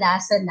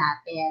nararanasan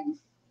natin.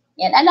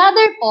 Yan.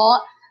 Another po,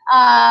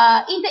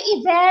 in the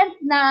event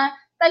na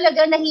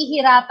talagang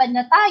nahihirapan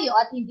na tayo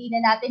at hindi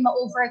na natin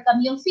ma-overcome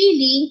yung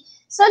feeling,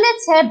 so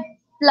let's have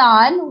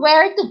plan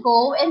where to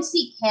go and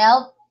seek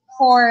help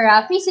for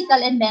physical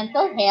and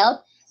mental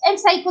health and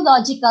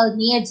psychological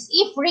needs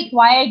if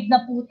required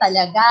na po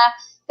talaga.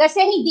 Kasi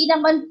hindi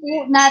naman po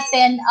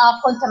natin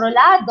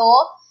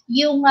kontrolado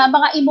yung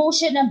mga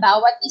emotion ng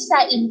bawat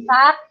isa. In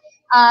fact,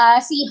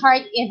 si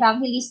Heart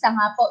Evangelista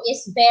nga po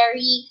is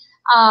very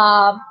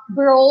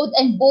broad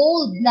and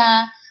bold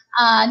na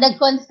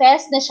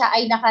nag-confess na siya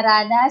ay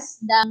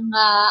nakaranas ng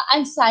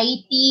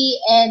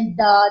anxiety and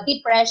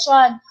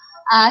depression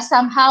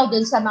somehow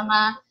dun sa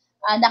mga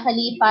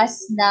nakalipas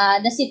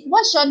na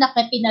sitwasyon na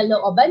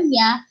kapinalooban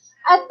niya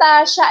at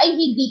siya ay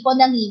hindi po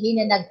nangili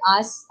na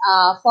nag-ask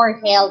for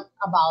help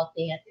about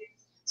it.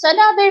 So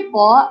another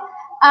po,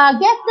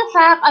 get the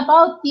fact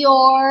about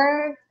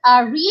your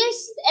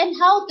risk and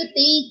how to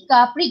take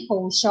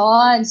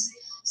precautions.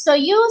 So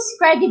use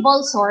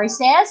credible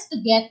sources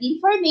to get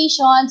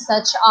information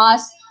such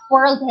as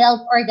World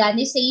Health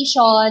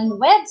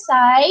Organization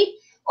website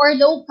or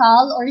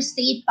local or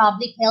state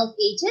public health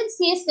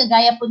agencies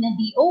kagaya po ng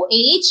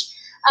DOH.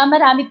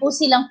 Marami po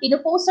silang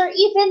pinupost or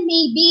even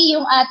maybe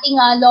yung ating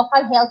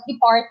local health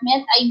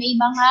department ay may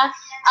mga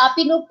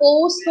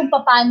pinupost kung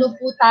paano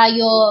po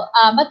tayo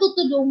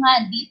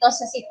matutulungan dito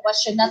sa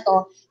sitwasyon na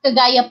to.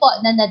 Kagaya po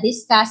na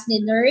na-discuss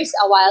ni Nurse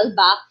a while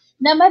back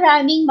na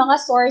maraming mga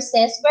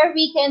sources where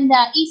we can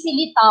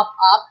easily top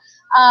up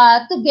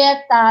to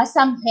get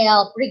some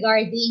help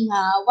regarding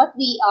what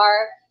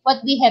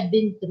we have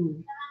been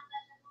through.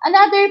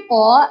 Another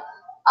po,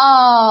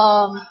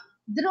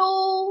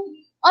 draw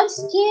on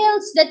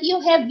skills that you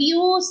have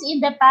used in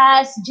the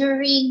past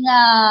during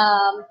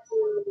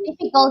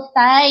difficult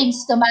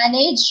times to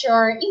manage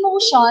your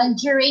emotion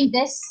during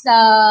this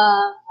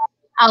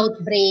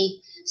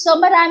outbreak. So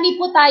marami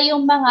po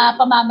tayong mga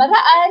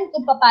pamamaraan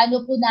kung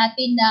paano po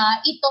natin na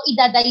ito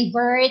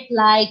i-divert,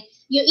 like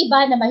yung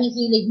iba na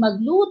mahihilig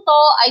magluto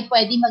ay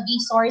pwede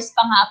maging source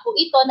pa nga po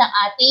ito ng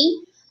ating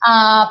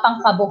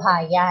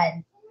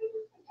pangkabuhayan.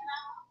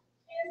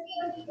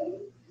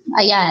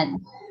 Ayan.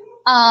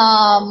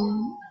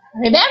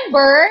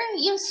 Remember,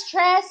 yung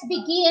stress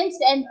begins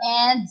and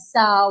ends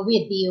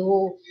with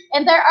you.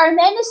 And there are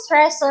many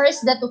stressors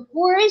that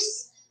occurs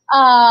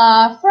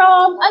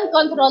from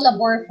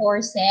uncontrollable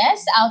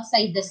forces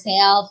outside the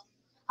self.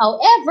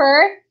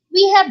 However,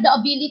 we have the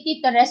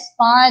ability to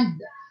respond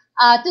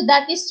to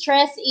that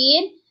stress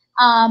in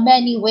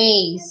many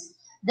ways.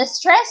 The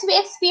stress we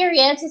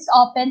experience is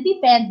often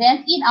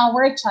dependent in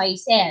our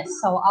choices.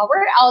 So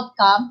our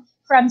outcome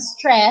from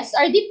stress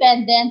are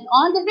dependent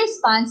on the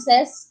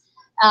responses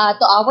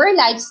to our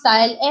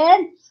lifestyle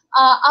and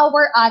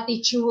our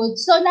attitude.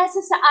 So nasa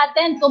sa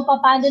atin kung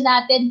paano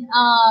natin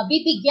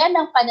bibigyan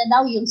ng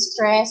pananaw yung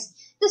stress.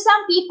 To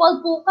some people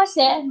po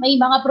kasi may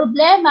mga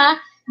problema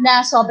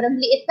na sobrang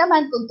liit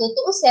naman kung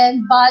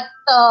tutuusin, but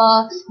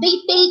they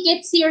take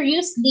it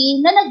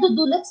seriously na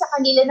nagdudulot sa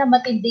kanila ng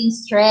matinding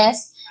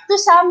stress. To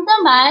some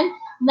naman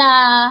na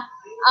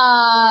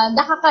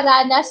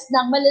nakakaranas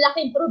ng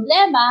malalaking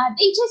problema,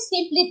 they just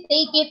simply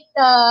take it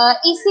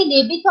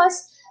easily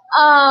because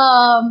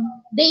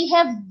they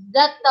have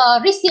that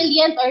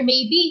resilient or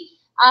maybe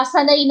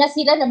sanay na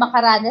sila na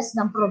makaranas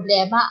ng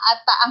problema at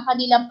ang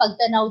kanilang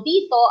pagtanaw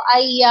dito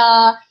ay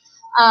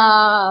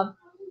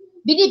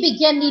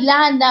binibigyan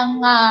nila ng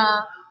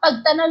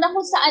pagtanaw na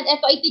kung saan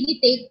ito ay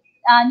tinitake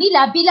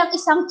nila bilang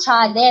isang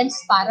challenge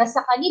para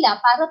sa kanila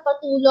para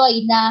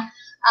patuloy na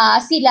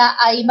sila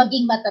ay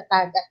maging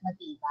matatag at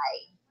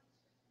matibay.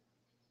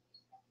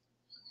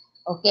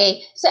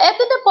 Okay, so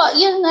ito na po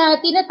yung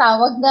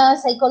tinatawag na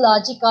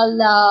psychological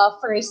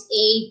first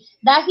aid.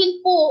 Dahil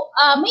po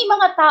may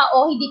mga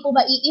tao, hindi po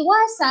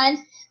maiiwasan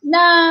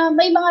na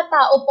may mga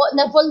tao po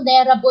na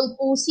vulnerable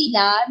po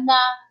sila na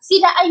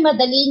sila ay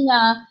madaling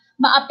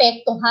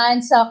maapektuhan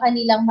sa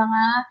kanilang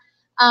mga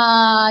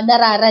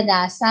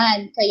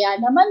nararanasan.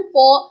 Kaya naman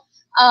po,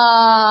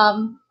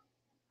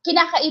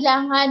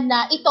 kinakailangan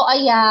na ito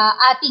ay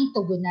ating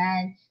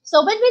tugunan. So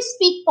when we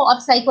speak po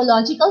of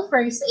psychological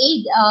first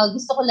aid,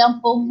 gusto ko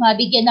lang pong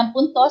bigyan ng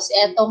puntos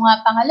etong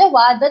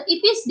pangalawa that it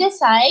is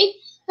designed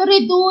to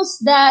reduce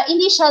the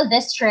initial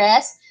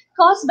distress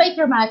caused by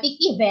traumatic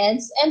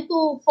events and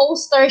to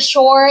foster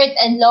short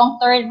and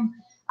long-term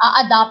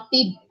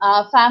adaptive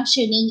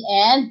functioning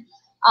and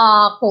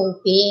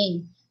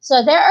coping. So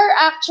there are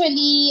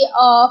actually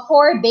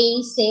 4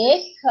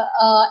 basic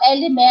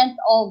element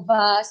of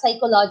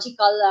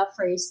psychological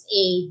first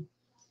aid.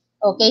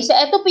 Okay, so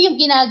ito po yung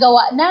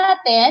ginagawa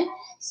natin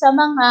sa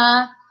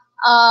mga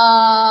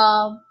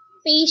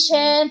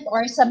patient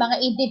or sa mga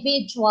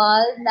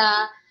individual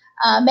na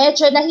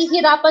medyo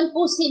nahihirapan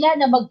po sila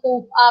na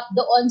mag-cope up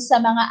doon sa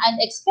mga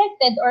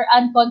unexpected or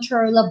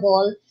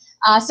uncontrollable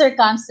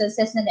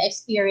circumstances na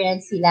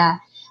na-experience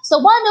sila. So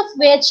one of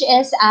which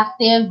is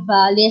active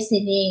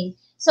listening.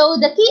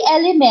 So the key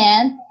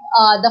element,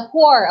 the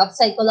core of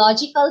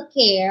psychological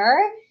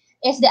care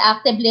is the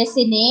active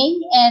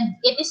listening, and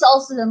it is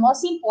also the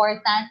most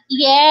important,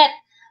 yet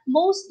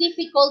most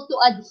difficult to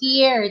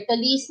adhere, to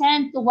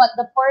listen to what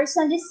the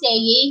person is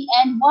saying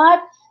and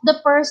what the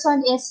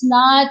person is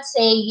not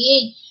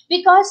saying.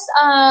 Because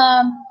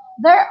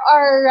there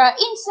are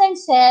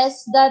instances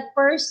that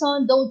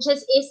person don't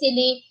just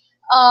easily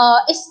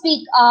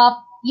speak up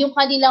yung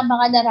kanilang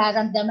mga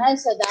nararamdaman.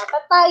 So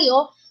dapat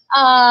tayo,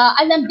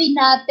 alam din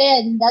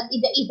natin that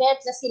in the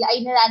events na sila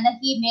ay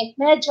nananahimik,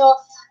 medyo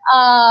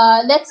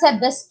let's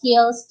have the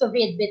skills to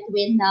read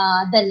between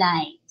the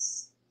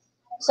lines.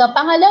 So,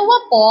 pangalawa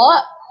po,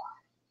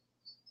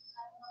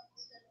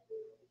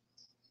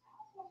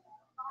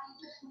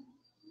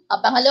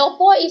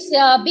 is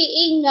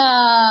being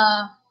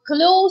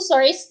close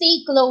or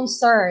stay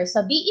closer.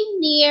 So, being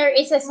near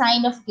is a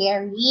sign of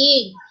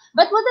caring.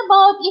 But what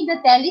about in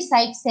the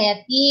telepsych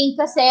setting?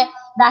 Kasi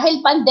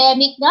dahil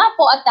pandemic nga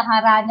po at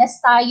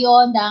nakaranas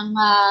tayo ng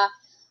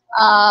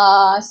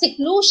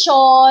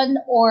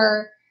seclusion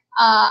or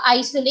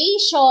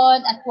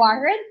isolation at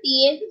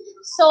quarantine.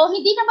 So,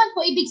 hindi naman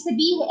po ibig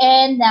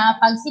sabihin na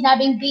pag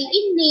sinabing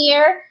being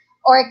near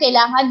or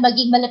kailangan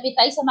maging malapit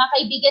tayo sa mga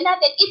kaibigan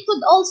natin, it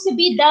could also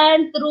be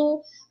done through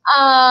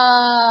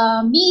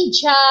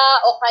media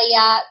o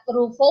kaya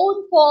through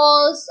phone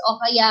calls o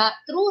kaya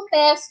through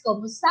text,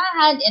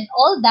 kumustahan and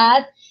all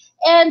that.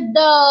 And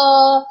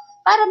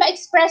para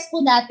ma-express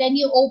po natin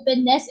yung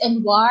openness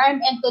and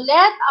warmth and to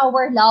let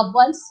our loved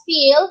ones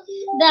feel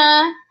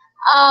na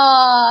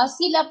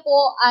sila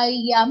po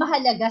ay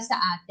mahalaga sa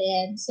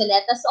atin. So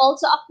let us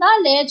also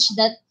acknowledge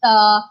that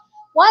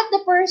what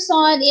the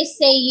person is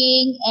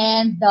saying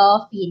and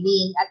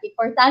feeling. At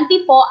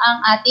importante po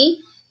ang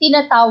ating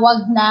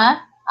tinatawag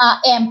na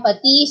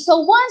empathy.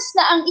 So once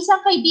na ang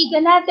isang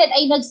kaibigan natin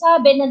ay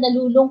nagsabi na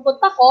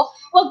nalulungkot ako,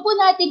 wag po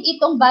natin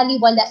itong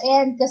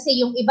baliwalain kasi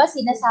yung iba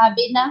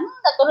sinasabi na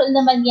natural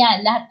naman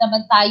yan, lahat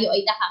naman tayo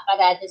ay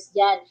nakakaranas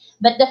dyan.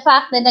 But the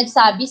fact na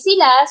nagsabi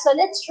sila, so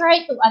let's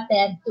try to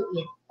attend to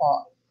it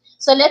po.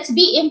 So let's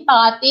be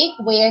empathic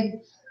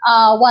with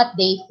what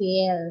they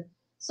feel.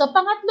 So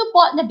pangatlo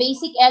po na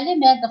basic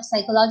element of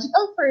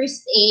psychological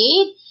first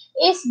aid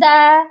is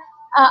the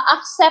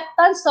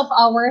acceptance of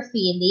our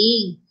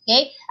feeling.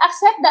 Okay?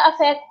 Accept the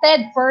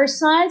affected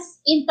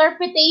person's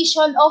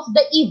interpretation of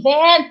the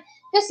event.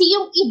 Kasi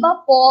yung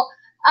iba po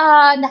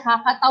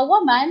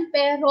nakakatawa man,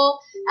 pero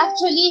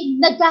actually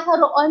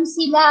nagkakaroon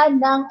sila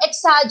ng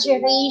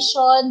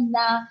exaggeration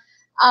na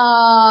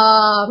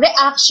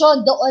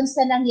reaction doon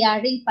sa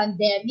nangyaring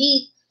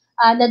pandemic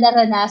na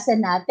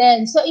naranasan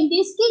natin. So in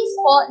this case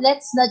po,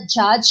 let's not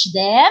judge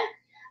them.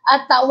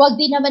 At wag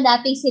din naman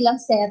natin silang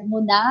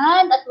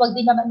sermonan at wag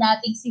din naman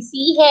nating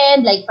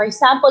sisihin. Like for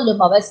example,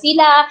 lumabas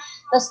sila,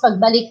 tapos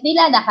pagbalik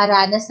nila,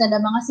 nakaranas na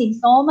ng mga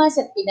simptomas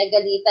at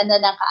pinagalitan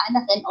na ng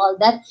kaanak and all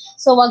that.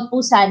 So wag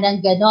po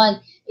sanang ganon.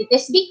 It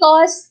is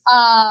because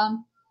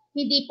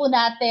hindi po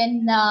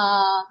natin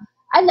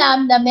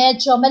alam na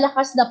medyo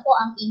malakas na po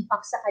ang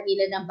impact sa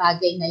kanila ng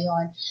bagay na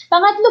yon.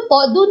 Pangatlo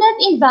po, do not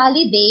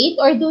invalidate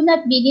or do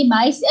not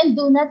minimize and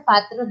do not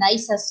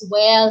patronize as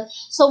well.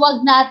 So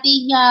wag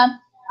nating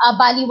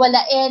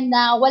baliwalain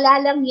na wala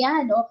lang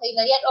yan, okay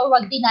na yan, or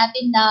wag din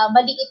natin na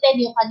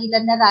maliitin yung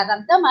kanilang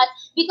nararamdaman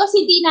because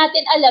hindi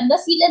natin alam na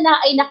sila na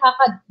ay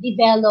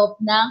nakaka-develop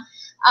ng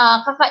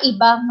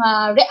kakaibang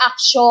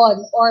reaction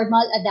or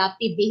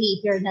maladaptive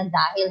behavior ng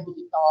dahil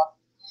dito.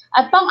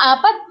 At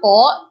pang-apat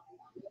po,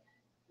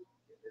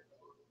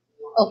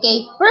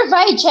 okay,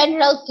 provide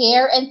general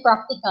care and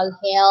practical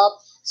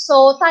help.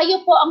 So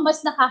tayo po ang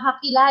mas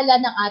nakakakilala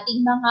ng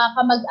ating mga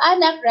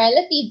kamag-anak,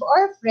 relative,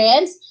 or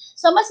friends.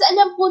 So mas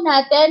alam po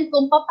natin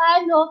kung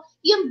paano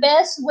yung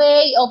best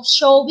way of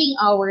showing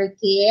our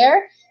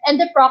care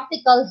and the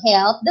practical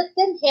help that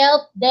can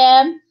help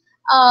them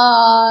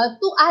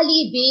to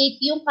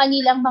alleviate yung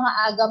kanilang mga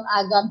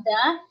agam-agam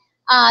na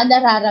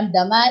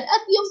nararamdaman.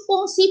 At yung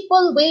pong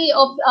simple way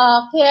of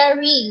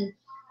caring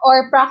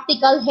or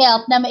practical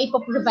help na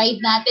maipoprovide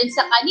natin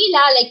sa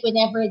kanila, like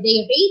whenever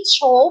they reach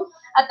home,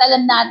 at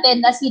alam natin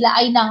na sila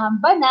ay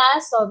nangamba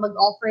na, so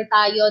mag-offer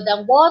tayo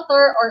ng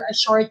water or a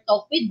short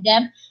talk with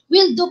them,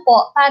 will do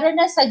po para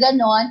na sa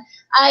ganon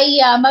ay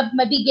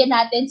mabigyan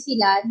natin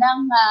sila ng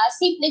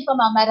simpleng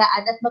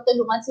pamamaraan at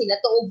matulungan sila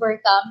to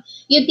overcome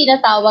yung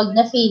tinatawag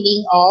na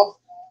feeling of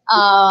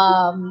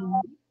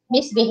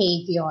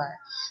misbehavior.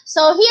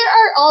 So here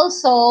are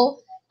also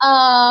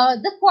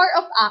the core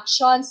of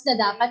actions na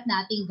dapat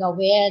nating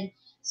gawin.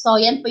 So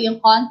yan po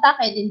yung contact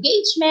and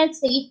engagement,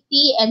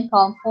 safety and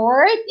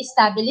comfort,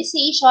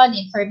 stabilization,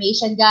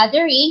 information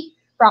gathering,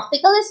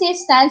 practical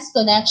assistance,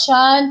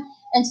 connection,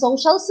 and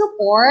social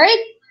support,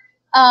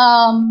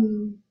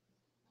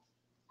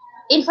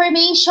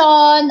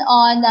 information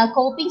on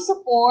coping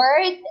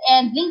support,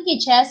 and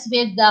linkages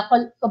with the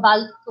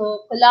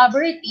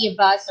collaborative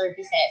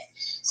services.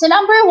 So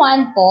number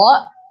 1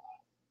 po,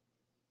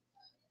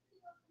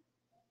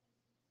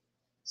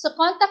 so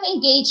contact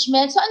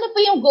engagement. So ano po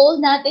yung goal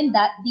natin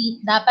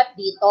dapat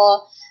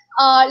dito?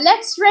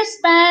 Let's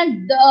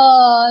respond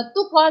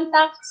to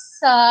contacts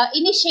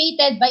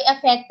initiated by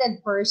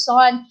affected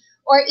person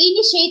or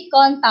initiate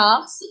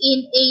contacts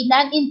in a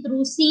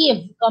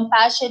non-intrusive,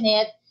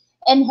 compassionate,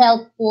 and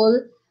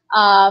helpful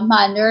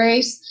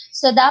manners.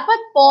 So dapat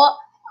po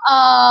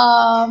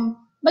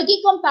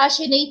maging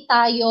compassionate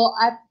tayo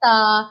at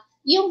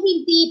yung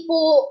hindi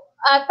po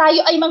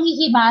tayo ay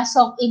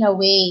manghihimasok in a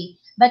way.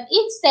 But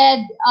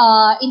instead,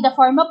 in the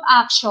form of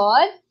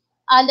action,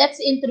 let's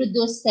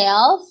introduce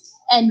self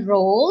and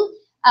role,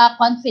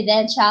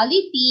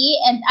 confidentiality,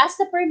 and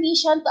ask the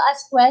permission to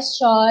ask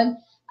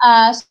questions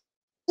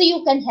so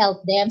you can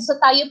help them. So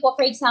tayo po,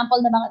 for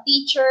example, na mga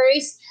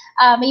teachers,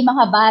 may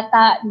mga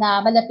bata na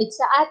malapit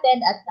sa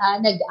atin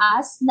at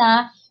nag-ask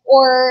na,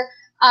 or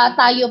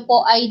tayo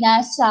po ay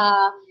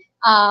nasa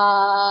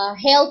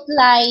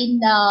helpline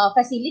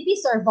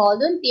facilities or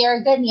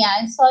volunteer,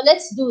 ganyan. So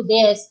let's do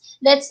this.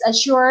 Let's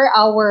assure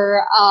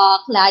our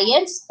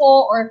clients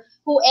po or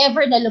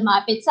whoever na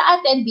lumapit sa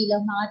atin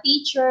bilang mga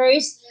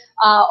teachers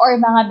or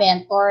mga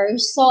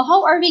mentors. So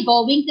how are we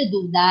going to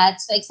do that?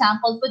 So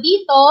example po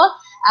dito,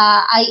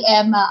 I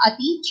am a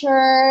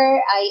teacher.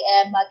 I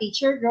am a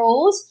teacher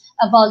Rose,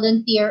 a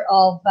volunteer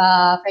of,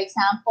 for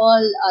example,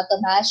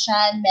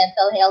 Tomasian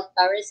Mental Health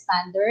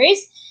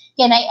Responders.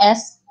 Can I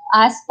ask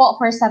po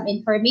for some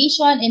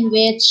information in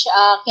which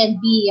can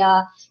be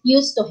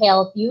used to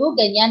help you,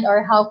 ganyan,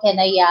 or how can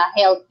I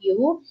help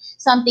you,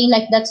 something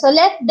like that. So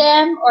let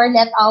them or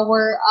let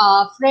our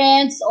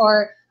friends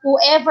or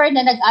whoever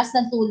na nag-ask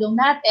ng tulong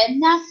natin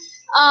na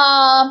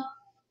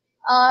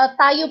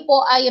tayo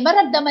po ay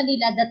maramdaman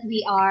nila that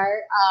we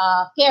are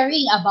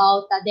caring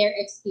about their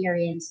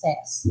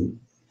experiences.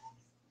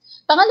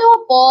 Pangalawa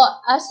po,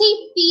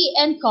 safety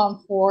and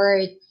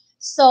comfort.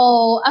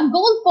 So, ang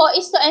goal po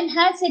is to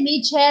enhance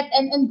immediate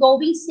and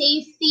ongoing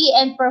safety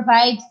and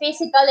provide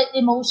physical and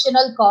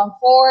emotional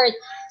comfort.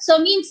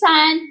 So,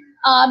 minsan,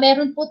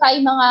 meron po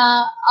tayong mga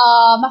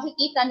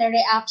makikita na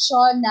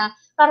reaction na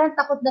parang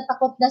takot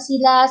na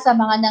sila sa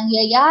mga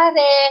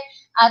nangyayari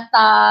at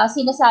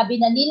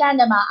sinasabi na nila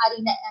na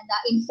maaari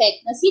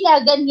na-infect na sila,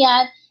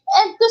 ganyan.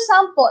 And to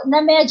some po, na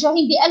medyo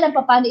hindi alam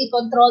pa paano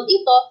i-control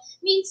ito,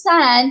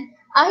 minsan,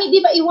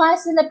 hindi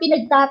maiwasan na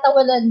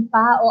pinagtatawalan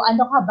pa o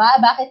ano ka ba,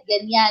 bakit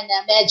ganyan,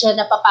 na medyo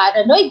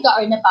napaparanoid ka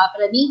or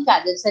napapraning ka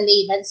dun sa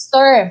layman's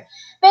term.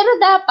 Pero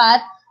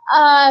dapat,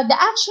 the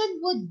action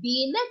would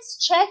be, let's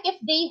check if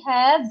they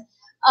have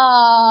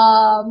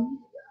um,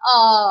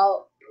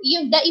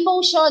 yung the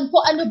emotion,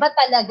 kung ano ba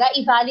talaga,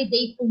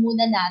 i-validate po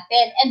muna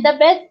natin. And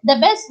the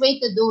best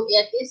way to do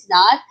it is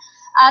that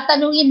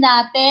tanungin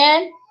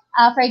natin,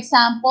 for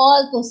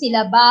example, kung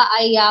sila ba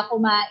ay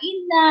kumain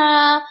na,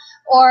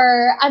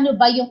 or ano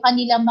ba yung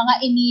kanilang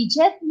mga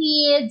immediate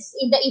needs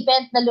in the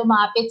event na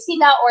lumapit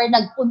sila or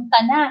nagpunta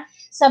na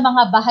sa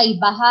mga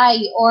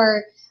bahay-bahay,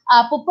 or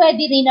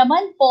pwede rin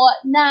naman po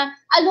na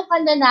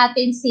alukan na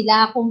natin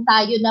sila kung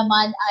tayo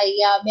naman ay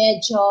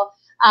medyo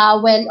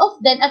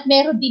well-off din at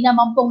meron din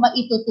naman pong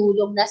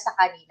maitutulong na sa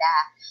kanila.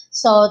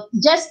 So,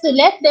 just to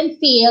let them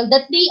feel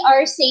that they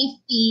are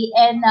safety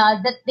and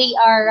that they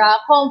are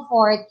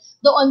comfort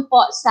doon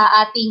po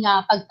sa ating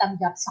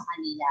pagtanggap sa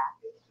kanila.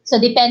 So,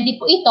 depende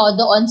po ito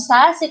doon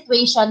sa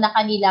situation na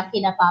kanila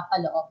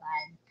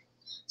kinapapalooban.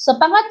 So,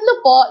 pangatlo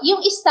po,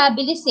 yung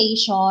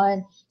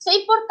stabilization. So,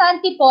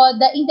 importante po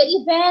in the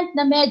event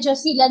na medyo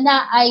sila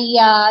na ay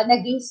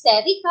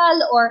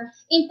nag-hysterical or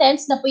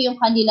intense na po yung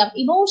kanilang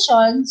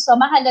emotion, so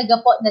mahalaga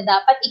po na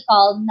dapat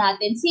i-calm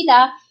natin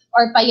sila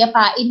or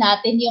payapain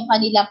natin yung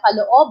kanilang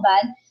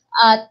kalooban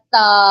at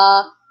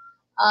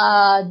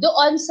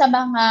doon sa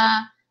mga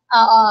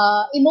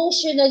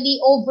emotionally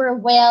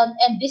overwhelmed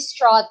and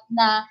distraught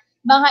na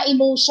mga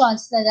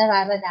emotions na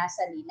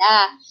nararanasan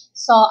nila.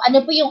 So,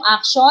 ano po yung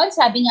action?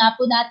 Sabi nga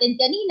po natin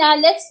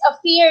kanina, let's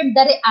affirm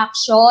the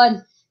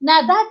reaction na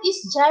that is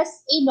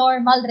just a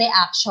normal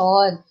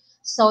reaction.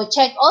 So,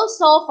 check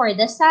also for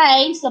the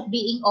signs of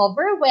being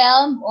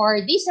overwhelmed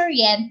or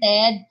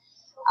disoriented.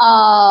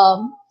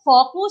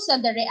 Focus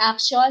on the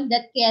reaction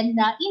that can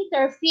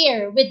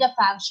interfere with the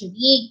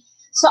functioning.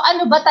 So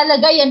ano ba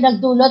talaga yung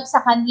nagdulot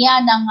sa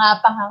kanya ng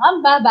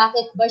pangangamba?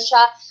 Bakit ba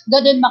siya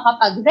ganun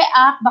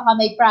makapag-react? Baka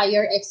may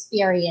prior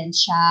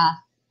experience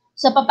siya.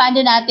 So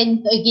paano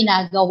natin ito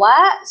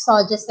ginagawa?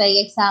 So just like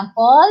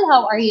example,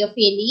 how are you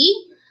feeling?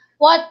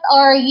 What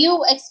are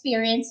you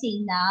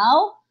experiencing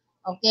now?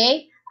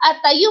 Okay?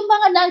 At yung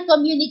mga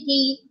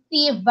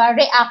non-communicative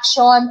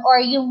reaction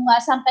or yung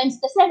sometimes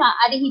kasi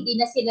maaaring hindi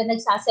na sila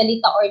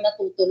nagsasalita or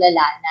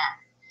natutulala na.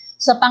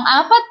 So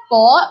pang-apat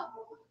po,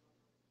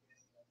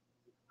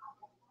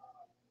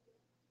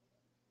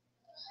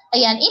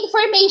 ayan,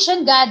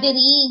 information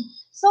gathering.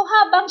 So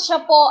habang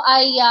siya po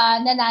ay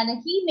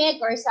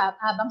nananahimik or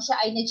habang siya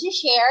ay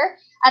nag-share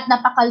at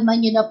napakalma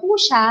nyo na po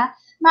siya,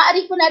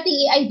 maaari po natin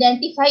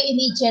i-identify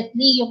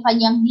immediately yung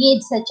kanyang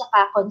needs at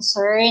saka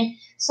concern.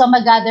 So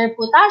mag-gather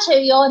po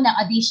tayo yun ng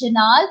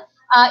additional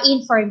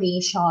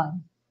information.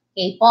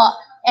 Okay po.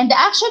 And the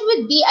action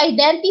would be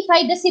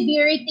identify the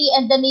severity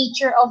and the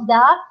nature of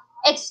the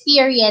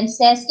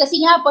experiences.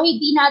 Kasi nga po,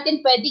 hindi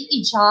natin pwedeng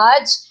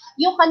i-judge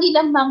yung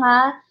kanilang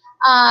mga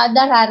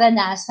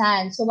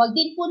nararanasan. So, wag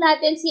din po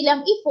natin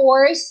silang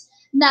i-force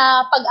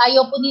na pag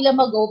ayaw po nila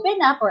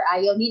mag-open up or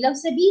ayaw nilang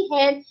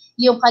sabihin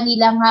yung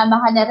kanilang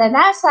mga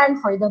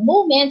naranasan for the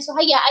moment. So,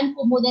 hayaan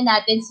po muna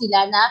natin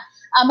sila na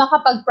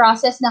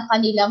makapag-process ng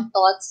kanilang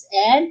thoughts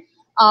and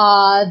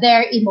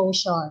their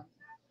emotion.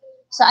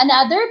 So,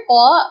 another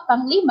po,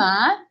 pang-5,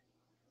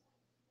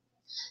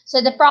 so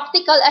the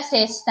practical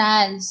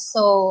assistance.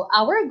 So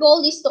our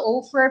goal is to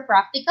offer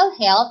practical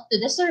help to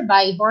the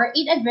survivor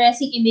in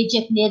addressing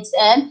immediate needs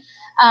and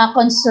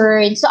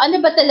concerns. So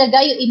ano ba talaga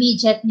yung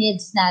immediate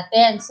needs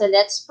natin? So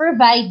let's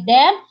provide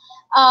them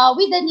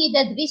with the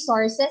needed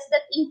resources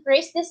that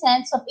increase the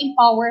sense of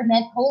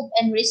empowerment, hope,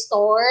 and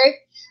restore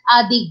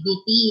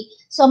dignity.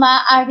 So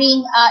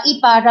maaaring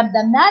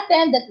iparamdam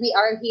natin that we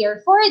are here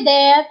for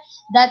them,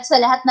 that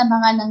sa lahat ng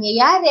mga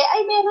nangyayari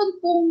ay meron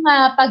pong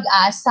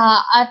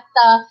pag-asa at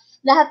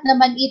lahat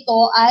naman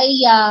ito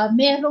ay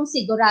merong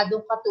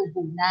siguradong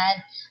katugunan.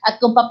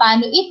 At kung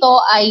paano ito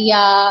ay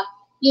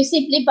yung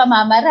simpleng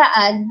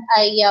pamamaraan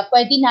ay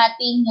pwede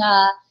nating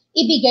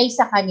ibigay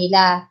sa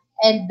kanila.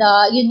 And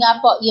yun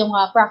nga po yung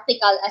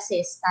practical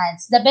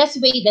assistance. The best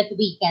way that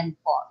we can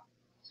po.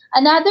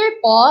 Another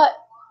po,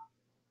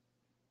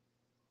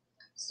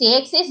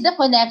 6 is the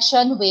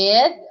connection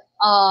with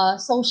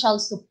social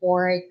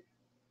support.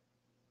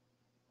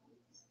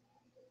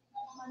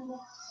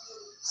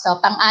 So,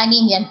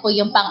 pang-anim, yan po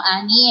yung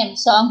pang-anim.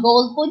 So, ang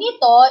goal po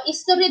nito is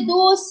to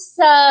reduce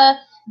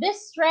the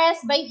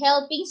stress by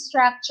helping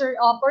structure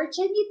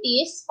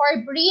opportunities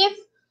for brief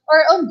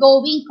or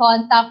ongoing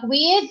contact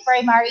with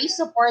primary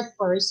support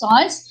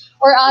persons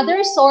or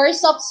other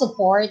source of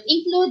support,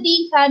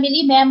 including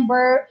family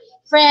member,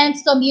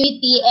 friends,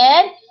 community,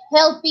 and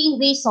helping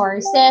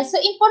resources. So,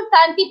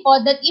 importante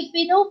po that if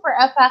we know for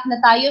a fact na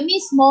tayo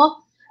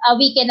mismo,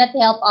 we cannot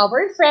help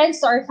our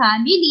friends or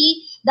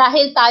family,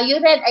 dahil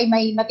tayo rin ay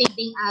may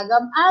matinding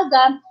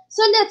agam-agam, so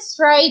let's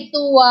try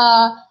to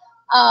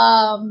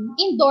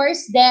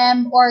endorse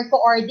them or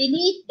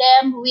coordinate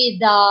them with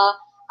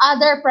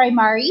other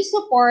primary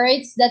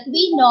supports that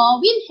we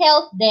know will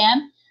help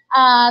them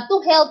to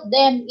help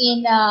them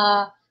in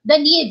the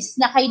needs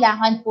na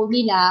kailangan po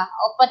nila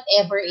of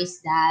whatever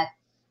is that.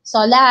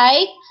 So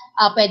like,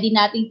 pwede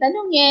nating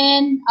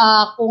tanungin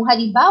kung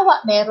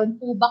halimbawa meron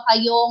po ba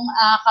kayong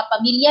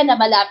kapamilya na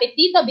malapit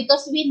dito,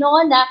 because we know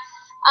na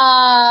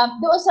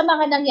doon sa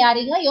mga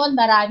nangyari ngayon,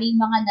 maraming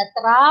mga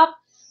na-trap,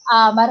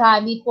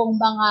 marami pong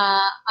mga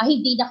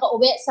hindi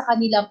nakauwi sa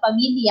kanilang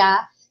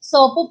pamilya.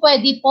 So po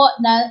pwede po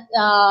na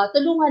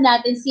tulungan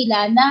natin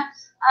sila na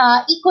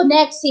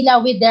i-connect sila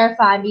with their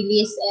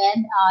families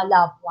and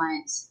loved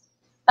ones.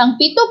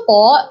 Pang-pito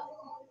po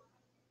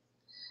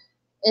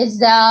is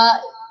the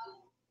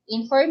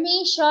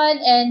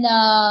information and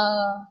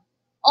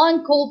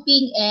on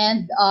coping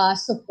and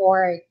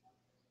support.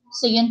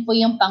 So yun po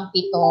yung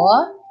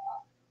pang-pito.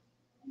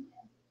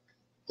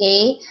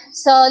 Okay,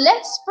 so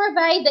let's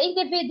provide the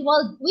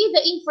individual with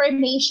the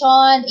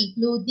information,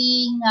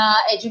 including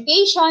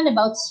education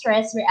about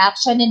stress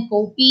reaction and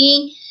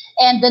coping,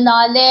 and the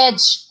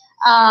knowledge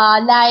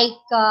like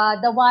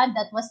the one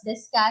that was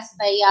discussed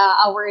by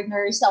our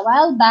nurse a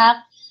while back,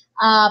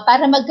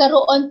 para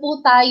magkaroon po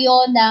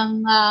tayo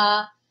ng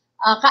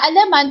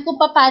kaalaman kung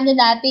paano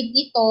natin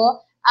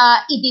ito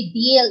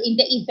i-deal in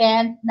the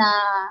event na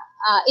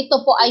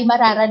ito po ay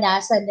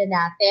mararanasan na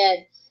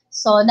natin.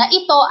 So na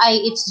ito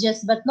ay it's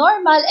just but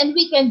normal and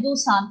we can do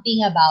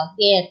something about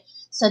it.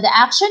 So the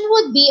action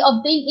would be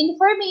obtain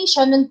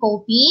information on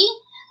coping,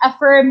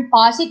 affirm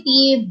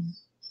positively,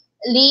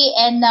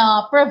 and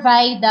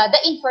provide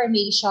the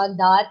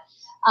information that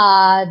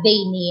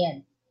they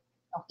need.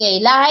 Okay,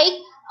 like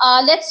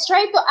let's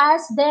try to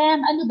ask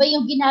them, ano ba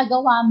yung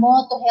ginagawa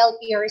mo to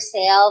help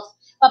yourself?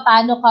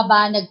 Paano ka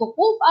ba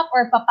nag-cope up,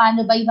 or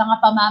paano ba yung mga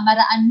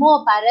pamamaraan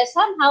mo para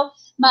somehow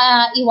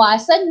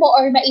maiwasan mo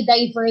or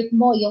ma-divert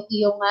mo yung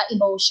iyong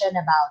emotion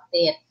about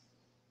it.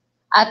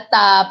 At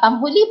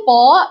panghuli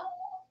po,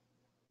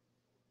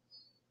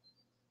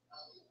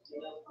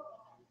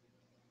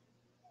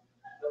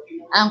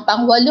 ang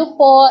pangwalo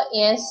po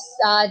is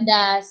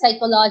the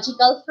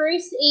psychological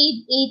first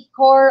aid, 8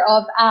 core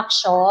of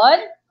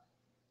action.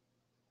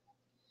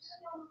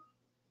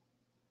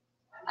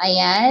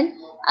 Ayan,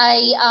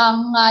 ay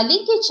ang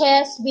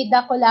linkages with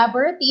the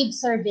collaborative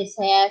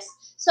services.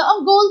 So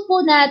ang goal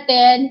po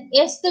natin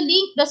is to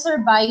link the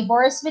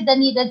survivors with the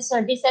needed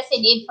services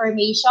and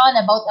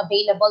information about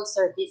available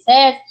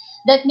services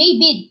that may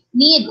be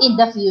need in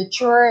the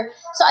future.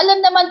 So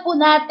alam naman po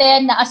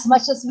natin na as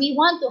much as we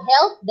want to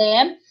help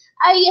them,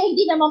 ay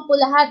hindi naman po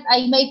lahat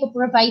ay may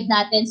provide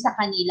natin sa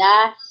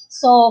kanila.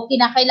 So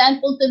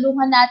kinakailangan pong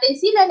tulungan natin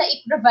sila na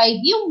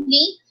i-provide yung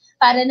link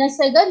para na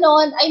sa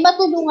ganon ay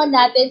matulungan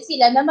natin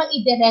sila na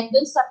mag-direct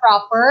dun sa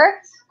proper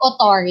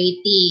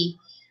authority.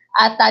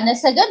 At na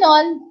sa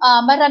ganon,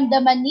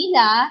 maramdaman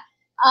nila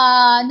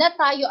na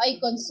tayo ay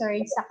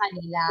concerned sa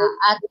kanila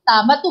at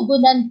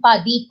matugunan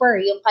pa deeper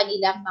yung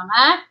kanilang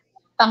mga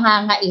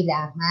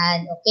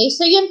pangangailangan. Okay,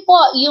 so yun po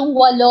yung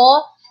 8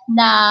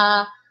 na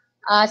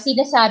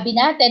sinasabi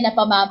natin na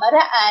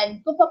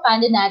pamamaraan kung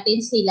paano natin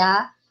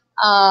sila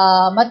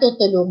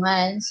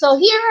matutulungan. So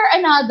here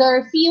are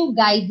another few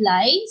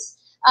guidelines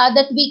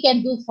that we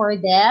can do for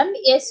them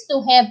is to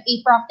have a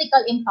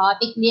practical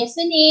empathic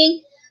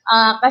listening.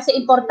 Kasi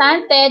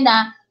importante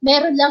na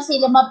meron lang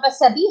sila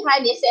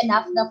mapasabihan is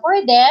enough na for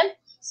them.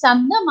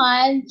 Some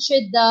naman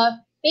should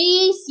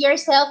pace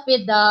yourself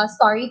with the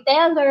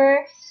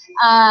storyteller.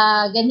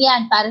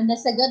 Ganyan, para na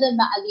sa ganun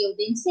maaliw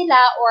din sila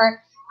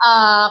or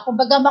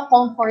kumbaga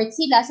ma-comfort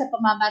sila sa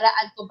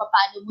pamamaraan kung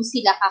paano mo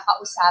sila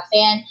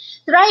kakausapin.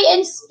 Try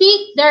and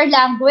speak their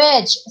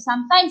language.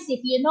 Sometimes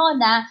if you know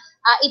na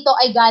ito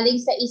ay galing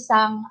sa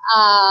isang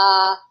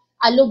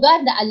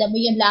lugar na alam mo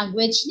yung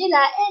language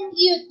nila and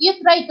you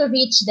try to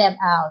reach them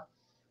out.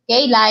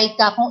 Okay, like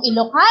kung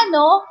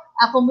Ilocano,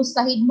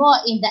 kumustahin mo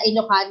in the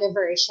Ilocano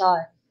version.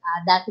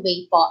 That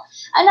way po.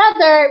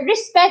 Another,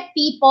 respect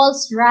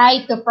people's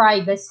right to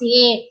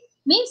privacy.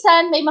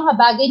 Minsan, may mga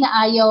bagay na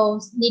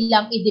ayaw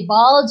nilang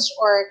i-divulge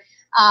or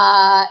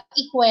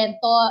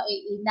ikwento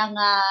ng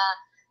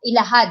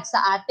ilahad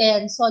sa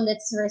atin. So,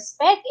 let's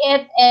respect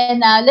it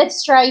and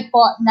let's try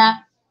po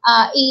na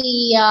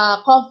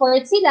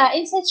i-comfort sila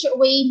in such a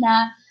way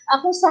na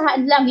kung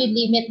saan lang yung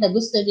limit na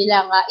gusto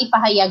nilang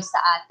ipahayag sa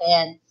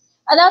atin.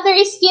 Another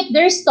is keep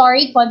their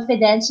story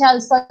confidential.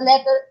 So,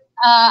 let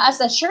us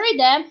assure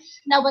them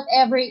na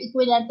whatever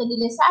ikwento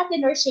nila sa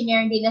atin or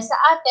share nila sa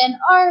atin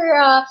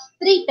are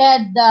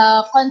treated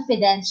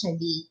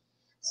confidentially.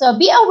 So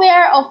be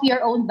aware of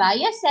your own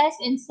biases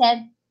and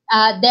set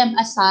them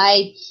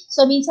aside.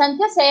 So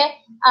minsan kasi,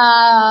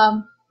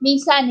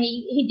 minsan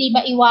hindi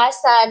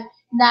maiwasan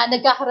na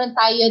nagkakaroon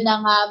tayo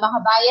ng mga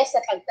bias sa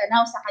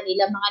pagtanaw sa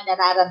kanilang mga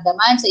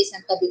nararamdaman. So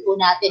isang tabi po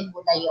natin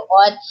muna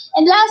yun.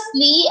 And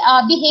lastly,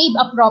 behave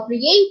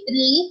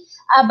appropriately.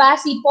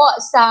 Base po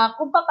sa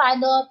kung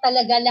paano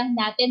talaga lang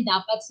natin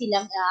dapat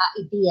silang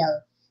i-deal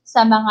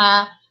sa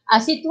mga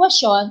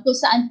sitwasyon kung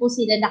saan po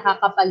sila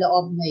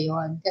nakakapaloob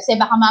ngayon. Kasi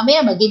baka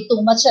mamaya maging too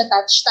much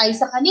attached tayo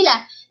sa kanila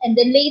and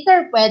then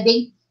later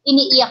pwedeng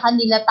iniiyakan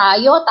nila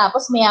tayo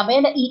tapos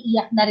maya-maya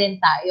naiiyak na rin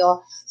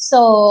tayo.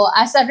 So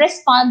as a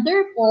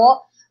responder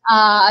po,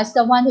 as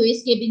the one who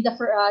is giving the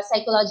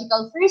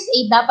psychological first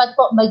aid, dapat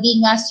po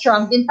maging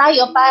strong din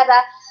tayo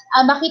para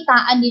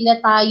makitaan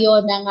nila tayo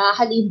ng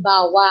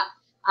halimbawa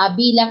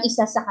bilang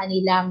isa sa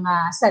kanilang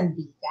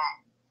sandigan.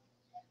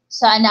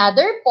 So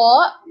another po,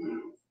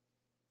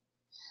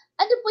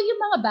 ano po yung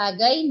mga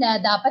bagay na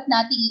dapat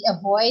natin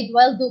i-avoid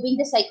while doing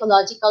the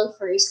psychological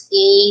first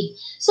aid?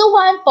 So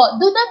one po,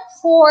 do not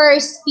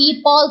force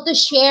people to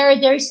share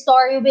their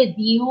story with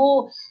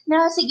you.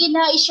 Na sige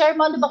na, i-share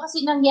mo ano ba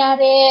kasi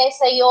nangyari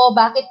sa'yo,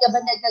 bakit ka ba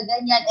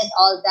nagkaganyan and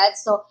all that.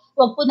 So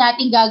wag po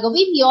natin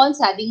gagawin yon.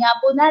 Sabi nga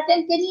po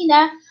natin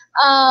kanina,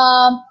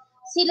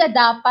 sila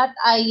dapat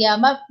ay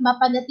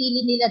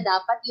mapanatili nila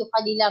dapat yung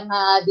kanilang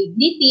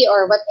dignity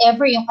or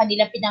whatever yung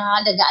kanilang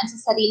pinangangalagaan sa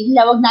sarili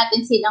nila. Huwag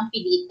natin silang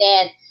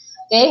pilitin.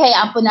 Okay?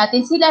 Hayaan po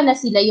natin sila na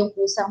sila yung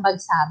kusang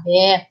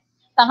magsabi.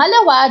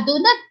 Pangalawa, do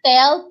not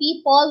tell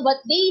people what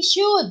they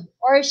should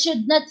or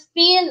should not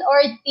feel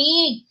or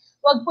think.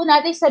 Huwag po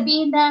natin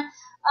sabihin na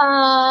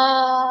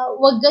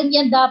wag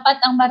ganyan dapat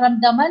ang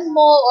maramdaman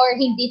mo or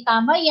hindi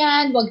tama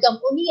yan, wag kang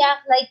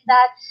umiyak like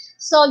that.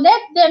 So let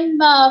them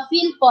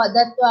feel po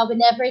that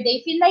whenever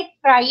they feel like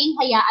crying,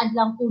 hayaan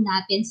lang po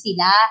natin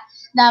sila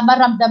na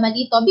maramdaman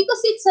ito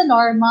because it's a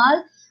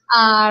normal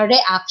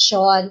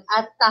reaction.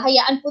 At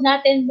hayaan po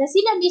natin na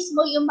sila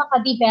mismo yung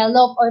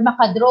makadevelop or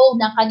makadraw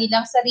ng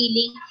kanilang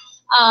sariling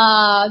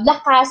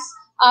lakas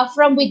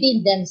from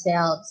within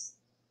themselves.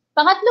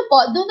 Pangatlo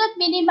po, do not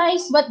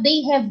minimize what they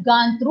have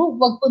gone through.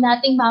 Huwag po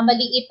nating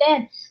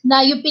mamaliitin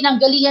na yung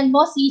pinanggalingan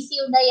mo,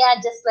 sisiw na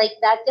yan, just like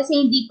that.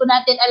 Kasi hindi po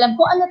natin alam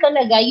kung ano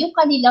talaga yung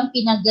kanilang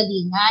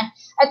pinanggalingan.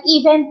 At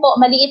even po,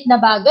 maliit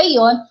na bagay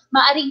yon,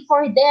 maaring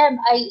for them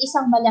ay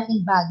isang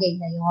malaking bagay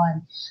na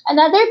yon.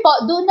 Another po,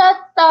 do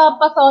not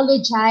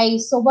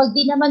pathologize. So, huwag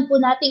din naman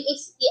po nating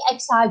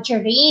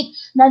i-exaggerate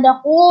na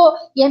naku,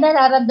 yan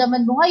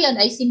nararamdaman mo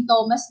ngayon ay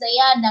simptomas na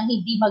yan ng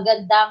hindi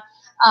magandang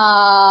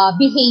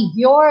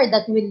behavior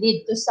that will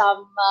lead to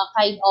some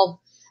kind of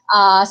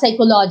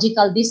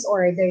psychological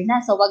disorder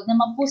na. So, wag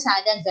naman po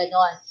sana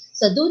ganon.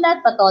 So, do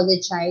not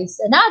pathologize.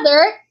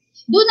 Another,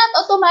 do not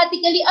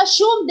automatically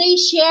assume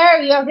they share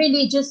your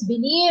religious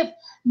belief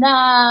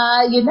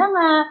na yun na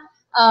nga,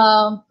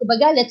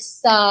 kumbaga,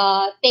 let's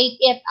take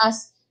it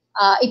as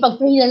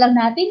ipag-pray na lang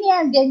natin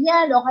yan,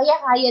 ganyan, o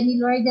kaya ni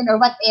Lord yan, or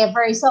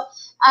whatever. So,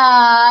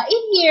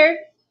 in here,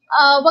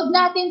 wag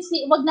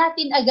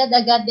natin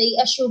agad-agad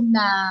i-assume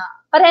na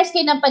parehas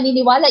kayo ng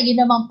paniniwala,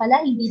 yun naman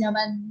pala, hindi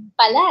naman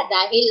pala,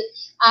 dahil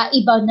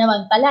iba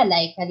naman pala,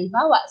 like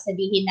halimbawa,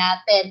 sabihin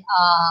natin,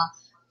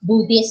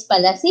 Buddhist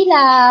pala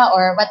sila,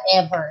 or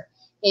whatever.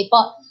 Okay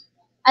po.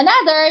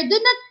 Another, do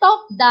not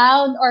talk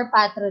down or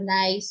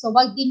patronize. So,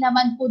 wag din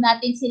naman po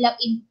natin silang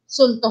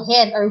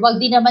insultuhin, or wag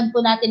din naman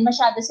po natin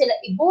masyado sila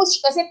i-boost,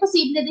 kasi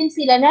posible din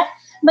sila na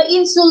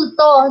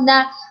ma-insulto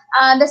na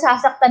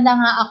nasasaktan na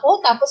nga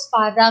ako, tapos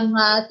parang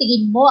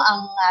tingin mo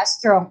ang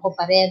strong ko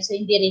pa rin. So,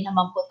 hindi rin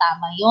naman po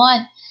tama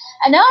yon.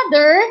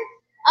 Another,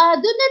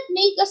 do not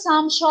make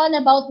assumption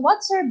about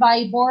what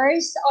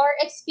survivors are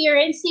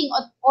experiencing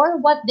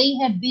or what they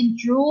have been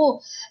through,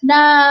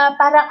 na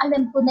parang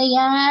alam ko na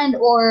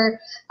yan, or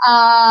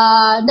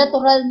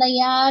natural na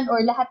yan,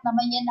 or lahat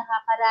naman yan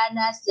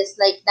nakakaranas, just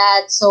like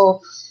that.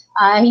 So,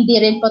 hindi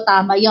rin po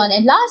tama yon.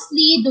 And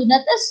lastly, do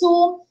not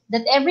assume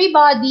that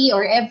everybody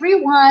or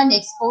everyone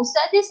exposed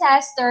to a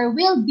disaster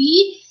will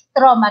be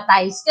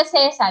traumatized.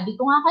 Kasi sabi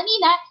ko nga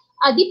kanina,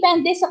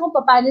 depende sa kung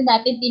paano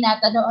natin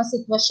tinatanong ang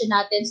sitwasyon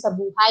natin sa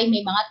buhay.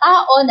 May mga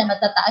tao na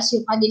matataas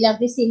yung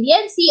kanilang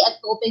resiliency at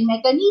coping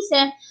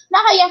mechanism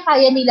na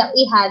kaya nilang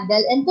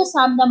i-handle. And to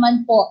some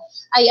naman po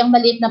ay ang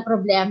maliit na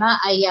problema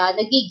ay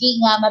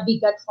nagiging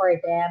mabigat for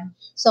them.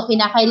 So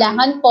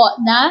kinakailangan po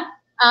na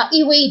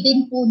i-weigh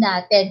din po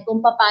natin kung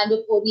paano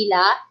po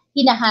nila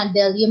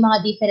hinahandle yung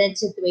mga different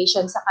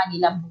situations sa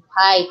kanilang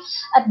buhay.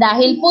 At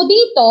dahil po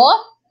dito,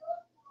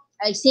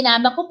 ay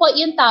sinama ko po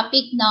yung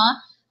topic na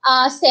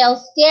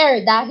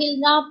self-care. Dahil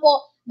nga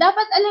po,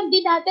 dapat alam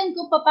din natin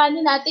kung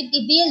paano natin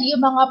i-deal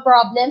yung mga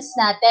problems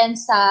natin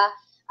sa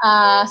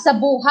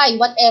buhay.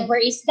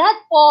 Whatever is that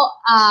po,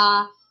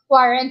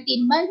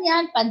 quarantine man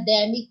yan,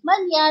 pandemic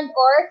man yan,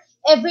 or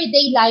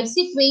everyday life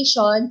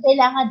situation,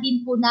 kailangan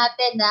din po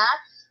natin na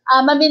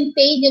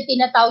ma-maintain yung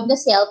tinatawag na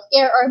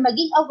self-care or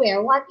maging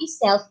aware what is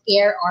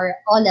self-care or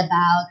all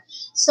about.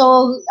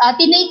 So,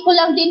 tinake ko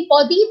lang din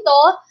po dito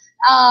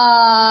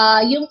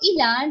yung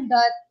ilan,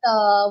 but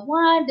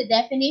one, the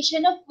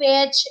definition of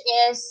which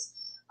is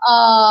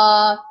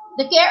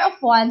the care of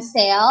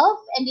oneself,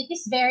 and it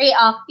is very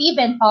active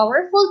and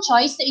powerful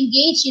choice to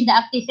engage in the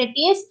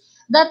activities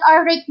that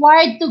are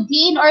required to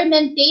gain or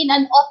maintain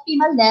an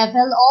optimal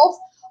level of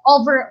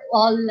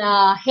overall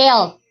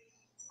health.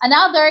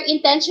 Another,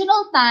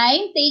 intentional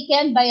time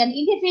taken by an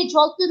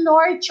individual to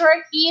nurture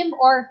him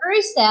or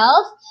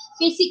herself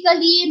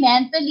physically,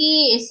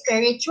 mentally,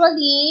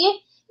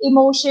 spiritually,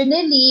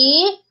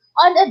 emotionally,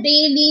 on a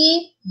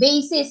daily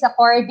basis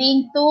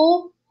according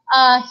to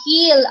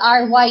HEAL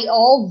RY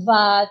of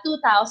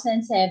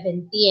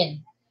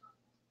 2017.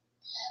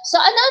 So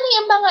ano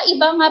yung mga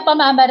ibang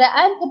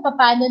pamamaraan kung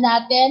paano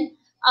natin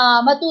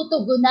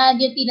matutugunan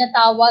yung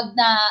tinatawag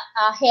na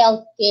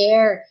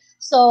healthcare?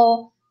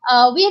 So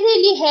we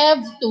really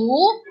have to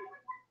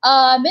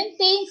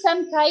maintain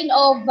some kind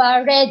of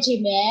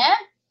regimen,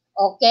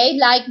 okay,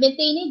 like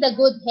maintaining the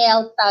good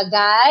health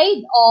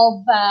guide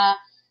of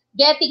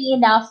getting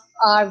enough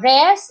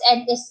rest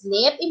and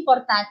sleep.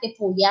 Importante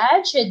po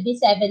yan, should be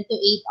 7 to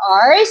 8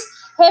 hours.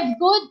 Have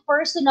good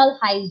personal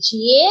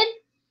hygiene.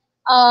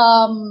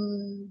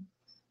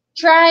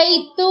 Try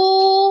to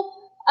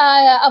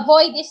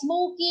avoid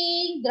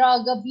smoking,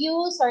 drug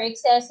abuse, or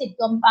excessive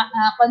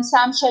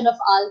consumption of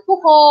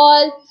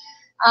alcohol.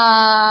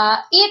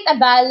 Eat a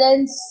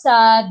balanced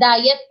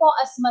diet po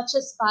as much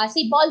as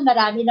possible.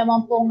 Marami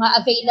naman pong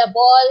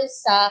available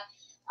sa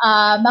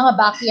mga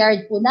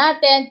backyard po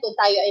natin kung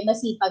tayo ay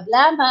masipag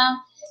lamang.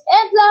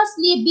 And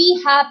lastly,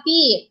 be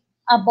happy.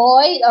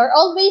 Avoid or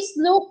always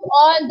look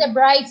on the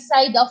bright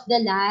side of the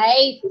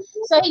life.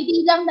 So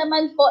hindi lang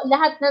naman po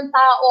lahat ng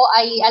tao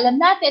ay alam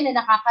natin na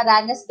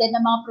nakakaranas din ng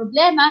mga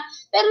problema,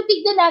 pero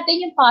tignan natin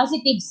yung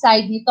positive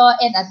side nito,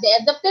 and at the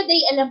end of the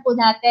day, alam po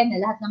natin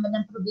na lahat naman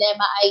ng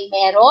problema ay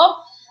merong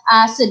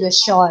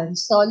solusyon.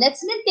 So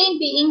let's maintain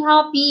being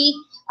happy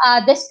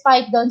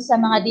despite doon sa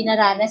mga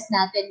dinaranas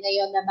natin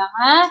ngayon na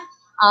mga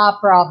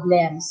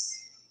problems.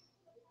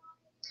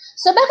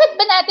 So bakit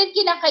ba natin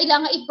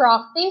kinakailangan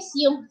i-practice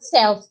yung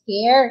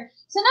self-care?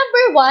 So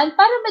number one,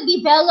 para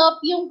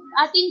ma-develop yung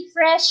ating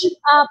fresh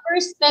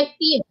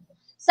perspective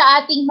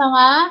sa ating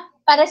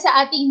para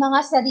sa ating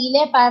mga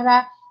sarili,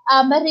 para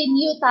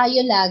ma-renew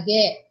tayo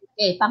lagi.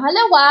 Okay,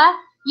 pangalawa,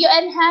 you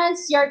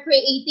enhance your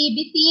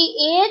creativity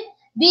in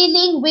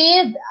dealing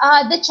with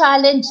the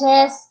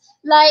challenges,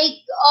 like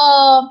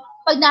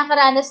pag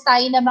nakaranas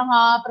tayo ng mga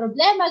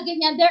problema,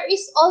 ganyan, there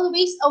is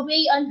always a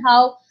way on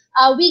how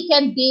we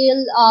can deal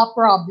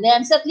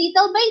problems. At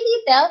little by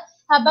little,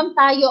 habang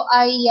tayo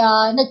ay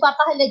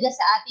nagpapahalaga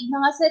sa ating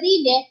mga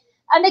sarili,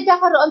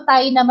 nagkakaroon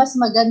tayo na mas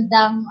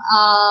magandang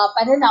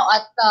pananaw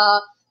at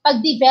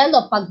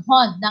pag-develop,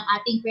 pag-hone ng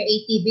ating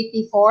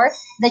creativity for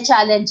the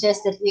challenges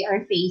that we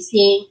are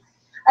facing.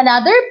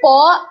 Another po,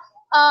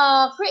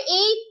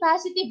 create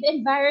positive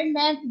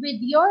environment with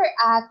your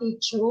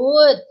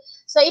attitude.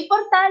 So,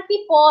 importante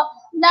po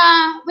na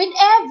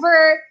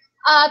whenever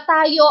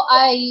tayo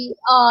ay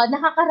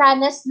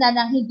nakakaranas na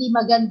ng hindi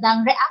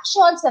magandang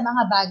reaction sa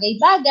mga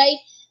bagay-bagay,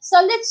 so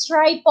let's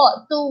try po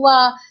to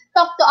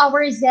talk to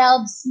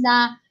ourselves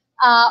na,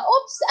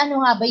 oops,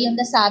 ano nga ba yung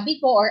nasabi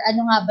ko, or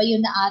ano nga ba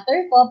yung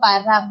na-utter ko,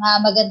 parang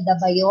maganda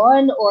ba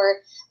yun, or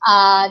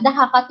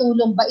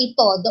nakakatulong ba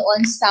ito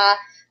doon sa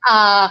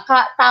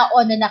tao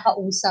na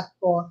nakausap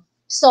ko.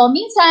 So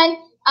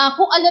minsan,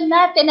 kung alam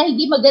natin na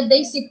hindi maganda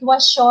yung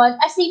sitwasyon,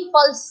 a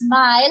simple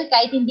smile,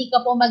 kahit hindi ka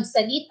po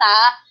magsalita,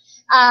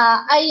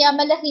 ay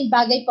malaking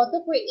bagay po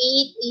to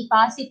create a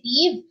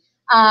positive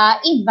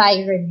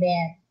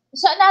environment.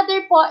 So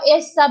another po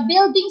is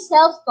building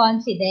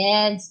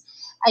self-confidence.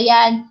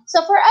 Ayan.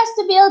 So for us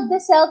to build the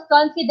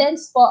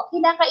self-confidence po,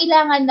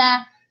 kinakailangan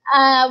na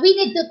we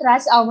need to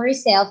trust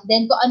ourselves,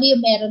 then kung ano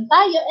yung meron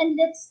tayo, and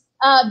let's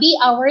be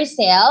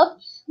ourselves,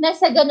 na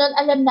sa ganun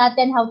alam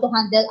natin how to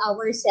handle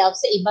ourselves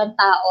sa ibang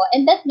tao,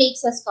 and that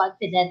makes us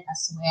confident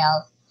as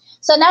well.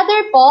 So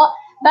another po,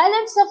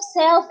 balance of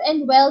self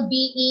and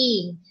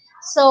well-being.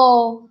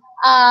 So,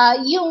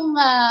 yung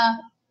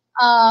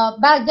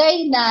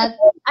bagay na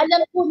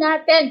alam po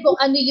natin kung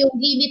ano yung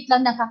limit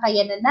lang ng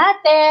kakayanan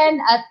natin,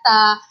 at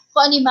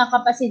kung ano yung mga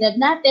kapasidad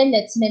natin,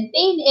 let's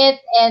maintain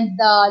it, and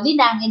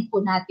linangin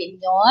po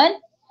natin yon.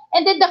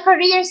 And then the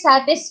career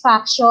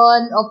satisfaction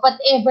of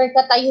whatever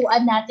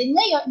katayuan natin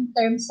ngayon in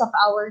terms of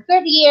our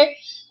career,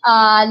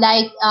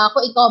 like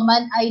kung ikaw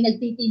man ay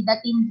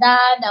nagtitinda-tinda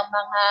ng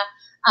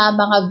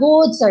mga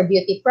goods or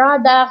beauty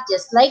products,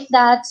 just like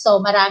that. So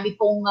marami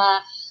pong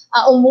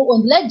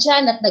umuunlad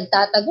dyan at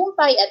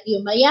nagtatagumpay at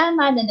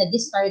yumayaman na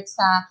nag-start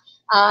sa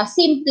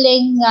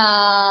simpleng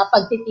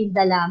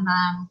pagtitinda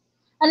lamang.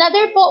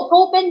 Another po,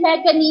 coping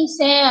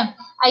mechanism.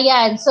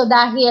 Ayan, so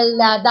dahil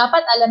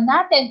dapat alam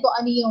natin kung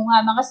ano yung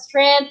mga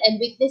strength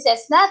and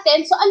weaknesses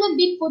natin, so alam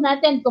din po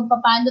natin kung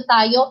paano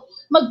tayo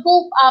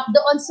mag-cope up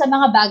doon sa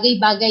mga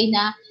bagay-bagay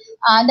na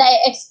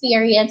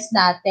na-experience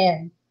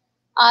natin.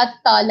 At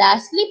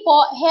lastly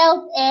po,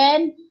 health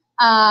and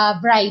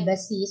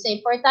privacy. So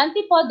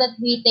importante po that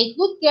we take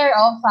good care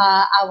of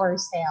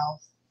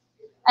ourselves.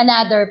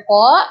 Another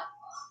po,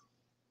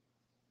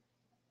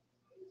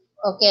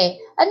 okay,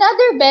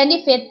 another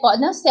benefit po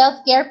ng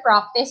self-care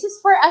practice is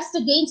for us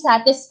to gain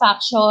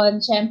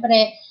satisfaction.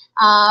 Siyempre,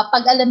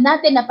 pag alam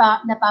natin na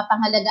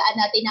napapangalagaan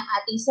natin ang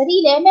ating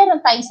sarili, meron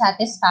tayong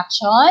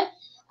satisfaction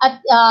at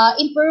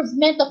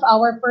improvement of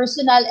our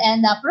personal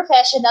and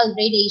professional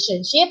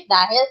relationship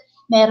dahil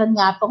meron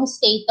nga pong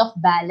state of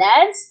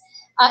balance.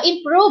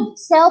 Improved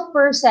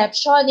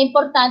self-perception.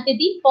 Importante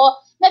din po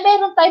na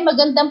meron tayong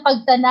magandang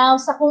pagtanaw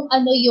sa kung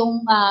ano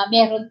yung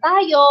meron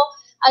tayo,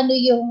 ano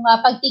yung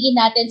pagtingin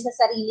natin sa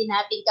sarili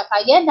nating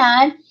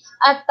kakayanan,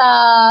 at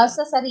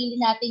sa sarili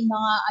nating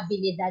mga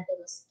abilidad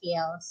o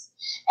skills.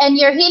 And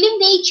your healing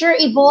nature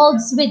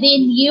evolves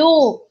within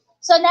you.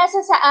 So nasa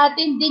sa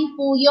atin din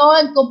po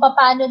yun kung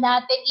paano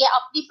natin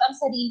i-uplift ang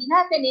sarili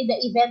natin in the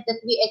event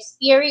that we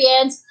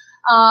experience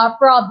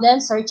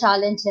problems or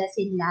challenges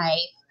in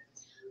life.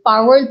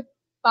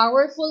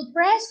 Powerful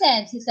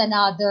presence is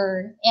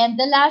another. And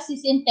the last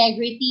is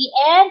integrity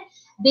and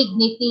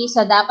dignity.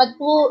 So dapat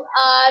po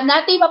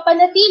natin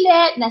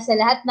mapanatili na sa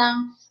lahat ng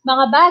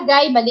mga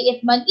bagay,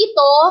 maliit man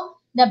ito,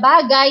 na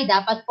bagay,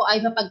 dapat po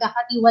ay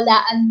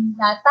mapagkakatiwalaan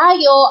na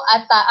tayo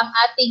at ang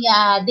ating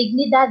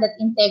dignidad at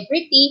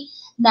integrity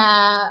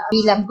na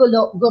bilang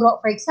guro,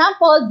 for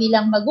example,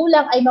 bilang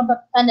magulang ay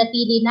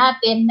mapanatili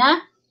natin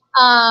na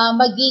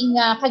maging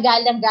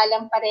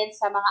kagalang-galang pa rin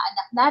sa mga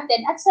anak natin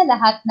at sa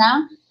lahat ng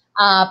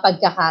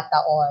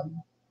pagkakataon.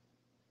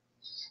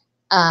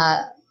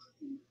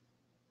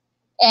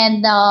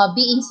 And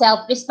being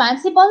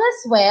self-responsible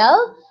as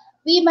well,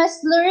 we must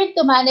learn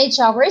to manage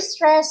our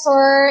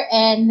stressor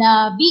and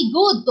be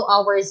good to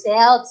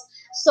ourselves.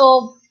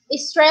 So,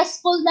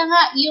 stressful na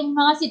nga yung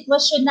mga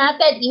sitwasyon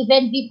natin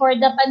even before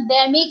the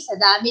pandemic, sa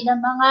dami ng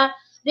mga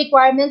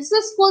requirements sa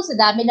school, sa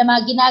dami ng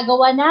mga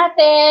ginagawa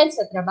natin,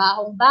 sa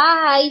trabahong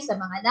bahay, sa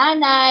mga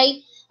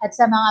nanay, at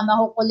sa mga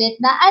makukulit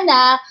na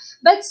anak,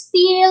 but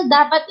still,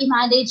 dapat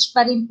i-manage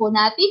pa rin po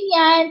natin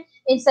yan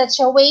in such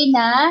a way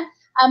na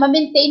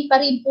ma-maintain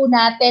pa rin po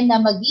natin na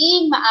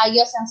maging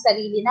maayos ang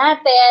sarili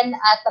natin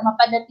at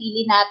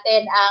mapanatili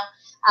natin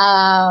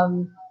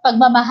ang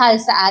pagmamahal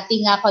sa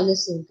ating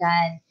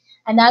kalusugan.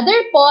 Another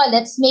po,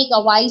 let's make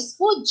a wise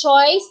food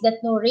choice that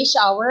nourish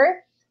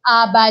our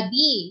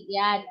body.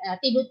 Yan,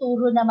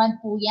 tinuturo naman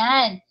po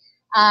yan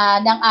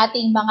ng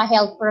ating mga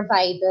health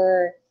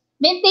provider.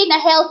 Maintain a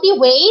healthy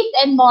weight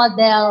and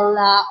model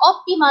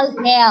optimal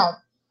health.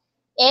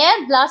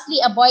 And lastly,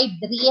 avoid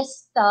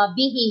risk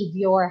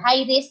behavior,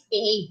 high-risk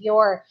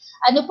behavior.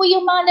 Ano po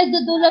yung mga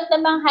nagdudulot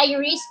ng mga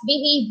high-risk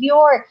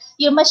behavior?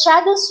 Yung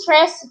masyadong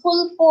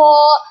stressful po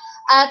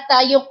at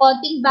yung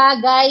konting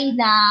bagay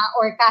na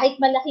or kahit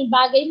malaking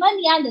bagay man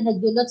yan na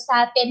nagdulot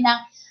sa atin ng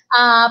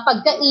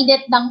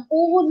pagkainit ng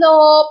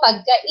ulo,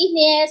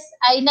 pagkainis,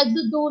 ay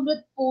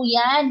nagdudulot po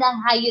yan ng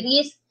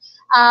high-risk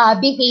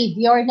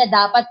behavior na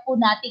dapat po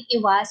nating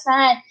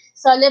iwasan.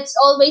 So let's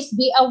always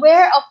be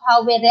aware of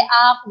how we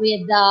react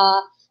with the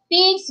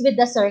things, with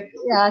the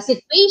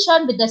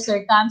situation, with the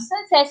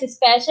circumstances,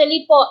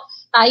 especially po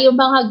tayo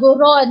mga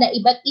guro na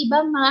iba't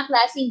ibang mga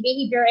klaseng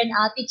behavior and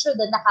attitude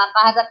na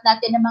nakakaharap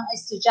natin ng mga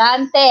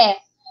estudyante.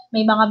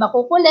 May mga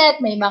makukulit,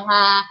 may mga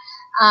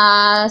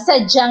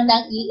sadyang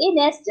nang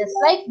iinis, just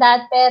like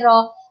that.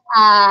 Pero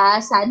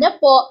sana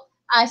po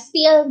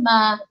still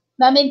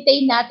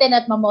ma-maintain natin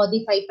at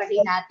ma-modify pa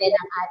rin natin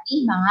ang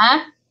ating mga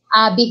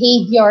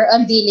behavior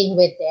on dealing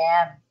with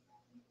them.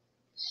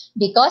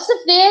 Because of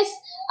this,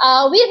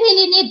 we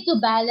really need to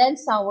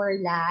balance our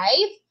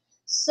life.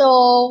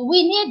 So,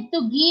 we need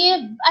to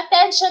give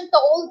attention to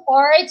all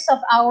parts of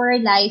our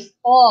life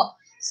po.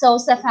 So,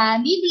 sa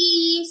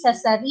family, sa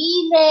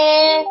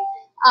sarili,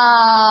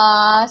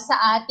 sa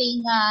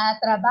ating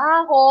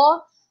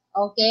trabaho,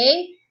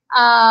 okay?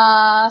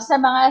 Sa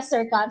mga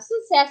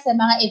circumstances, sa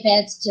mga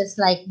events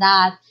just like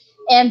that.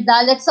 And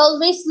let's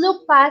always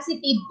look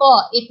positive po.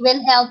 It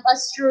will help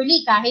us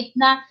truly kahit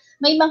na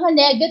may mga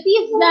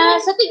negative na,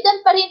 so tignan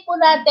pa rin po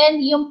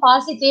natin yung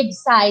positive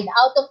side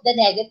out of the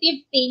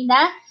negative thing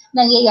na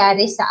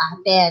nangyayari sa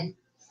atin.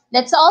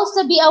 Let's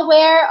also be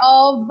aware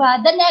of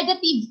the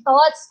negative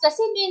thoughts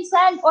kasi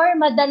minsan or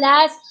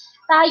madalas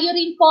tayo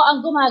rin po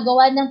ang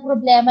gumagawa ng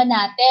problema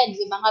natin.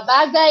 Yung mga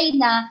bagay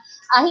na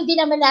hindi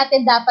naman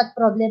natin dapat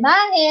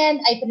problemahin,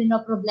 ay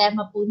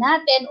pinoproblema po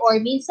natin or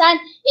minsan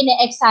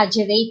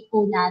ine-exaggerate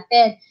po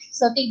natin.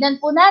 So tignan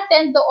po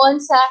natin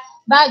doon sa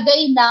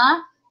bagay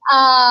na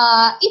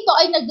ito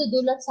ay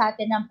nagdudulot sa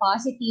atin ng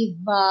positive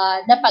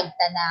na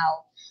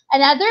pagtanaw.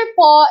 Another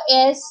po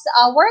is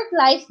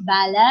work-life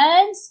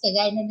balance.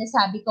 Kagaya na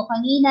nasabi ko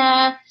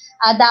kanina,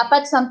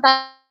 dapat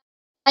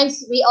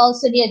sometimes we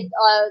also need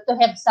to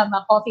have some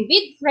coffee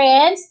with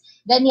friends,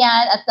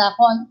 ganyan, at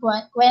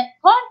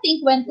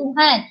konting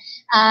kwentuhan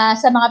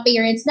sa mga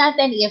parents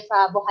natin if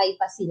buhay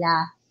pa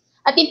sila.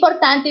 At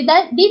importante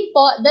din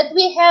po that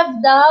we have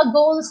the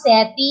goal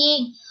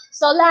setting.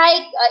 So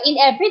like in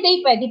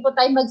everyday, pwede po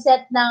tayo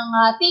mag-set ng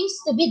things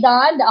to be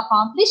done, the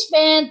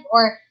accomplishment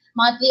or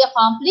monthly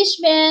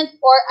accomplishment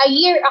or a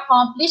year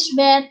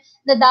accomplishment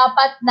na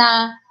dapat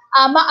na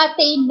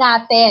ma-attain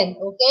natin,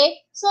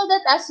 okay? So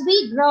that as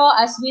we grow,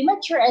 as we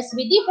mature, as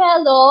we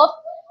develop,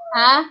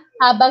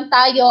 habang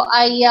tayo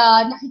ay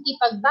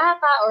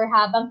nakikipagbaka or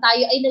habang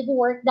tayo ay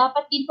nag-work,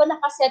 dapat din po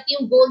nakaset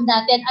yung goal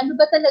natin. Ano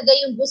ba talaga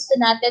yung gusto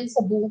natin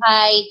sa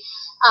buhay?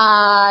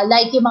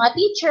 Like yung mga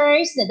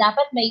teachers na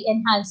dapat may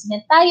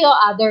enhancement tayo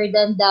other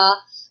than the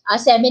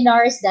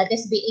seminars that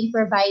is being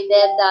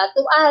provided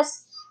to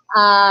us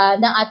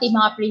ng ating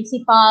mga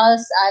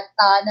principals at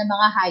ng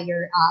mga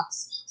higher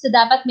ups. So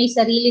dapat may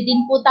sarili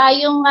din po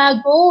tayong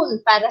goal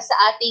para sa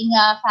ating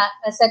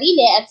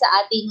sarili at sa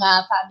ating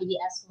family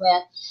as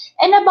well.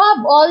 And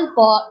above all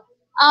po,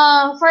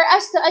 for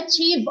us to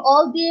achieve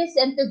all this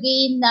and to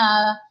gain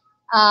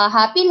a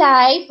happy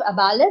life, a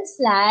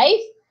balanced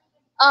life,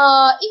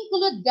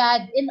 include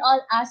God in all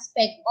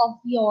aspect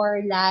of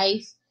your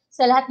life.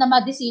 Sa lahat ng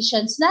mga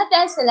decisions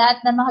natin, sa lahat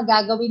ng mga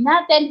gagawin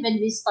natin when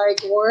we start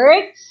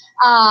work,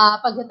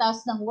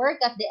 pagkatapos ng work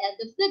at the end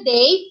of the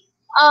day,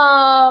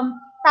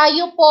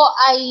 tayo po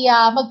ay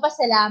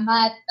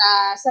magpasalamat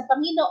sa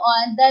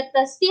Panginoon that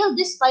still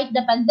despite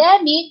the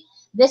pandemic,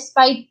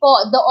 despite po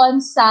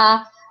doon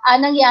sa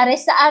nangyari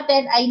sa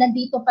atin ay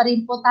nandito pa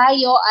rin po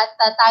tayo at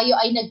tayo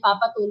ay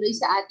nagpapatuloy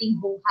sa ating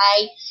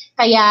buhay.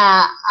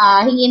 Kaya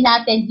hingin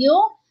natin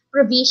yung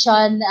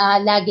provision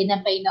lagi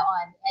ng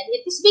Panginoon. And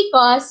it is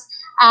because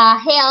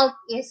health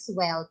is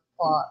wealth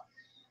po.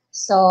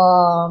 So,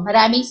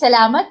 maraming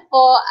salamat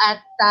po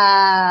at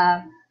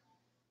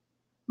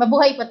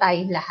mabuhay po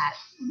tayong lahat.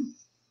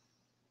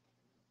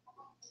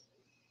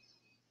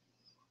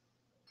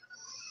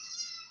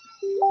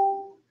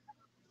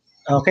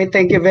 Okay,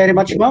 thank you very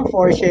much, ma'am,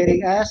 for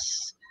sharing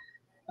us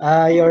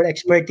your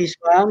expertise,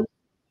 ma'am.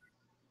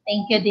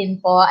 Thank you din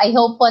po. I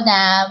hope po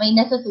na may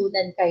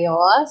natutunan kayo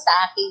sa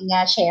aking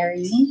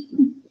sharing.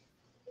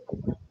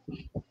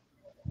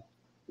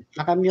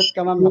 Nakamute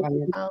ka, ma'am.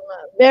 Nakamute.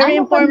 Very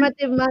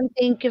informative, ma'am.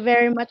 Thank you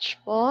very much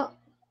po.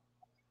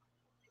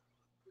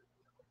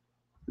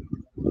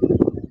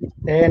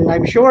 And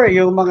I'm sure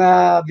yung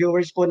mga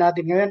viewers po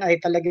natin ngayon ay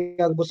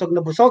talagang busog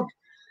na busog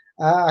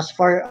as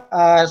far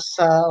as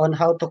on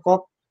how to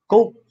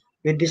cope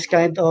with this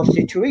kind of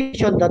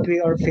situation that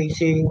we are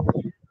facing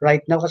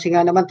right now. Kasi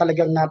nga naman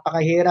talagang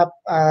napakahirap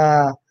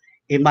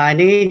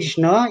i-manage,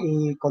 no?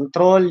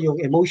 I-control yung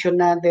emotion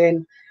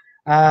natin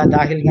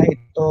dahil nga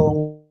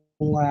itong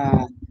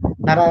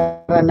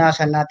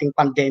nararanasan nating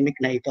pandemic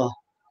na ito.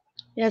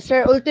 Yes,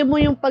 sir. Ultimo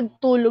yung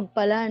pagtulog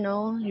pala,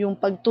 no? Yung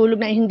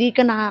pagtulog na hindi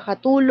ka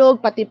nakakatulog,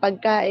 pati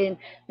pagkain.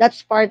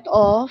 That's part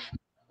of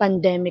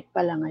pandemic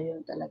pala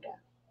ngayon talaga.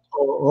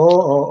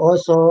 Oo.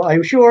 So,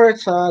 I'm sure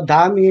sa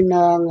dami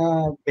ng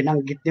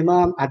binanggit ni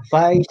ma'am,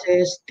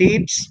 advices,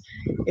 tips,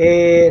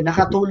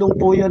 nakatulong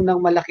po yun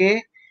ng malaki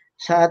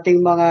sa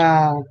ating mga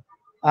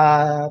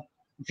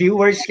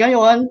viewers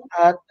ngayon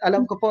at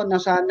alam ko po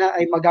na sana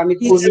ay magamit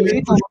po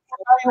ninyo ito.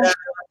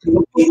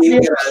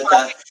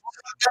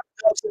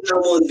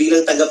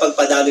 Bilang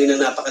tagapagpadaloy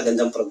ng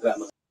napakagandang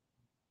programa.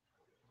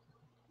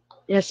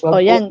 Yes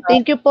po, yan.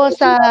 Thank you po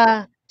sa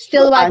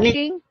still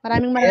watching.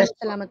 Maraming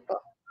salamat po.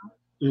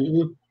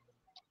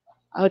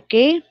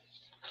 Okay.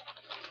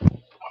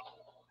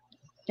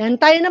 Yan,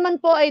 tayo naman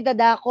po ay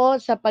dadako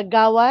sa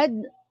paggawad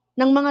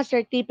ng mga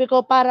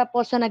sertipiko para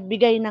po sa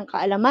nagbigay ng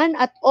kaalaman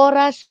at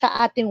oras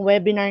sa ating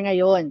webinar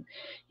ngayon.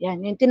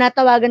 Yan, yung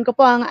tinatawagan ko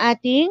po ang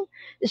ating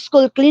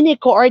School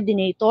Clinic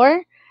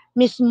Coordinator,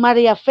 Ms.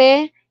 Maria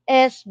Fe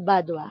S.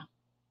 Badua.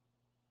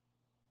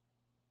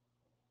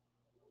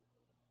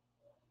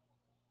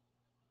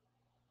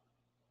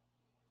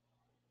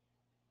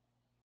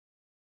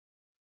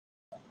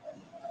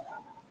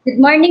 Good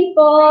morning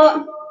po.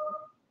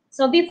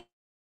 So before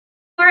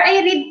I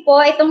read po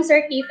itong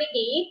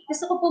certificate,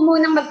 gusto ko po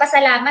munang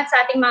magpasalamat sa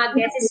ating mga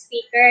guest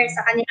speakers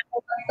sa kanilang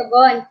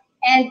pagtugon.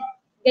 And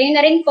gayon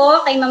na rin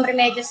po kay Ma'am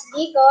Remedios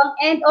Licong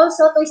and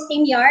also to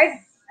SteamYard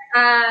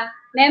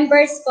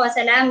members po.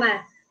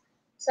 Salamat.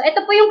 So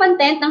ito po yung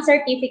content ng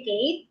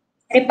certificate.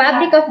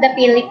 Republic of the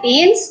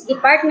Philippines,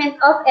 Department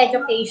of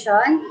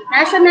Education,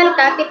 National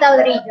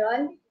Capital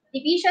Region,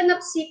 Division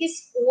of City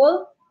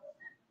School,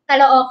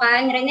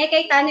 Caloocan, Rene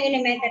Cayetano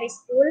Elementary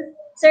School,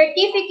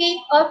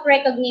 Certificate of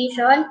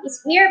Recognition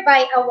is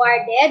hereby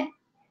awarded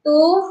to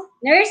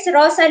Nurse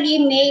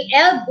Rosalie May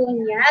L.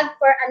 Bunyag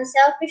for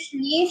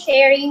unselfishly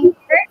sharing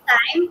her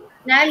time,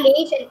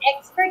 knowledge, and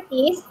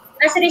expertise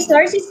as a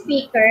resource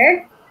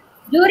speaker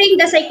during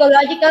the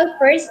Psychological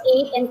First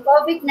Aid and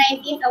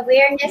COVID-19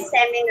 Awareness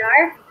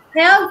Seminar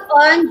held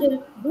on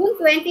June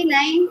 29,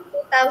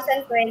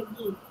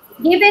 2020.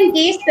 Given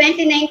this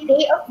 29th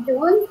day of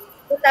June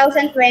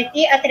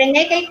 2020 at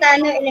Rene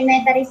Cayetano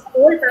Elementary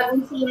School,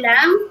 Bagong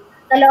Silang,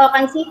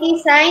 Caloocan City,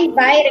 signed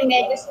by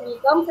Remedios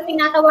Licong. So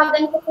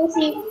tinatawagan ko po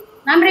si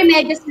Ma'am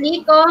Remedios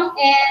Licong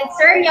and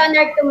Sir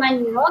Leonard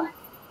Tumanyog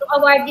to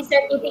award the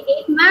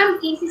certificate.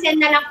 Ma'am, isisend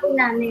na lang po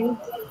namin.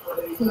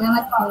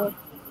 Salamat po.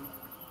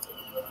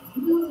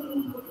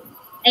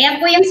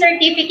 Ayan po yung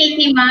certificate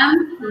ni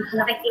Ma'am.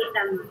 Nakikita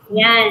mo.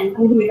 Yan.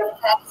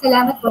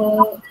 Salamat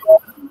po.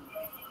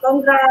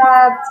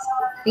 Congrats!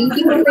 Thank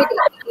you for the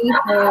invitation.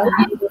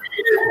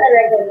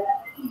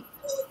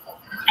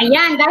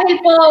 Ayan,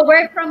 dahil po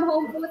work from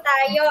home po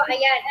tayo.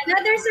 Ayan,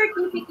 another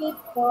certificate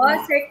po,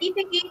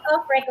 Certificate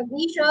of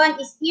Recognition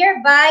is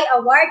hereby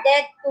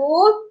awarded to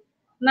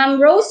Ma'am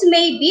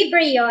Rosemay B.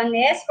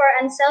 Briones for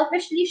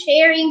unselfishly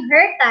sharing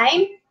her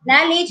time,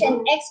 knowledge,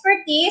 and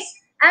expertise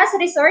as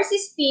resource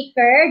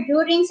speaker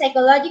during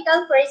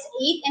Psychological First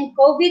Aid and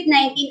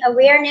COVID-19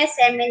 Awareness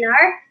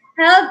Seminar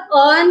held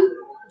on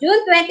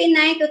June 29,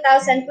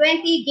 2020,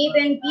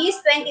 given this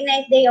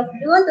 29th day of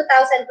June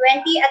 2020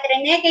 at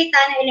Rene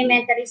Cayetano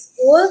Elementary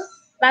School,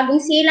 Bagong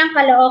Silang,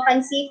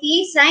 Caloocan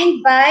City, signed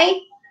by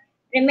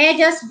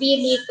Remedios B.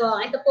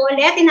 Licong. Ito po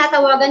ulit,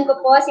 tinatawagan ko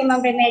po si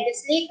Ma'am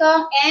Remedios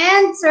Licong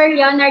and Sir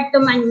Leonard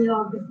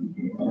Tumanyog.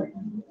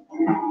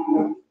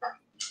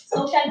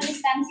 Social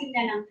distancing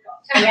na lang po.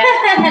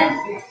 Ayan.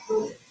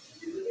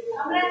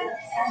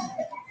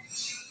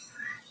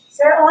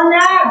 Sir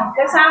Onag,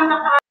 kasama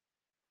ka.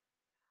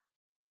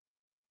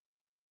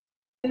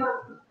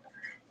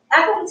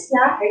 Ako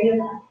isla, kayo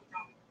na.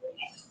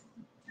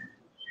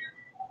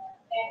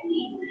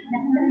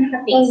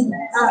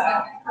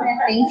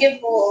 Thank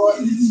you po.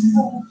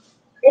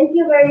 Thank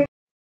you very much.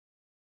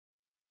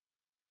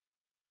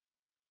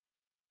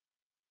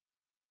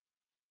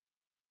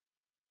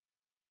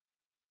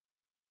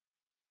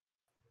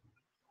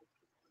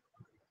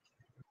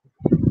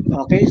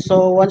 Okay,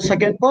 so once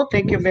again po,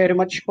 thank you very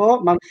much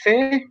po, Ma'am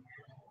Fe,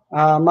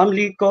 Ma'am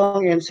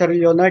Licong, and Sir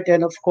Leonard,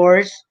 and of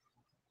course,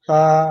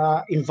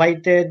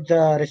 invited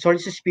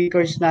resources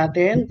speakers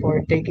natin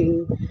for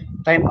taking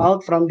time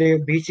out from their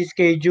busy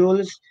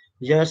schedules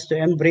just to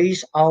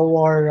embrace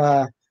our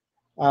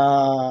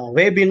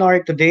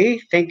webinar today.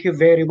 Thank you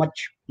very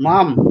much,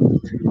 Ma'am.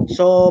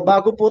 So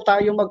bago po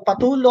tayo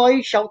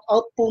magpatuloy, shout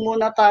out po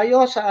muna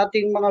tayo sa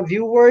ating mga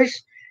viewers.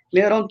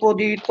 Meron po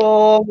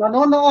dito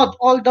nanonood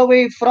all the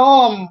way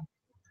from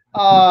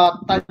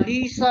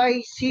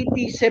Talisay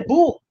City,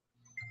 Cebu.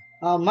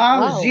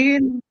 Ma'am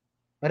Zin,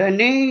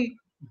 Rene,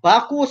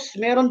 Bacus.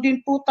 Meron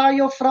din po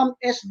tayo from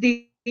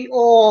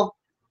SDO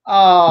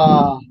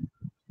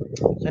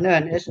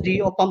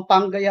SDO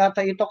Pampanga yata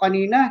ito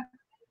kanina,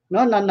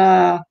 no,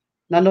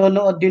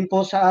 nanonood din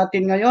po sa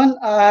atin ngayon,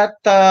 at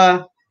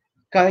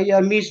kay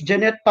Miss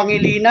Janet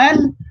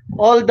Pangilinan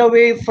all the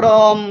way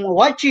from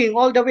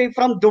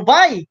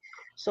Dubai.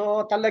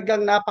 So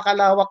talagang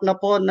napakalawak na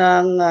po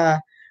ng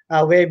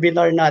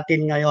webinar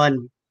natin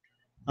ngayon.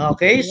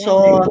 Okay,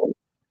 so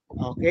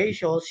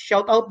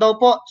shout out daw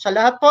po sa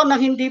lahat po ng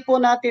hindi po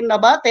natin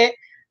nabate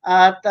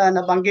at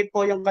nabanggit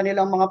po yung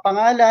kanilang mga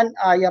pangalan.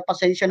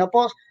 Pasensya na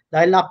po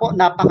dahil na po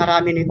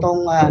napakarami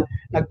nitong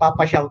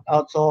nagpapa-shout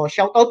out. So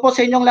shout out po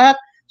sa inyong lahat.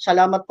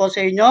 Salamat po sa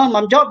inyo.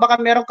 Ma'am Jo, baka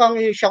meron kang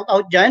shout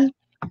out dyan?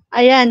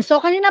 Ayan,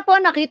 so kanina po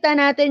nakita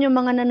natin yung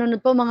mga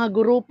nanonood po, mga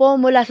grupo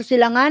mula sa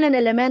Silanganan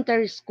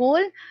Elementary School,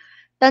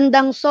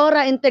 Tandang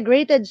Sora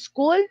Integrated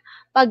School,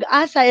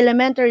 Pag-asa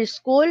Elementary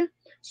School,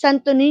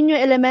 Santo Niño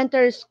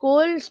Elementary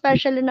School,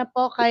 especially na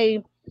po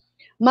kay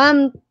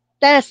Ma'am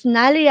Tess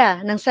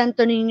Nalia ng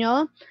Santo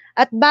Niño,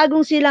 at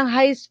Bagong Silang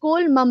High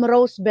School, Ma'am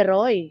Rose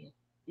Beroy.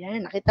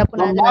 Yan, nakita po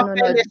natin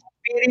nanonood.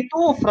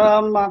 Espiritu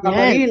from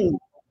Camarin,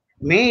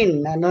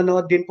 Maine,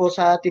 nanonood din po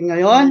sa atin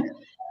ngayon.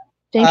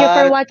 Thank you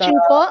for watching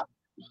po.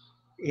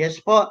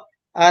 Yes po.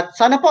 At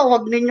sana po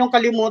huwag ninyong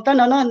kalimutan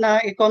na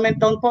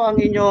i-comment down po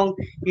ang inyong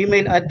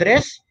email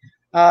address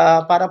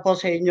para po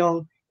sa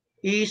inyong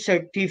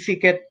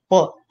e-certificate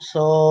po.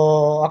 So,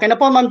 okay na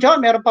po Ma'am Jo,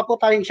 meron pa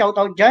po tayong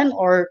shoutout dyan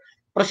or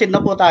proceed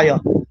na po tayo?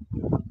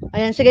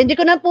 Ayan, sige, hindi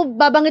ko na po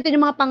babanggitin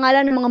yung mga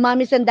pangalan ng mga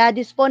mommies and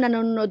daddies po na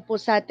nanonood po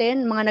sa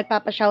atin, mga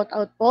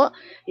nagpapa-shoutout po.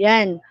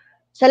 Yan.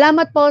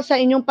 Salamat po sa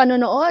inyong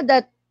panonood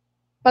at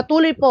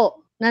patuloy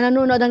po na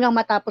nanonood hanggang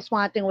matapos po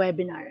ating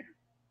webinar.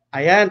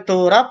 Ayan,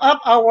 to wrap up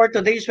our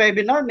today's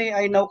webinar, may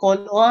I now call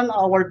on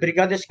our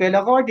Brigada Eskwela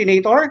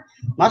Coordinator,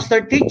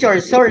 Master Teacher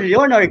Sir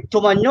Leonard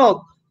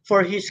Tumanyog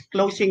for his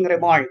closing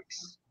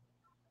remarks.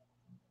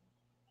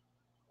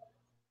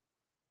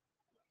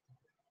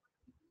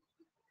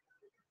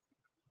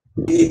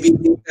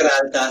 Binibining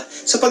Peralta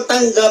sa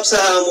pagtanggap sa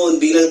hamon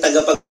bilang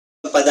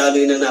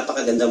tagapagpadaloy ng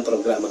napakagandang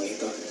programang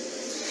ito.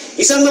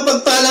 Isang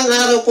mapagpalang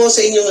araw po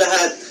sa inyong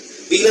lahat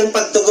bilang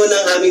pagtugon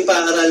ng aming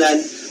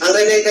paaralan, ang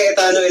Rene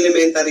Cayetano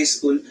Elementary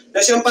School,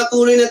 na siyang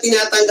patuloy na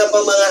tinatanggap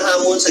ang mga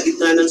hamon sa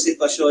gitna ng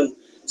sitwasyon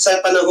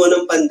sa panahon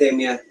ng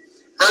pandemya.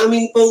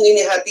 Amin pong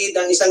inihatid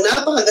ang isang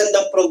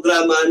napakagandang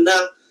programa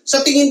na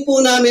sa tingin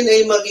po namin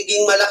ay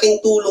magiging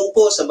malaking tulong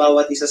po sa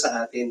bawat isa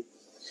sa atin.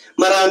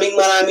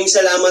 Maraming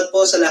salamat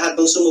po sa lahat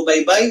ng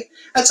sumubaybay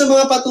at sa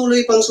mga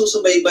patuloy pang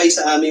susubaybay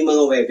sa aming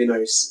mga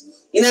webinars.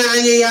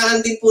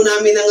 Inaanyayahan din po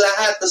namin ang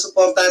lahat na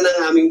suportahan ng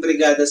aming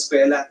Brigada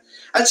Eskwela.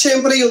 At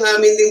syempre yung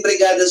amin ding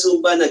Brigada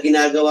Suba na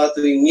ginagawa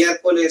tuwing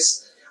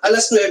Miyerkules,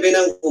 alas 9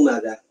 ng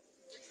umaga.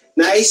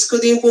 Nais ko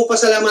din po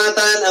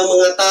pasalamatan ang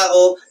mga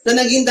tao na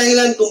naging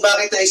dahilan kung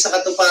bakit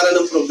naisakatuparan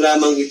ng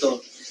programang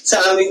ito. Sa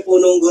aming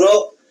punong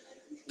guro,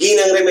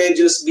 Ginang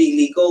Remedios B.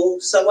 Licong,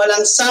 sa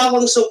walang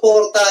sawang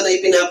suporta na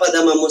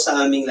ipinapadama mo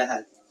sa aming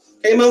lahat.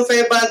 Kay Ma'am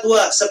Fe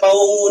Badwa sa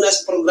pangunguna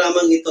sa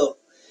programang ito.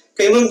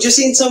 Kay Ma'am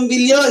Jusine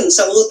Sambilyon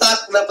sa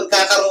utak na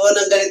pagkakaroon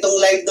ng ganitong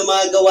live na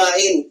mga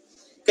gawain.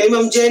 Kay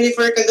Ma'am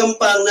Jennifer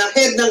Kagampang na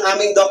head ng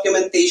aming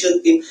documentation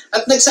team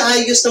at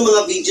nagsaayos ng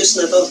mga videos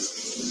na to.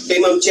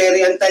 Kay Ma'am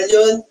Cherry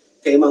Antalyon,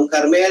 kay Ma'am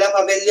Carmela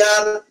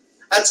Pabellar,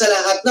 at sa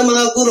lahat ng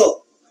mga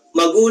guro,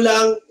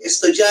 magulang,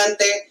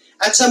 estudyante,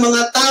 at sa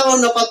mga tao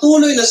na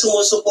patuloy na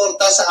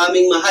sumusuporta sa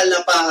aming mahal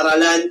na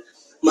paaralan,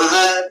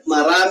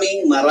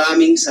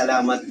 Maraming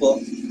salamat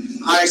po.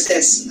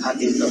 Arces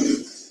atin to.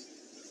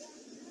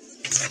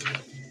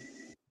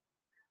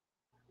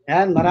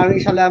 Yan,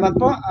 maraming salamat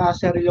po,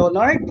 Sir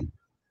Leonard.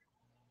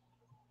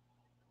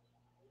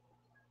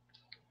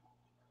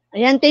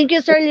 Ayan, thank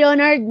you Sir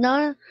Leonard,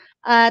 no?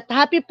 At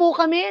happy po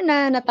kami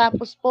na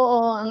natapos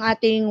po ang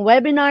ating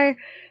webinar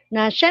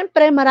na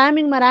syempre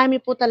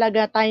marami po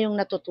talaga tayong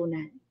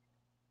natutunan.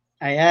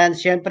 Ayan,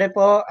 siyempre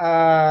po,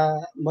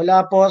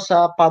 mula po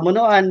sa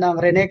pamunuan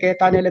ng Rene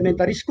Cayetano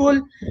Elementary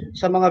School,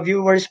 sa mga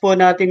viewers po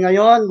natin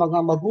ngayon, mga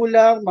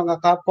magulang, mga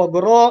kapwa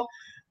guro,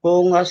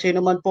 kung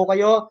sino man po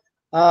kayo,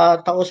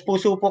 taos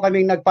puso po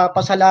kaming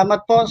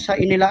nagpapasalamat po sa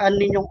inilaan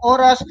ninyong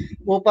oras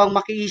upang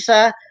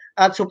makiisa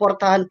at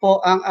suportahan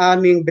po ang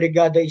aming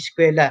Brigada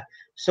Eskwela.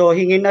 So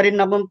hingin na rin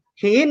naman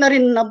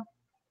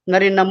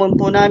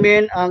po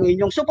namin ang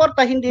inyong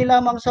suporta hindi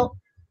lamang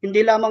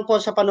po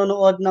sa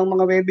panonood ng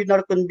mga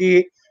webinar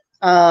kundi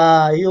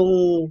yung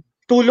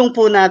tulong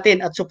po natin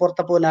at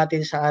suporta po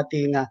natin sa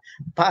ating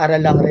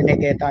paaralang Rene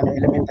Cayetano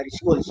Elementary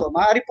School. So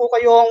maaari po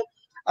kayong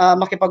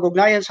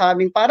makipag-ugnayan sa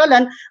aming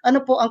paaralan,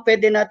 ano po ang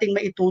pwede nating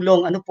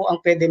maitulong, ano po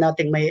ang pwede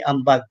nating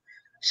maiambag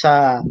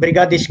sa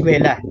Brigada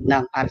Eskwela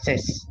ng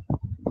ARCES.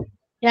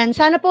 Yan,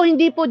 sana po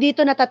hindi po dito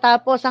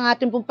natatapos ang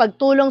ating pong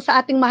pagtulong sa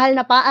ating mahal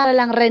na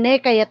paaralang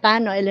Rene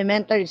Cayetano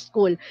Elementary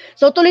School.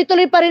 So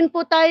tuloy-tuloy pa rin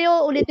po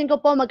tayo. Ulitin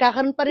ko po,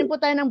 magkakaroon pa rin po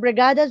tayo ng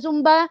Brigada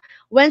Zumba.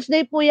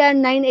 Wednesday po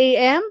yan, 9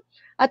 a.m.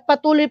 At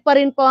patuloy pa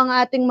rin po ang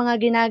ating mga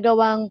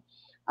ginagawang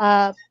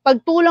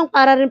pagtulong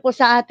para rin po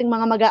sa ating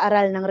mga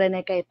mag-aaral ng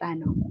Rene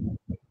Cayetano.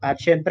 At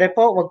syempre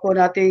po, wag po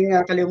nating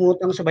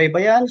kalimutang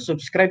subaybayan.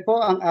 Subscribe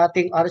po ang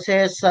ating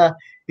ARCES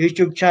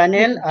YouTube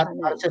channel at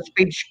ARCES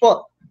page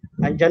po.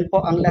 Andyan po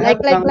ang lahat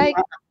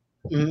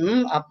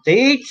ng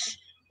updates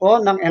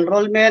po ng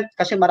enrollment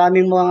kasi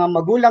maraming mga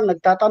magulang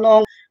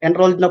nagtatanong,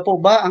 enrolled na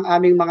po ba ang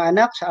aming mga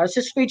anak? Sa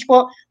ARCES page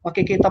po,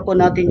 makikita po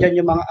natin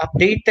dyan yung mga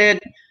updated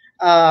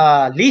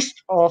list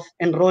of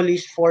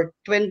enrollees for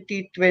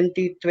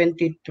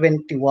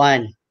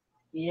 2020-2021.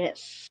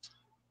 Yes.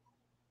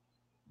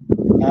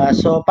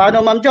 So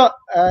paano Ma'am Jo?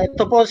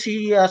 Ito po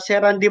si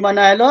Sir Randy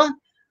Manalo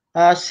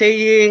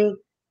saying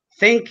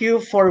thank you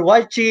for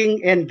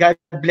watching and God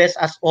bless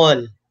us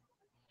all.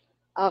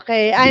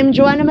 Okay, I'm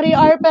Joanna Marie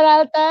R.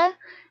 Peralta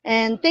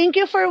and thank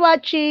you for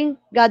watching.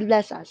 God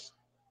bless us.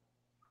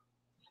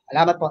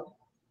 Salamat po.